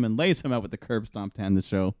catches him and lays him out with the curb stomp to end the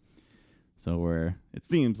show. So it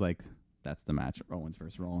seems like that's the match, Owens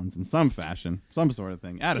versus Rollins, in some fashion, some sort of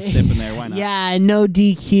thing. Add a stip in there, why not? Yeah, no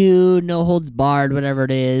DQ, no holds barred, whatever it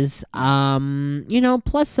is.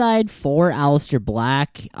 Plus side for Aleister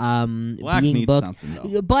Black. Black being needs booked.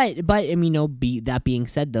 something, though. But that being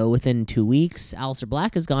said, though, within 2 weeks, Aleister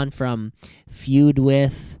Black has gone from feud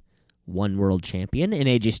with one world champion in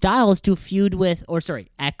AJ Styles to feud with,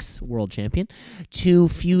 ex-world champion, to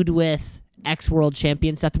feud with ex-world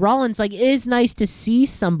champion Seth Rollins. Like, it is nice to see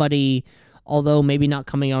somebody, although maybe not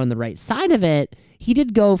coming out on the right side of it, he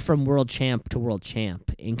did go from world champ to world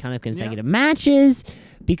champ in kind of consecutive matches,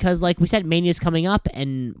 because like we said, Mania's coming up,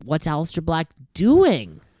 and what's Aleister Black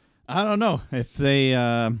doing? I don't know if they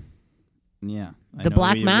the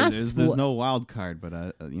Black Mass. There's no wild card, but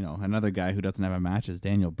another guy who doesn't have a match is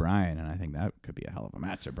Daniel Bryan, and I think that could be a hell of a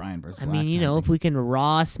match of Bryan versus Black. If we can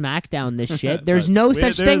Raw SmackDown this shit, there's no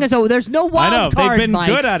such thing as there's no wild card. They've been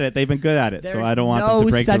good at it. They've been good at it. So I don't want them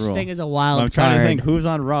to break the rule. No such thing as a wild card. I'm trying to think who's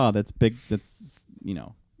on Raw that's big. That's you're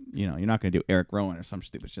not going to do Eric Rowan or some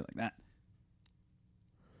stupid shit like that.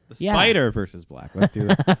 The Spider versus Black. Let's do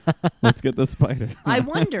that. Let's get the Spider. I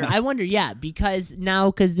wonder. Yeah, because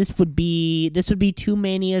this would be 2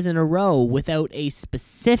 Manias in a row without a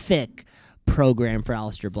specific program for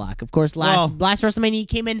Aleister Black. Of course, last WrestleMania he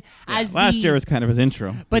came in as last year was kind of his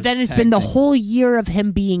intro. But then it's been the whole year of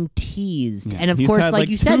him being teased, and of course, had, like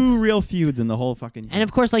you said, 2 real feuds in the whole fucking year. And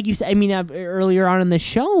of course, like you said, earlier on in the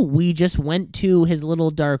show, we just went to his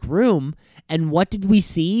little dark room, and what did we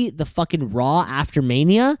see? The fucking Raw after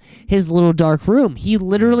Mania, his little dark room. He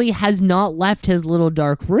literally has not left his little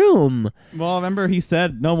dark room. Well, remember he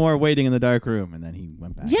said no more waiting in the dark room, and then he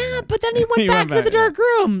went back. Yeah, but then he went back to the dark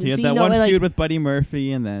room. He had that one feud with Buddy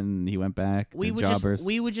Murphy, and then he went back. We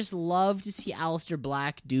would just love to see Aleister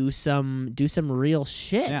Black do some real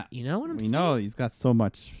shit. Yeah. You know what I'm saying? We know he's got so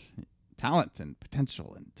much talent and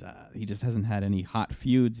potential, and he just hasn't had any hot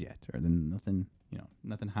feuds yet, or nothing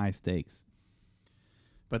high stakes.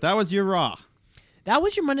 But that was your Raw. That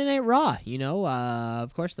was your Monday Night Raw.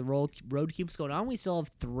 Of course, the road keeps going on. We still have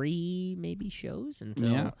 3 maybe shows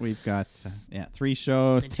until. Yeah, we've got 3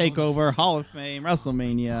 shows: Takeover, Hall of Fame,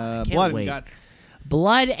 WrestleMania, Blood and Guts.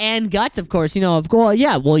 Blood and Guts, of course. You'll have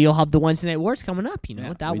the Wednesday Night Wars coming up. We do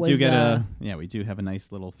have a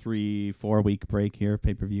nice little 3-4 week break here,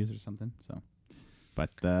 pay-per-views or something. So,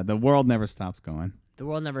 but the world never stops going. The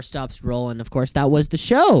world never stops rolling. Of course, that was the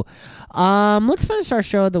show. Let's finish our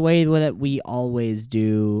show the way that we always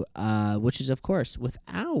do, which is, of course, with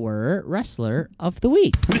our Wrestler of the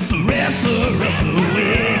Week. It's the Wrestler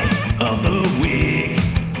of the Week.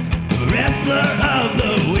 Wrestler of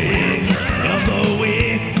the Week. Of the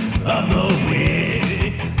Week. Of the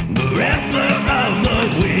Week. The Wrestler of the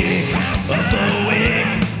Week. Of the Week.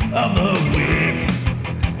 Of the Week.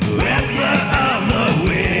 The Wrestler of the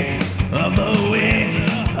Week. Of the Week.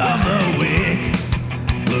 Of the Week.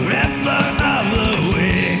 The Wrestler of the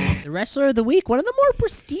Week. The Wrestler of the Week, one of the more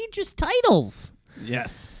prestigious titles.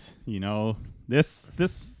 Yes. This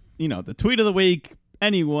the Tweet of the Week,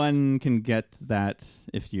 anyone can get that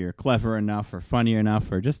if you're clever enough or funny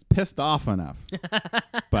enough or just pissed off enough.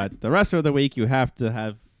 But the Wrestler of the Week, you have to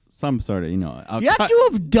have some sort of, you have to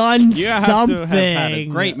have done something. You have to have had a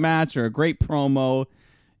great match or a great promo,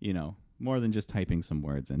 more than just typing some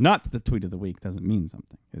words in. Not that the Tweet of the Week doesn't mean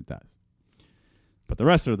something. It does. But the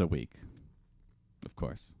Wrestler of the Week, of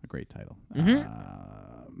course, a great title. Mm-hmm.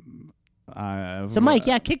 So, Mike,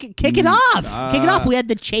 kick it off. Kick it off. We had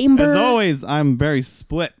the Chamber. As always, I'm very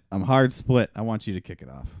split. I'm hard split. I want you to kick it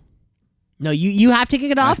off. No, you have to kick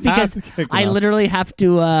it off because I literally have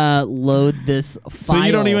to load this file. So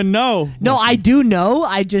you don't even know. No, I do know.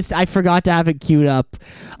 I forgot to have it queued up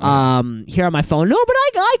here on my phone. No, but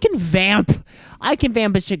I can vamp. I can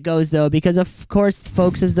vamp as shit goes, though, because, of course,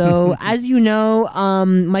 folks, as you know,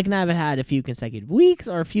 Mike and I have had a few consecutive weeks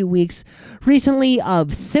or a few weeks recently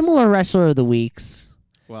of similar Wrestler of the Weeks.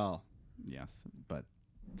 Well, yes, but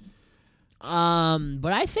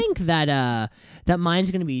I think that mine's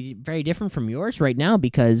going to be very different from yours right now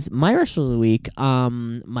because my Wrestler of the Week,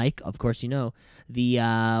 Mike, of course, the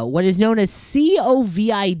what is known as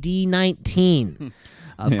COVID-19.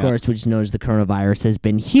 Of course, which knows the coronavirus has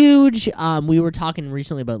been huge. We were talking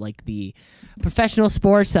recently about the professional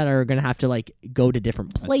sports that are going to have to go to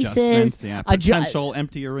different places. Potential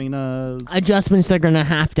empty arenas. Adjustments that are going to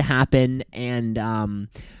have to happen, and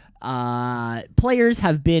players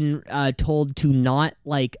have been told to not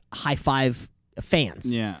high five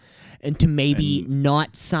fans. Yeah. And to maybe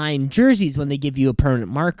not sign jerseys when they give you a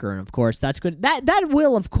permanent marker. And, of course, that's good. That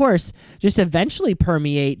will, of course, just eventually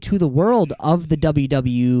permeate to the world of the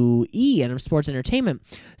WWE and of sports entertainment.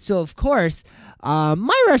 So, of course,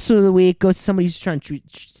 my wrestler of the week goes to somebody who's trying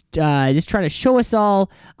to show us all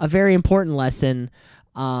a very important lesson.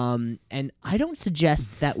 And I don't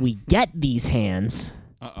suggest that we get these hands.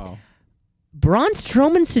 Uh-oh. Braun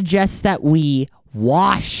Strowman suggests that we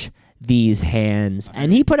wash these hands.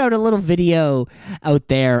 And he put out a little video out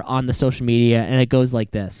there on the social media, and it goes like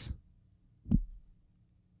this.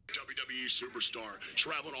 WWE superstar,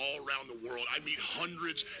 traveling all around the world. I meet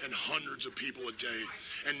hundreds and hundreds of people a day.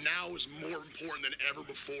 And now is more important than ever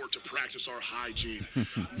before to practice our hygiene.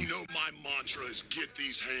 You know, my mantra is get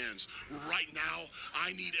these hands. Right now,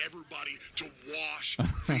 I need everybody to wash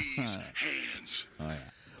these hands. Oh, yeah.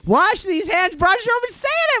 Wash these hands. Braun Strowman's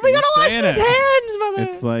saying it. We gotta wash these hands, mother.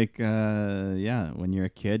 It's like, when you're a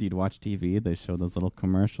kid, you'd watch TV. They show those little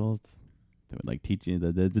commercials. They would like teach you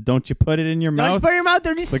the don't you put it in your mouth. Don't you put it in your mouth.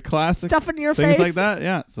 They're just the classic stuff in your things face. like that.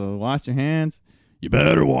 Yeah. So wash your hands. You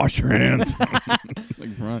better wash your hands.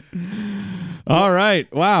 Like Braun. All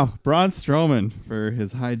right. Wow. Braun Strowman for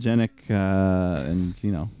his hygienic and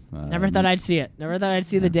never thought I'd see it. Never thought I'd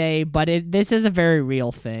see the day, but this is a very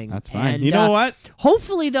real thing. That's fine. And, you know what?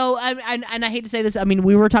 Hopefully, though, and I hate to say this, I mean,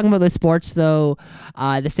 we were talking about the sports, though.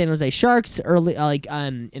 The San Jose Sharks, in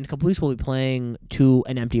a couple weeks, will be playing to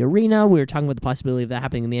an empty arena. We were talking about the possibility of that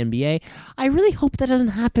happening in the NBA. I really hope that doesn't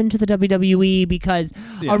happen to the WWE because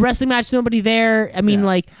a wrestling match, nobody there. I mean,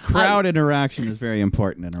 crowd interaction is very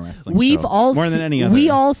important in a wrestling we've show. all More than any other.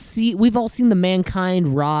 we've all seen the Mankind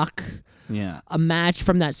Rock. Yeah, a match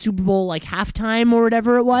from that Super Bowl halftime or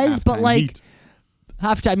whatever it was,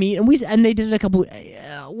 halftime meet, and they did it a couple.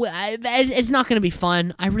 It's not going to be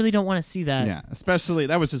fun. I really don't want to see that. Yeah, especially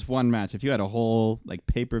that was just one match. If you had a whole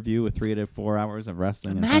pay-per-view with 3 to 4 hours of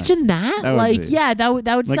wrestling, imagine that.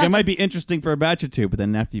 That would suck. It might be interesting for a match or two, but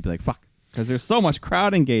then after you'd be like, fuck, because there's so much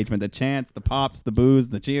crowd engagement, the chants, the pops, the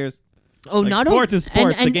boos, the cheers. Oh, not sports is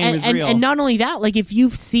sports. The game is real, and not only that, if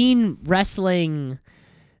you've seen wrestling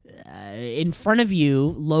in front of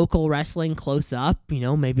you, local wrestling close up,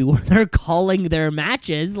 maybe where they're calling their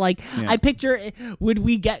matches. I picture, would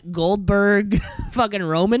we get Goldberg fucking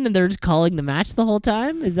Roman and they're just calling the match the whole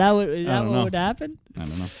time? Is that what would happen? I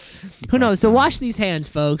don't know. Who knows? So wash these hands,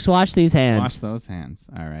 folks. Wash these hands. Wash those hands.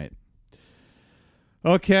 All right.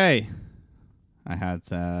 Okay. I had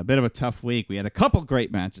a bit of a tough week. We had a couple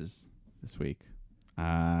great matches this week.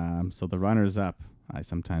 So the runners up I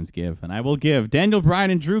sometimes give, and I will give Daniel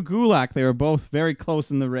Bryan and Drew Gulak. They were both very close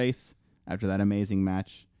in the race after that amazing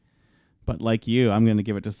match. But like you, I'm going to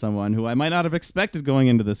give it to someone who I might not have expected going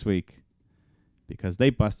into this week because they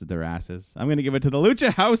busted their asses. I'm going to give it to the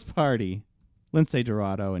Lucha House Party, Lince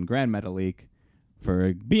Dorado and Grand Metalik,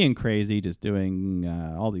 for being crazy, just doing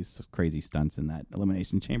all these crazy stunts in that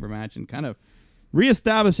Elimination Chamber match and kind of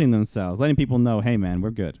reestablishing themselves, letting people know, hey, man,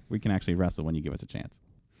 we're good. We can actually wrestle when you give us a chance.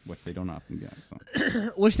 Which they don't often get. So.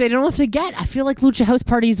 Which they don't often get. I feel like Lucha House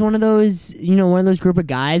Party is one of those, group of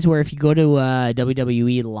guys where if you go to a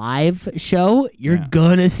WWE live show, you're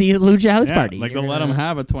gonna see the Lucha House Party. They'll let them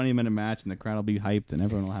have a 20-minute match and the crowd will be hyped and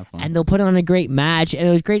everyone will have fun. And they'll put on a great match, and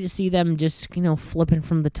it was great to see them just, flipping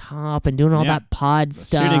from the top and doing all that pod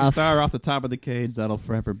stuff. Shooting star off the top of the cage, that'll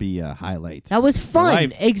forever be a highlight. That was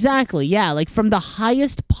fun. Exactly. Yeah, from the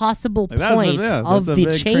highest possible point of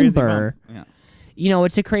the chamber.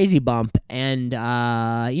 It's a crazy bump, and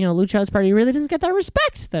Lucha House Party really doesn't get that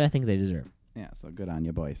respect that I think they deserve. Yeah, so good on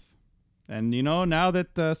you, boys. And now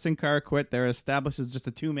that Sin Cara quit, they're established as just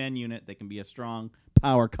a 2-man unit. They can be a strong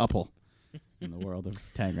power couple in the world of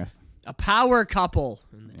tag wrestling. A power couple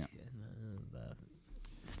in the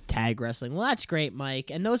tag wrestling. Well, that's great,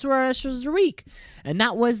 Mike. And those were our wrestlers of the week, and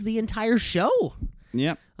that was the entire show.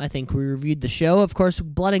 Yep. I think we reviewed the show. Of course,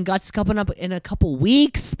 Blood and Guts is coming up in a couple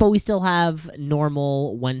weeks, but we still have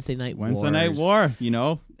normal Wednesday Night War.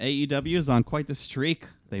 AEW is on quite the streak.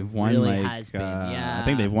 They've won has been, I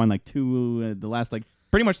think they've won 2 the last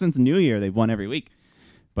pretty much since New Year. They've won every week.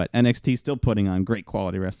 But NXT still putting on great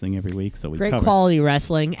quality wrestling every week. So quality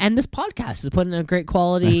wrestling, and this podcast is putting on great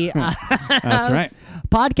quality. That's right.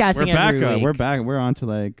 Podcasting. We're back. Every week. We're back. We're on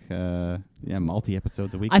to multi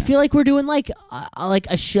episodes a week. I feel like we're doing a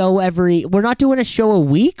show every. We're not doing a show a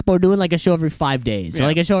week, but we're doing a show every 5 days, or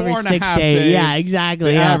a show every 6 days. Yeah,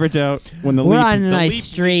 exactly. Average out when we're on a nice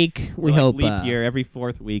streak. We hope leap year every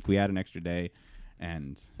 4th week we add an extra day,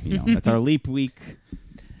 and that's our leap week.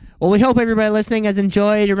 Well, we hope everybody listening has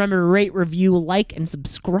enjoyed. Remember to rate, review, like, and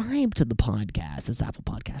subscribe to the podcast. It's Apple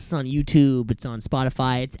Podcasts. It's on YouTube. It's on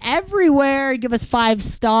Spotify. It's everywhere. Give us 5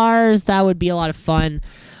 stars. That would be a lot of fun.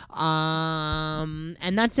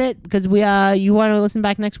 And that's it, because you want to listen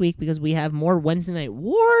back next week because we have more Wednesday Night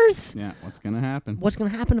Wars. Yeah, what's gonna happen?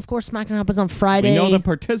 Of course, SmackDown happens on Friday. We know the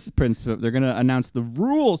participants, but they're gonna announce the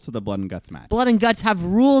rules to the Blood and Guts match. Blood and Guts have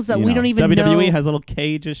rules that we don't even know. WWE has little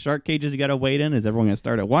cages, shark cages you gotta wait in. Is everyone gonna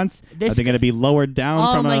start at once? Are they gonna be lowered down?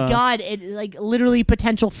 Oh my God! It like literally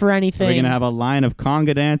potential for anything. Are we gonna have a line of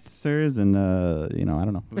conga dancers and I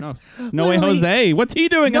don't know. Who knows? No Way Jose. What's he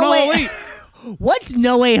doing in All Elite? What's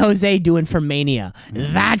No Way Jose doing for Mania?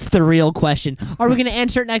 That's the real question. Are we going to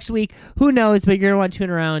answer it next week? Who knows? But you're going to want to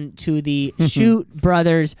tune around to the Shoot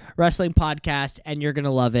Brothers Wrestling Podcast, and you're going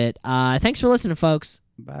to love it. Thanks for listening, folks.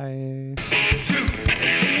 Bye. Shoot.